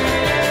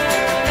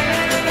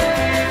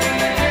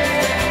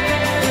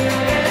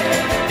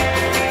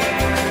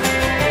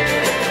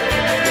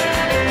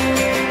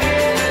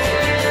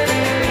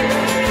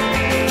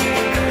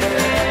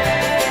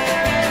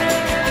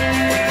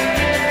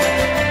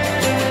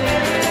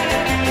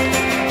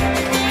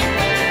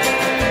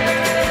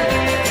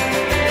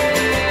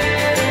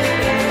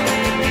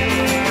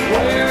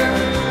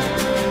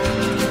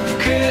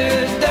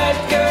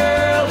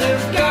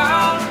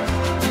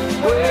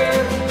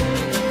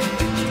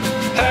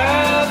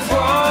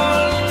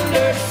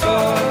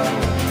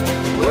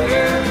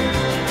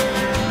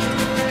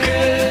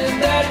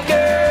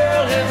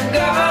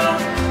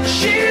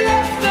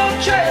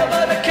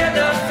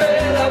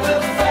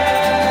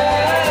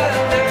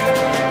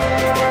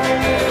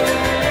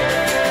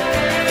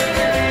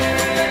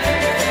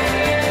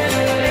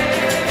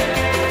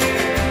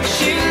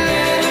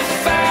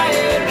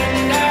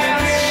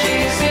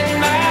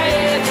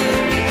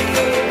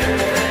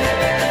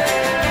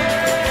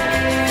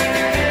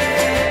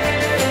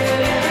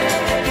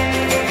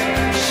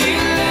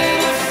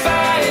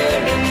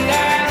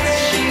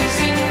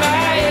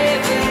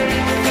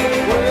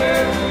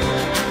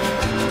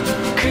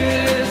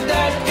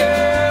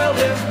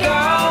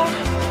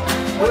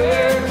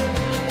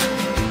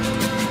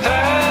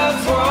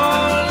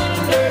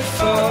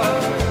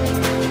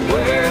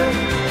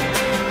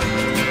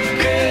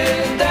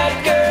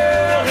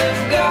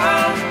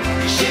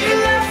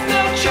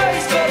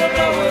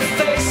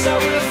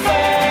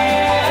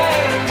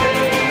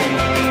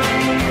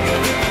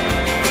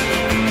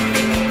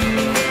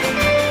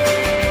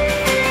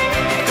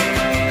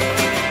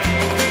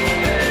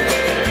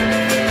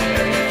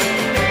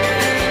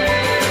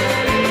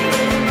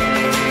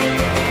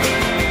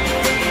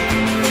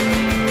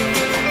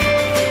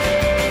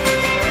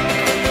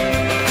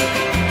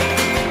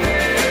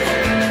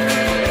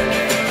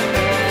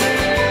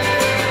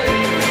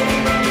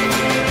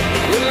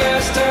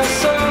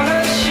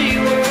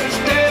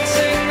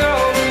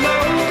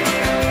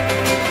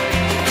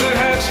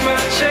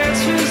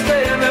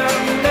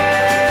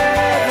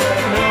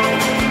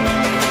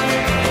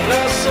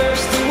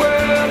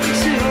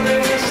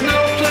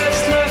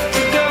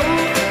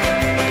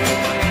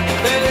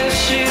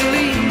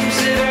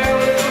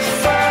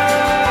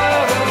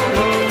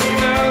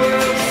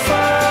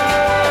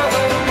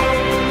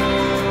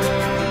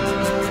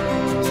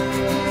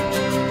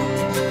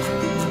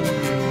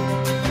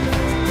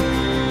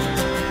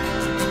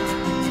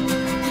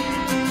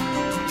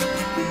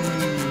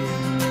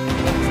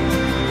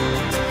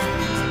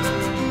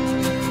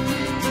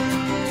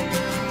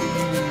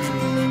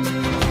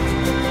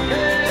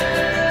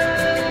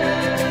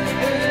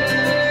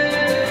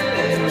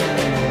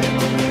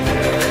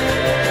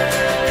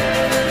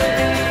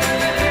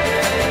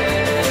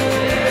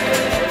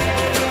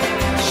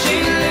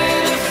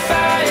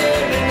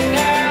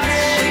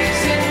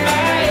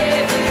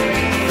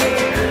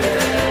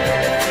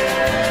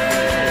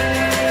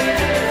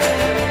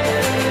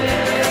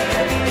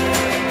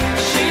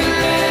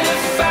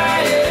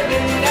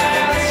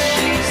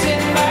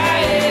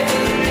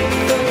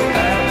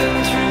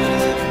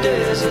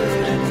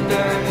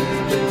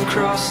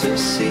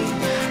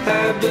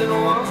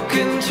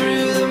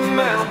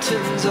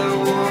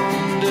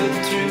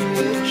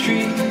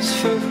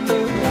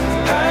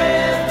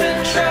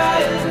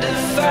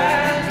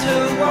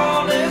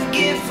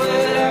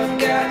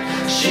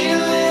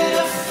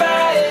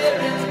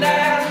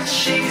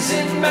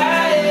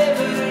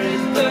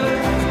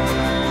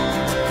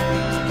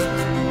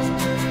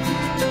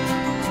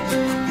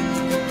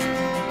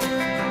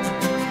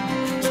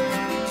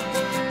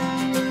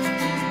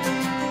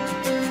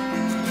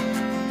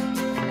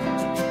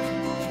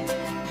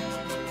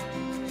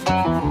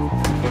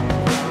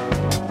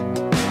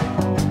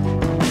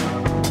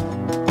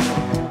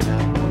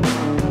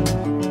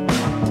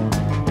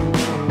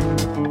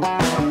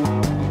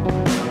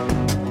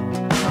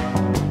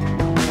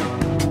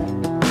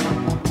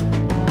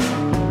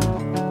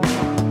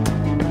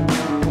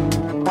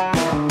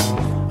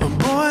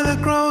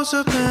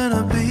 Up in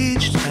a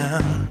beach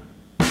town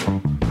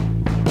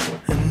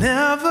and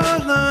never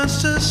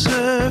learns to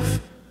surf.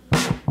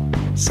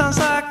 Sounds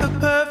like the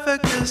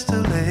perfect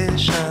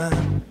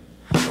distillation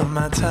of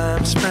my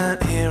time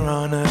spent here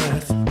on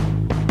earth.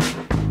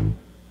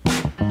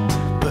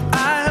 But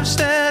I have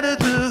stared at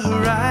the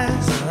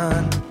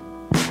horizon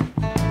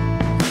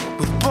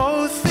with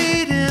both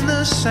feet in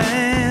the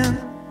sand.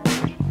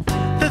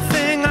 The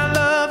thing I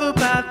love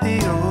about the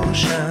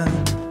ocean,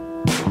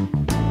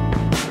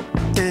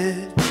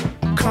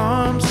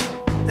 comes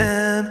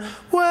and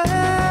waves.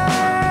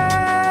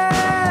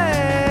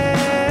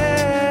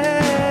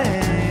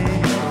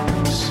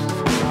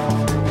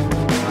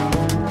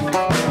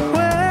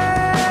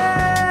 Waves.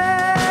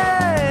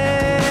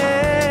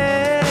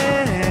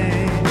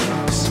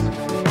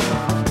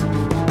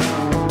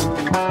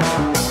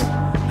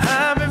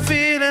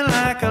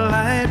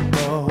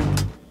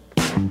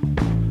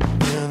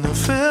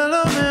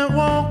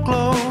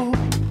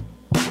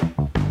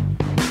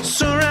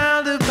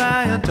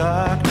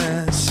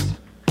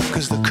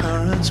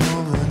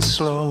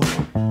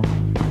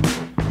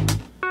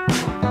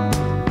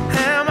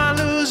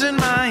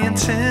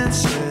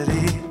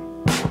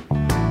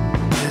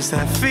 Is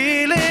that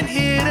feeling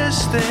here to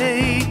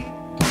stay?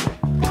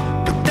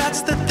 But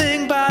that's the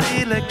thing about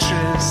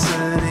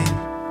electricity.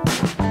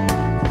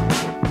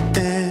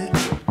 It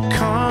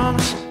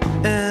comes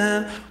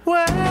in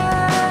waves.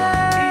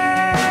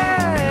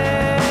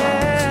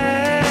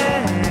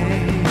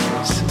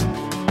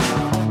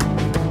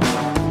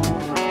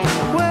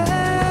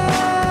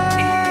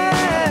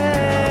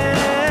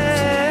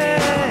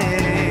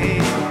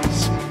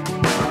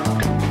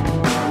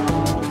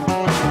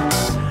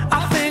 I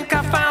think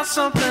I found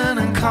something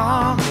in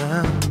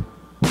common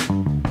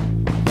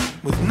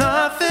with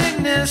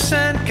nothingness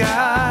and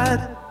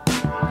God.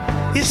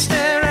 You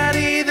stare at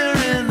either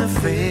in the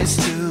face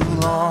too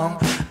long,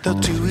 they'll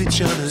do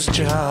each other's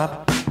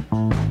job.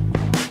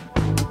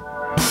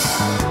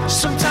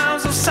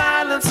 Sometimes those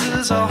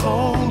silences are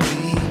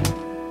holy.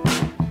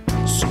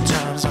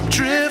 Sometimes I'm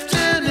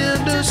drifting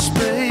into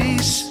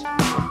space.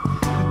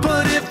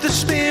 But if the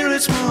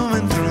spirit's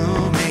moving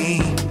through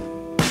me,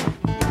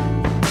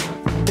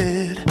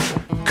 it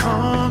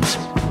comes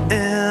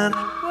in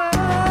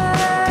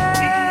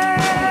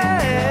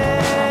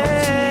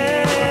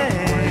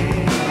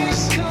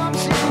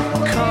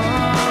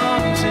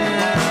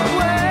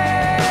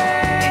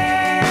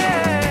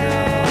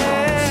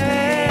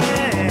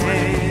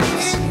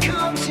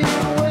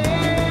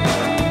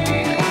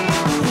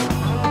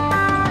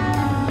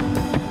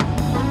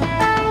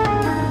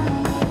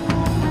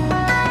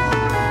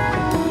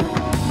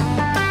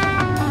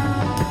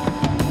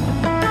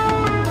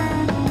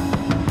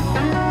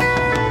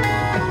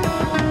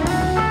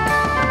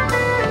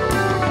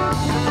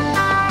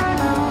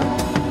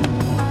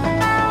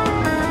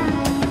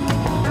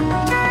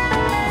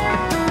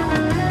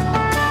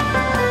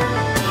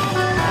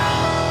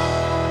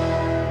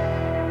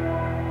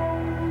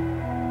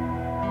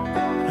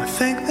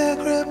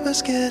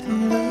is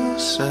getting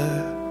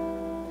looser.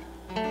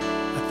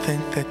 I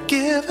think they're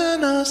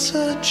giving us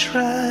a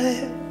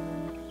try.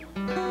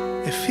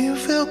 If you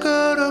feel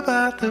good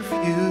about the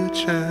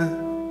future,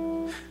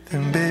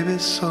 then baby,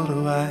 so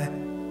do I.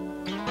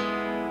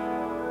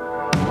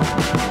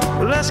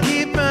 Well, let's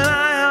keep an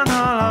eye on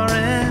all our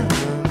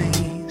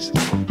enemies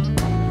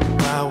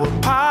while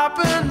we're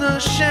popping the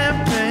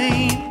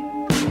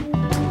champagne.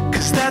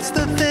 'Cause that's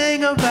the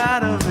thing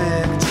about a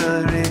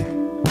victory.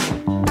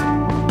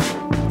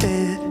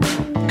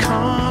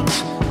 Comes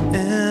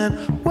in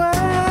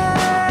waves.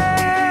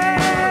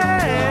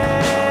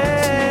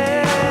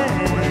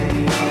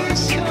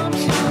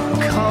 Comes in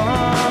waves.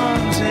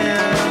 Comes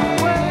in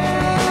waves.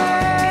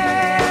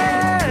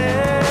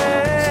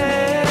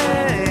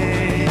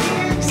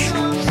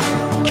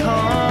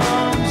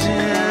 Comes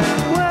in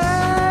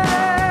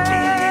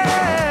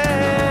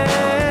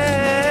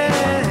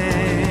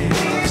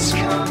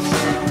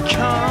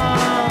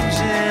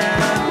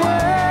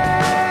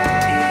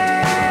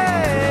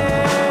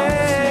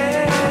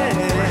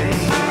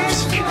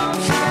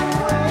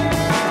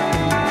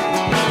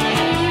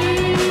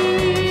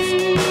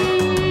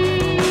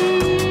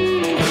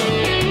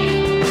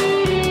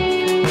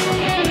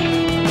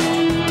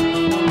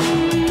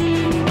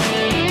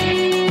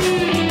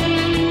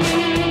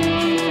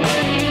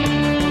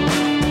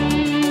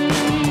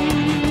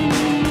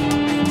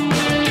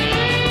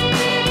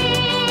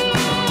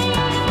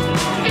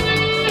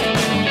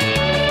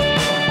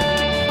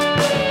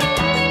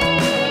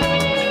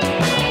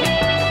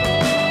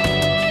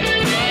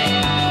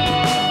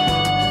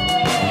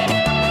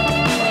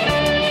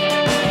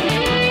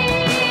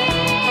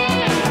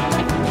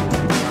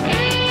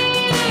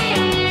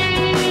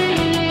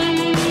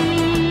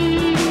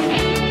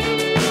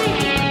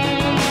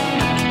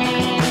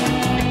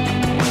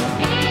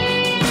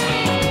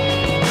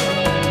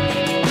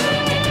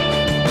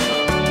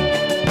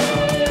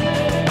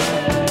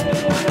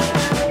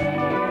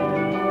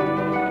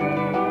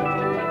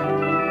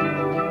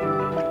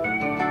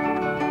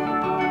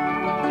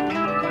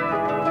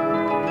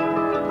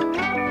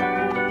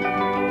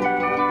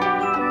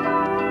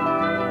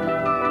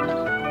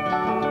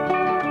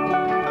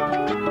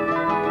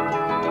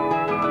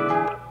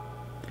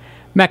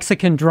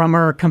Mexican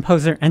drummer,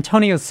 composer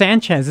Antonio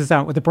Sanchez is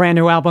out with a brand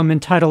new album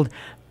entitled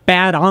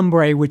Bad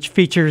Hombre, which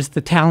features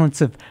the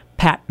talents of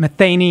Pat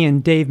Metheny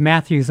and Dave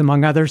Matthews,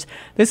 among others.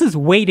 This is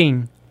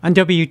Waiting on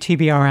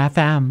WTBR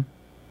FM.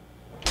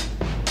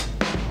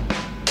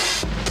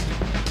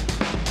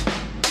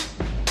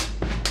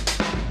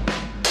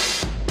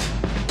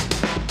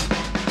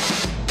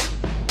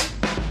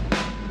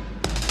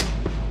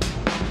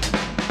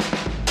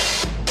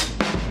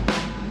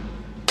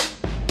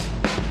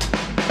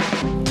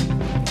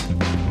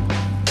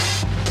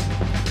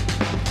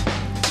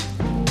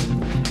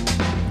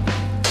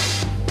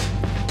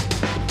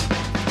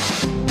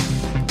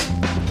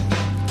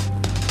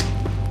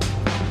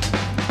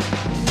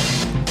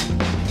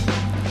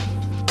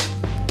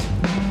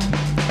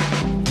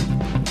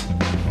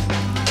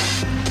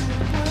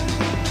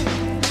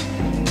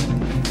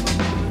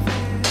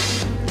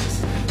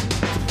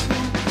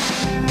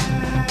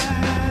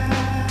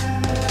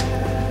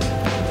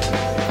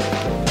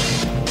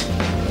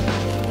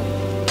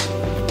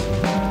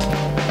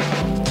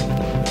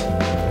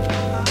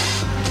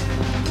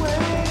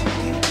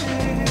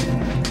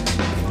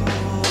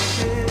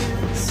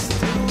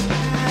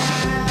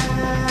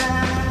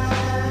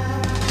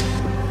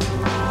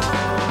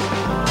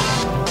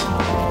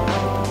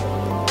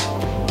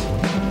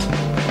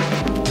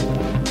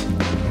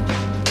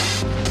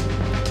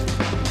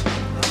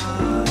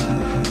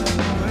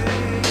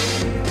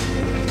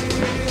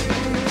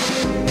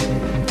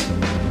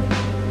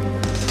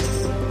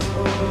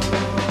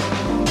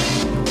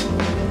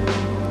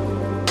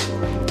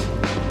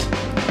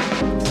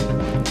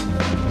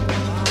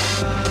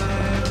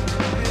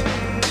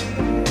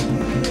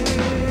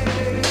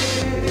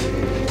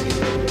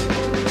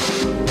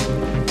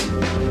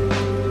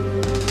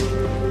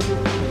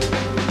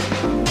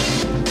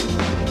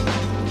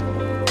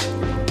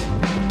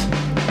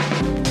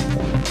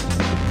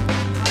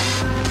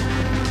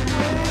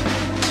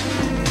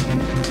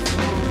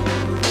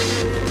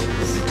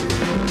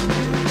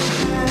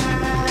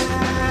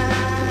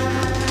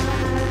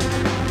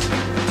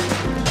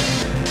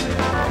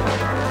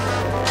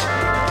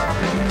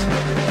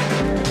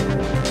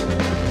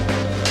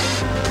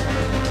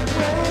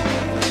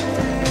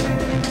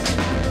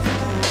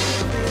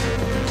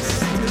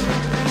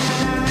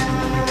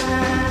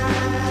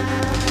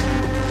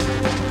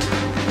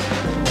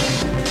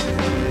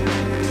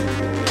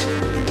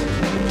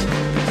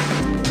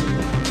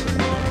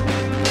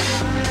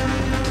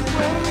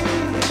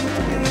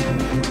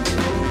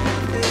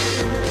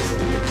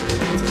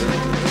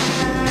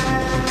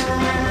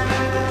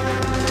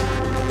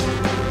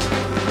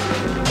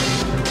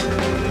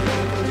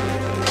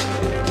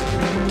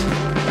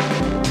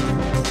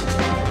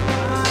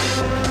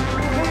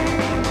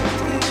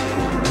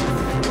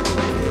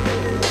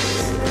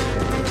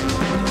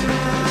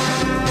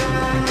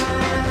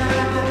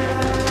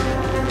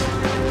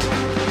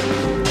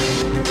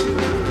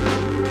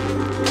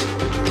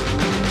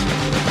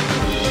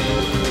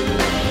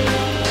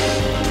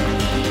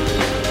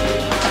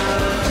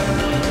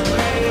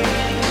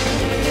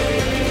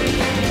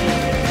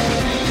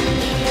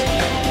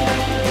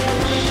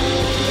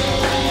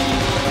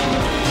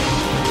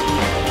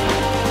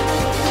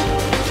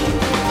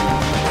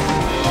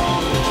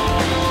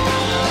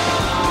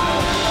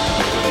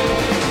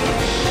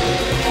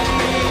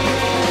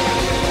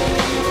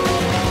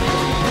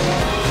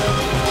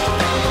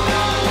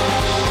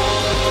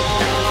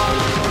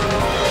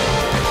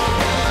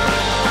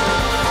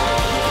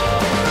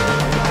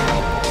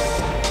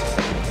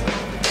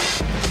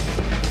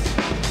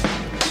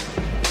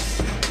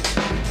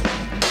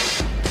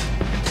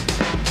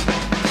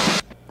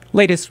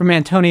 Latest from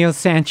Antonio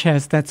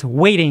Sanchez, that's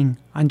Waiting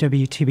on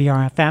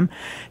WTBR-FM.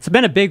 It's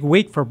been a big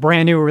week for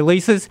brand new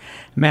releases.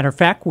 Matter of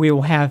fact, we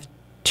will have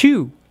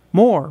 2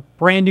 more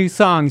brand new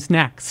songs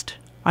next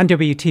on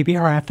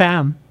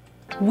WTBR-FM.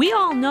 We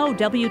all know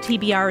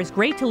WTBR is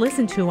great to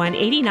listen to on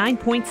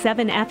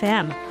 89.7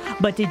 FM.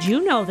 But did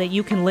you know that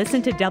you can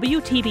listen to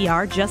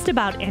WTBR just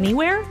about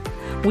anywhere?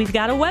 We've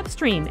got a web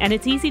stream, and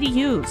it's easy to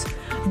use.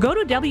 Go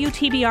to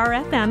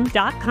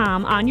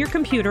WTBRFM.com on your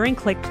computer and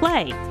click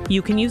play.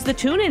 You can use the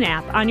TuneIn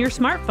app on your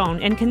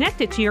smartphone and connect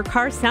it to your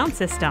car's sound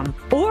system.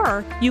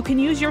 Or you can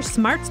use your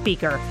smart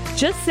speaker.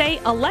 Just say,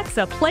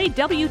 Alexa, play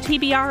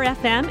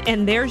WTBR-FM,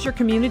 and there's your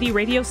community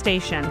radio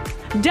station.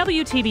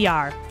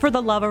 WTBR, for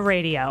the love of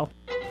radio.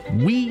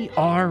 We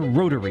are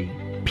Rotary,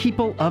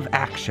 people of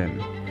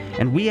action.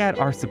 And we add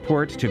our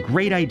support to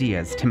great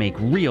ideas to make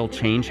real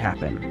change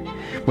happen.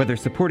 Whether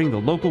supporting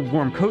the local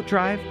warm coat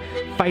drive,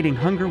 fighting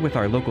hunger with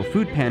our local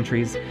food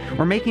pantries,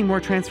 or making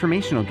more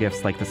transformational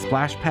gifts like the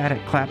splash pad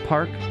at Clapp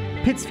Park,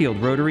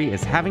 Pittsfield Rotary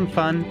is having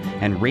fun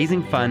and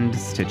raising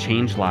funds to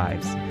change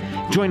lives.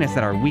 Join us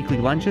at our weekly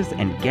lunches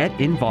and get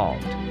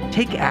involved.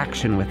 Take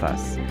action with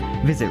us.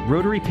 Visit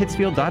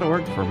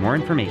RotaryPittsfield.org for more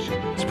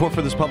information. Support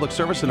for this public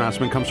service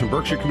announcement comes from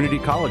Berkshire Community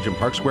College and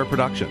Park Square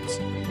Productions.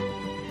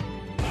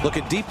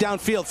 Looking deep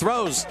downfield,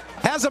 throws,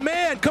 has a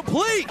man,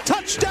 complete,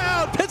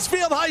 touchdown,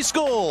 Pittsfield High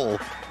School.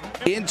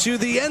 Into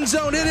the end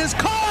zone, it is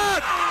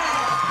caught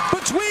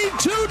between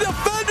 2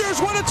 defenders.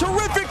 What a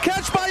terrific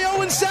catch by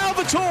Owen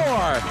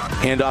Salvatore.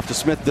 Hand off to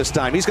Smith this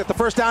time. He's got the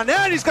first down,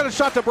 and he's got a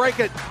shot to break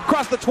it.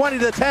 Across the 20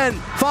 to 10,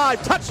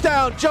 5,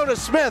 touchdown,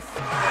 Jonas Smith.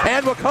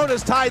 And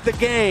Wacona's tied the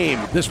game.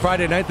 This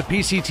Friday night, the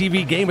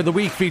PCTV Game of the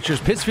Week features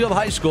Pittsfield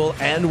High School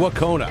and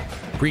Wacona.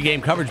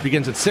 Pre-game coverage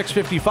begins at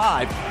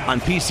 6:55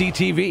 on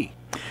PCTV.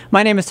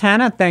 My name is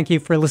Hannah. Thank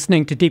you for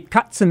listening to Deep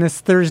Cuts in this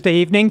Thursday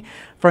evening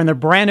from their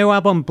brand new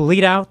album,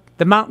 Bleed Out,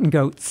 The Mountain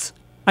Goats,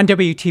 on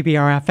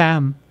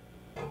WTBR-FM.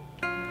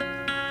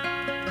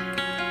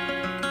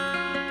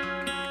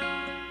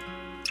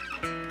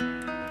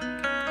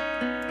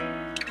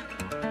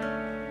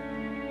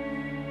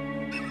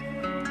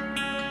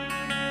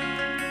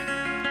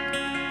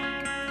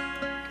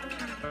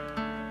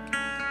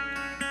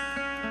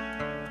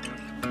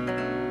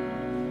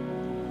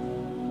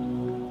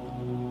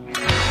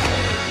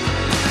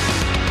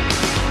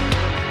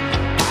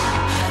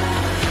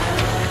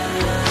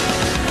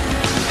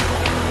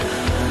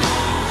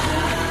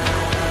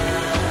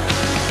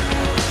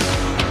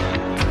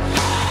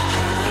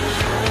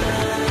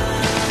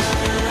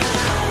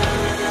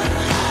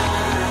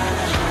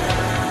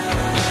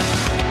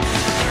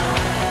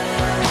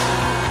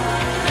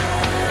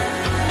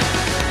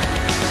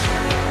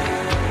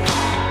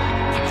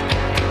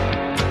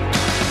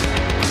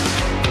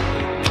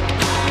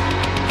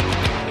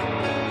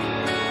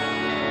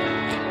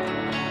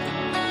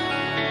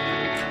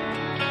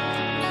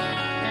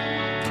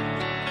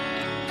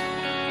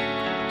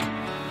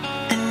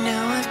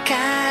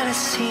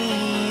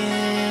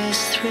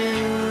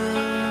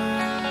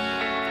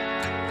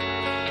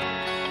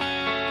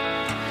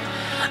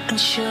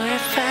 Unsure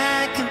if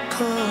I can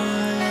pull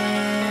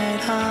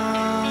it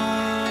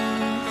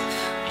off.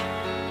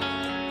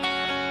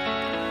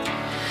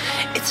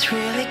 It's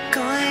really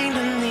going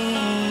to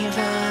leave a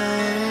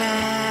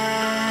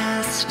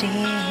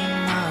lasting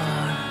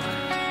mark.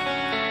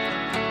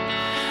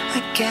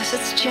 I guess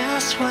it's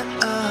just what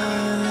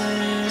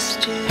others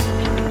do.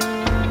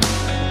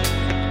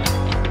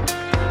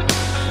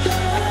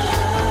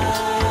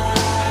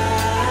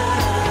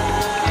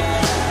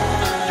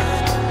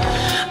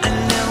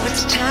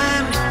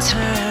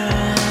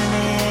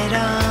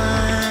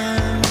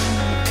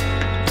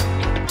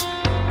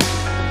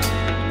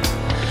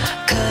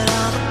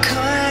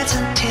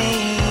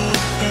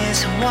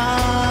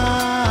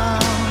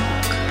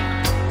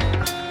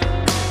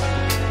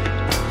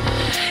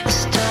 It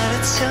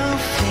started so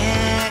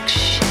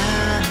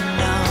fiction.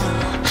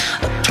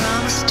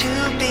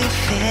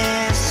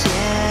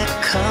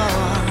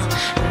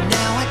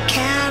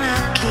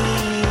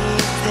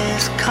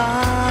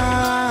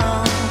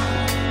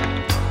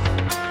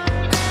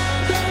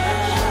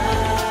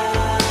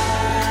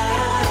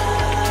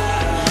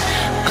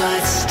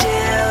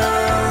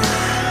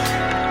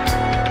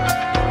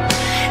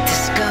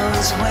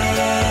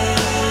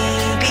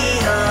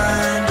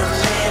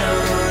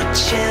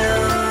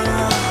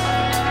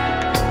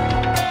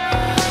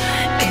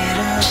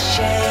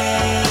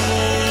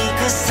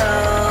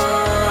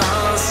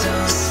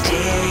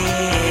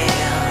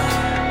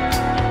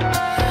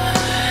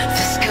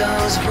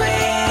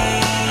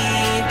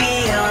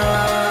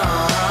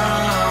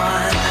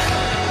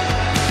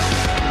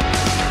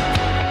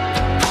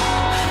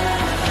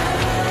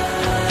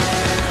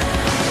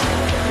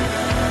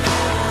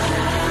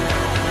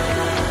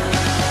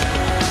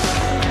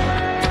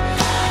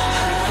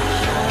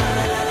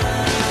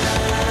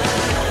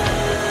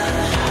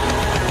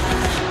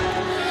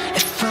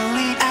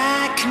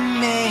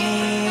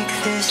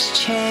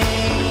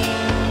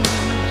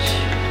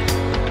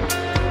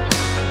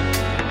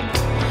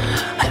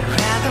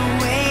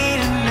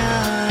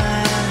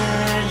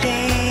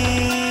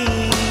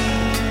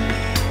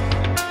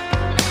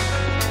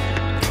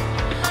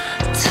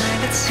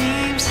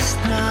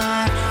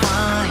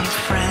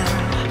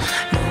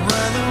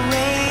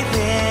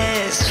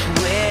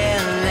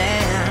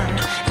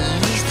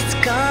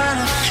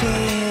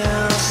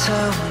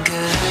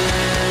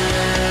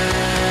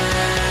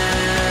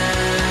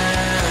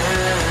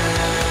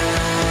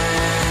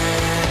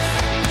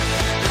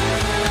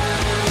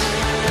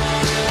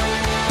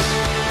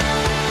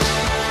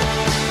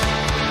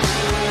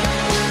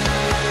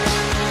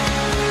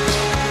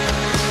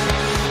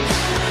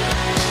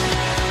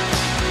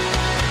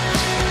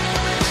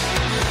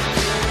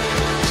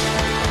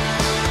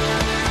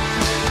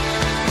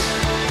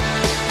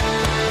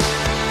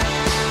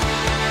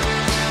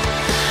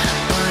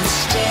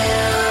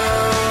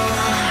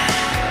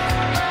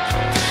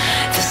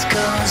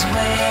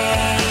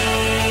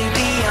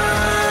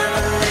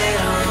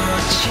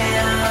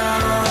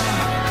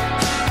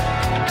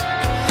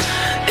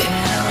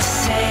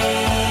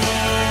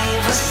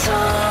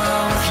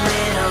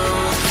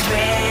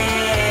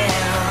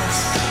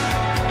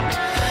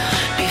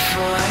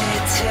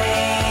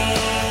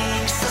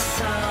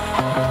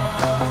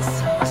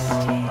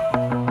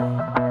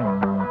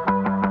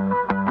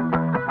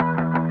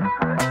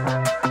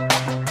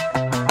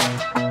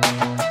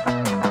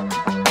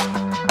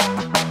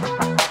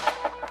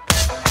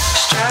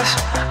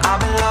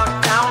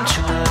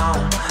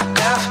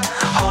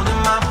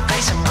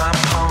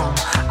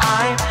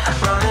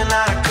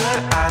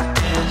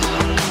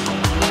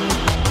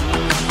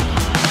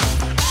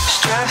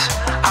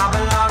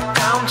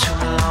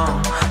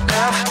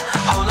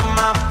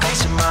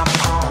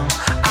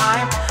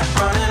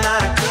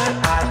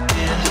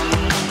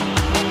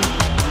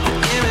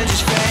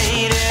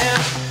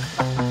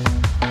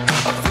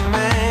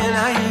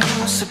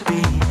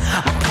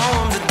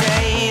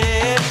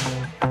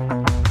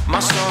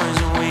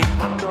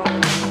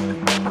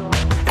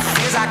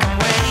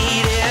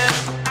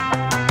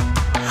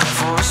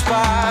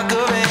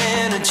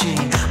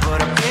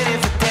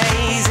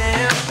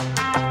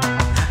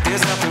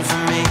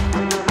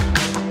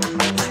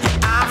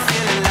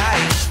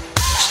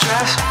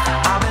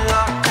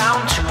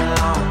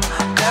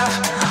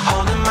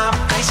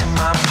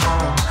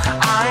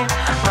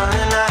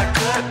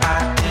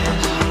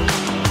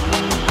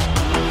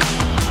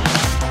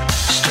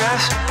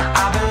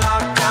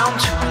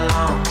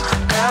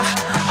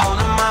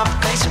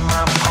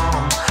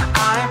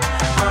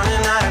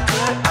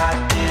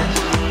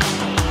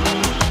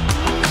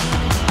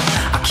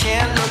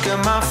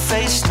 at my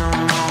face no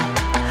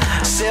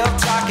more.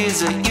 Self-talk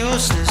is a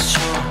useless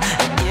chore.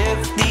 And if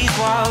these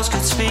walls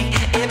could speak,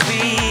 it'd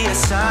be a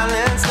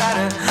silence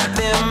louder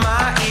than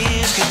my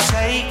ears could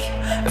take.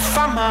 If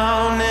I'm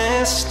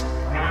honest,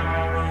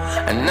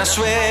 and I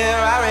swear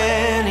I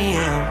really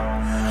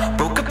am,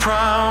 broke a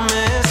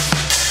promise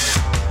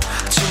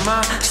to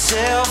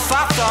myself.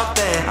 I thought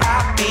that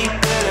I'd be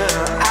better,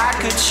 I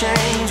could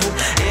change. With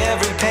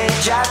every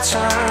page I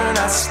turn,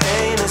 I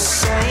stay the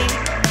same.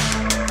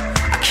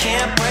 I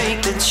can't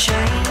break the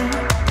chain,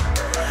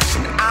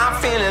 and I'm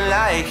feeling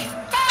like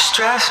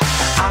stress.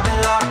 I've been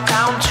locked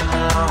down too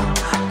long,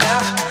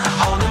 left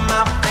holding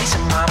my face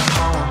in my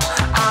palms.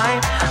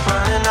 I'm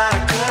running out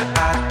of good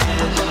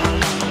ideas.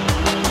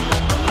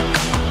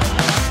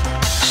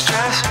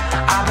 Stress,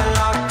 I've been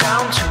locked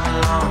down too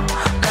long,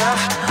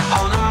 left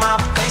holding my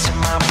face in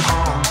my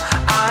palms.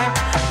 I'm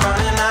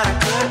running out of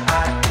good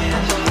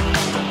ideas.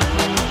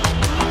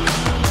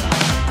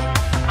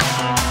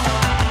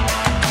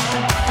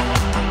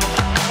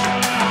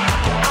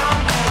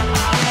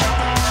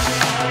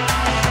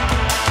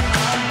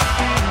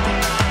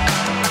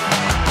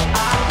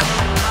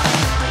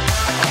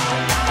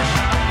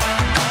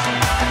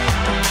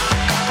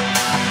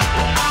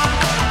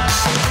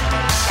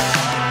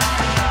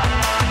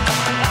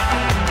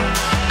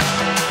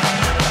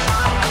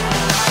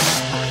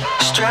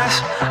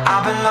 Stress,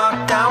 I've been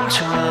locked down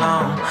too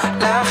long,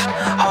 left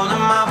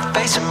holding my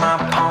face in my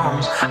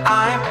palms.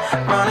 I'm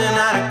running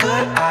out of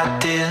good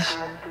ideas.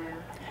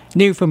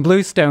 New from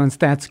Bluestones,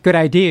 that's Good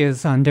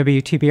Ideas on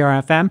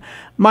WTBR FM.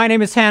 My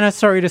name is Hannah.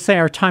 Sorry to say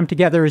our time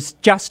together is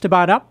just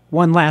about up.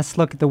 One last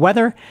look at the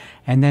weather,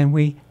 and then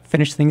we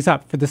finish things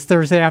up for this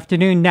Thursday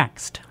afternoon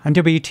next on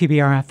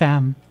WTBR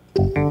FM.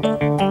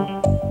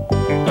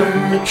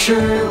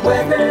 Berkshire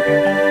weather.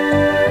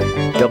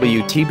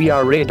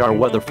 WTBR radar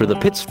weather for the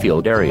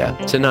Pittsfield area.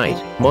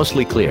 Tonight,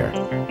 mostly clear.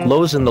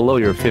 Lows in the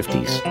lower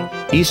 50s.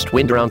 East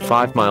wind around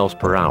 5 miles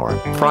per hour.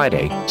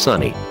 Friday,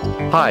 sunny.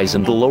 Highs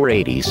in the lower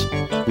 80s.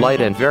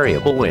 Light and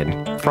variable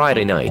wind.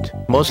 Friday night,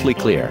 mostly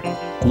clear.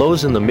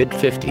 Lows in the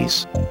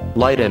mid-50s.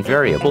 Light and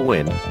variable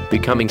wind,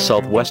 becoming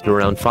southwest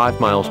around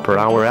 5 miles per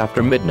hour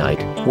after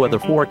midnight. Weather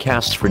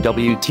forecasts for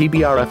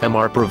WTBR FM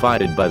are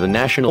provided by the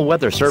National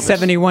Weather Service.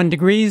 71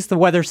 degrees. The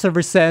Weather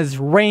Service says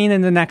rain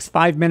in the next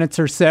 5 minutes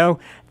or so.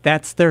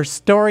 That's their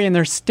story, and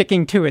they're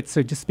sticking to it,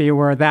 so just be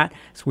aware of that.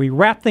 So we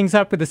wrap things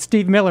up with the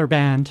Steve Miller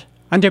Band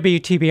on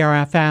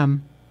WTBR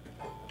FM.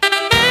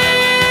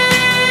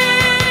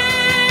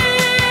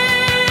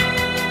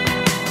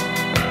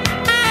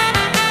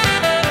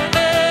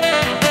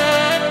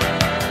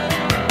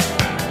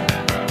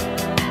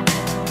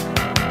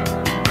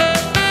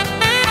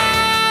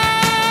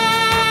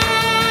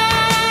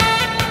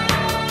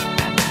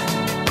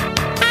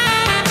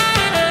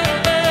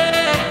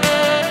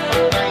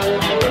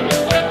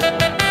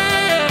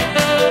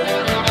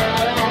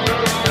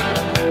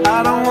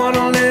 I don't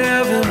wanna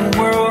live in a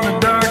world of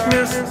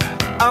darkness.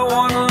 I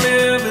wanna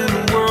live in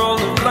a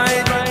world of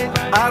light.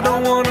 I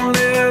don't wanna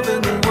live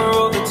in a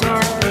world of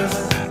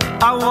darkness.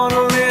 I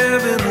wanna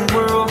live in a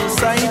world of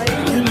sight.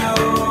 You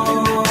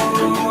know,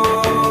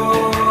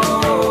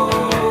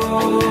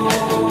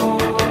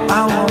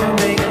 I wanna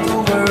make the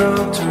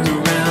world turn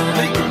around.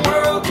 Make the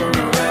world turn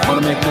around.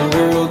 Wanna make the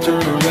world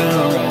turn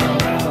around.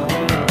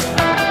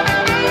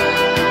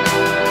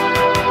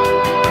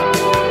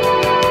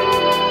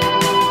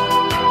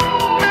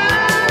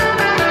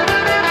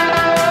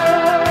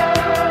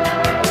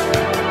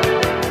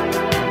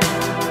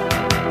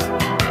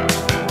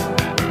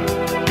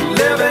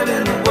 Living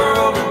in a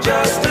world of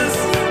justice,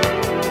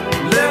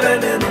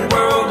 living in a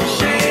world of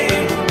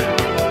shame,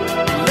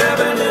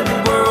 living in a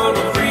world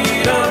of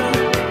freedom,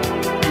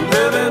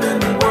 living in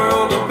a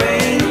world of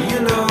pain, you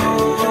know.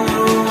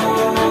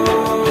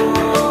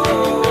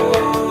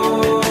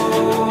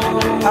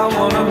 I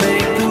wanna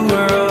make the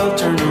world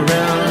turn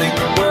around, make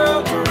the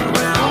world turn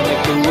around,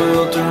 make the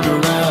world turn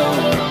around.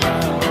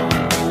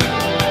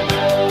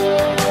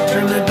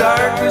 Turn the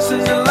darkness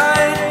into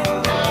light,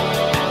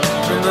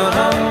 turn the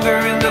hunger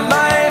into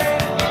life,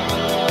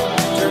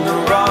 turn the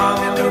wrong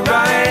into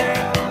right,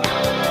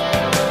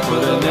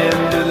 put an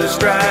end to the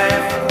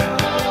strife,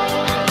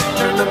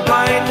 turn the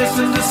blindness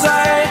into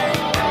sight,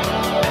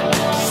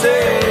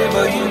 save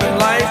a human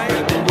life,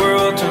 make the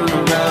world turn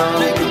around,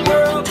 make the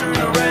world turn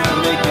around,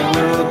 make the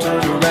world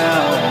turn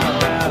around.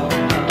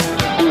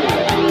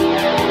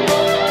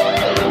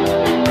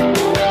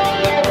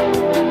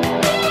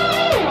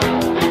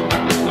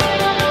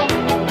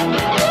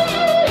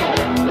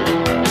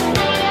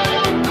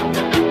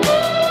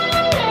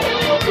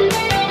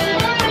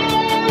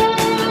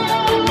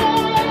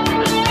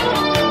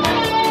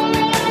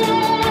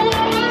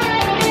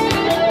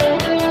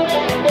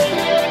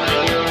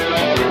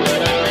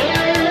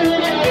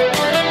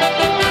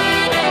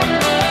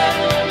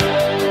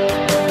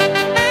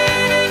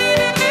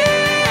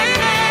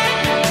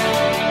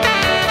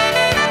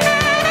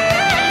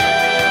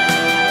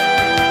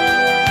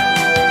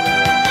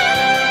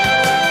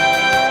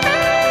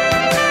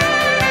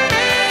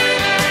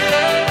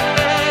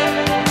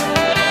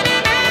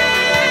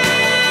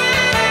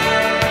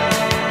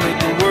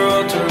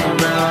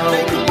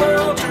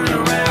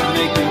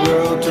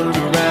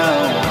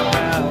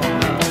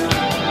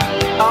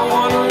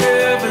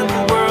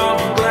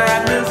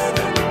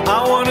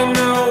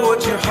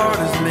 heart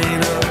is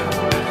made of.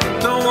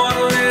 Don't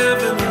wanna live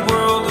in the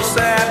world of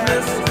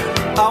sadness.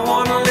 I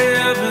wanna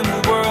live in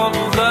the world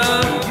of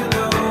love, you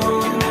know.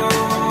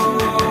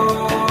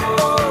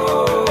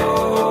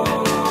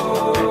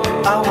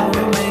 I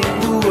wanna make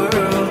the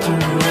world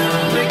turn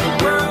around, make the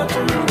world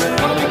turn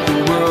around, make the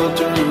world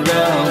turn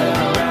around.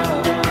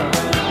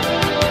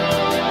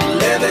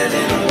 Living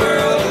in a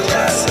world of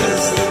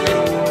justice,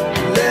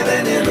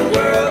 living in a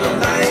world of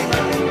light,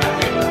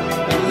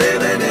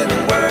 living in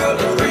a world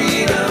of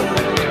freedom,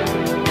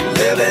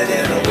 living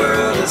in a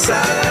world of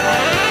silence.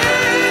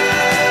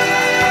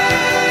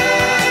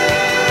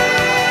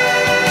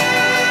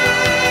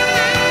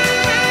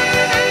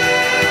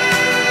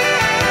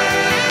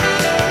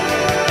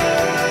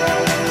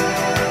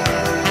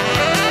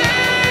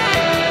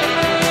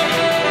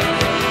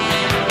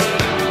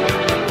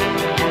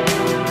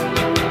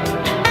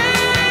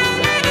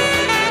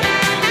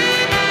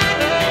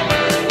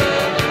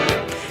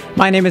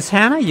 My name is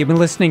Hannah. You've been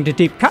listening to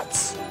Deep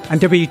Cuts on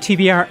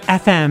WTBR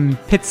FM,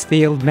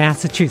 Pittsfield,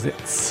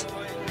 Massachusetts.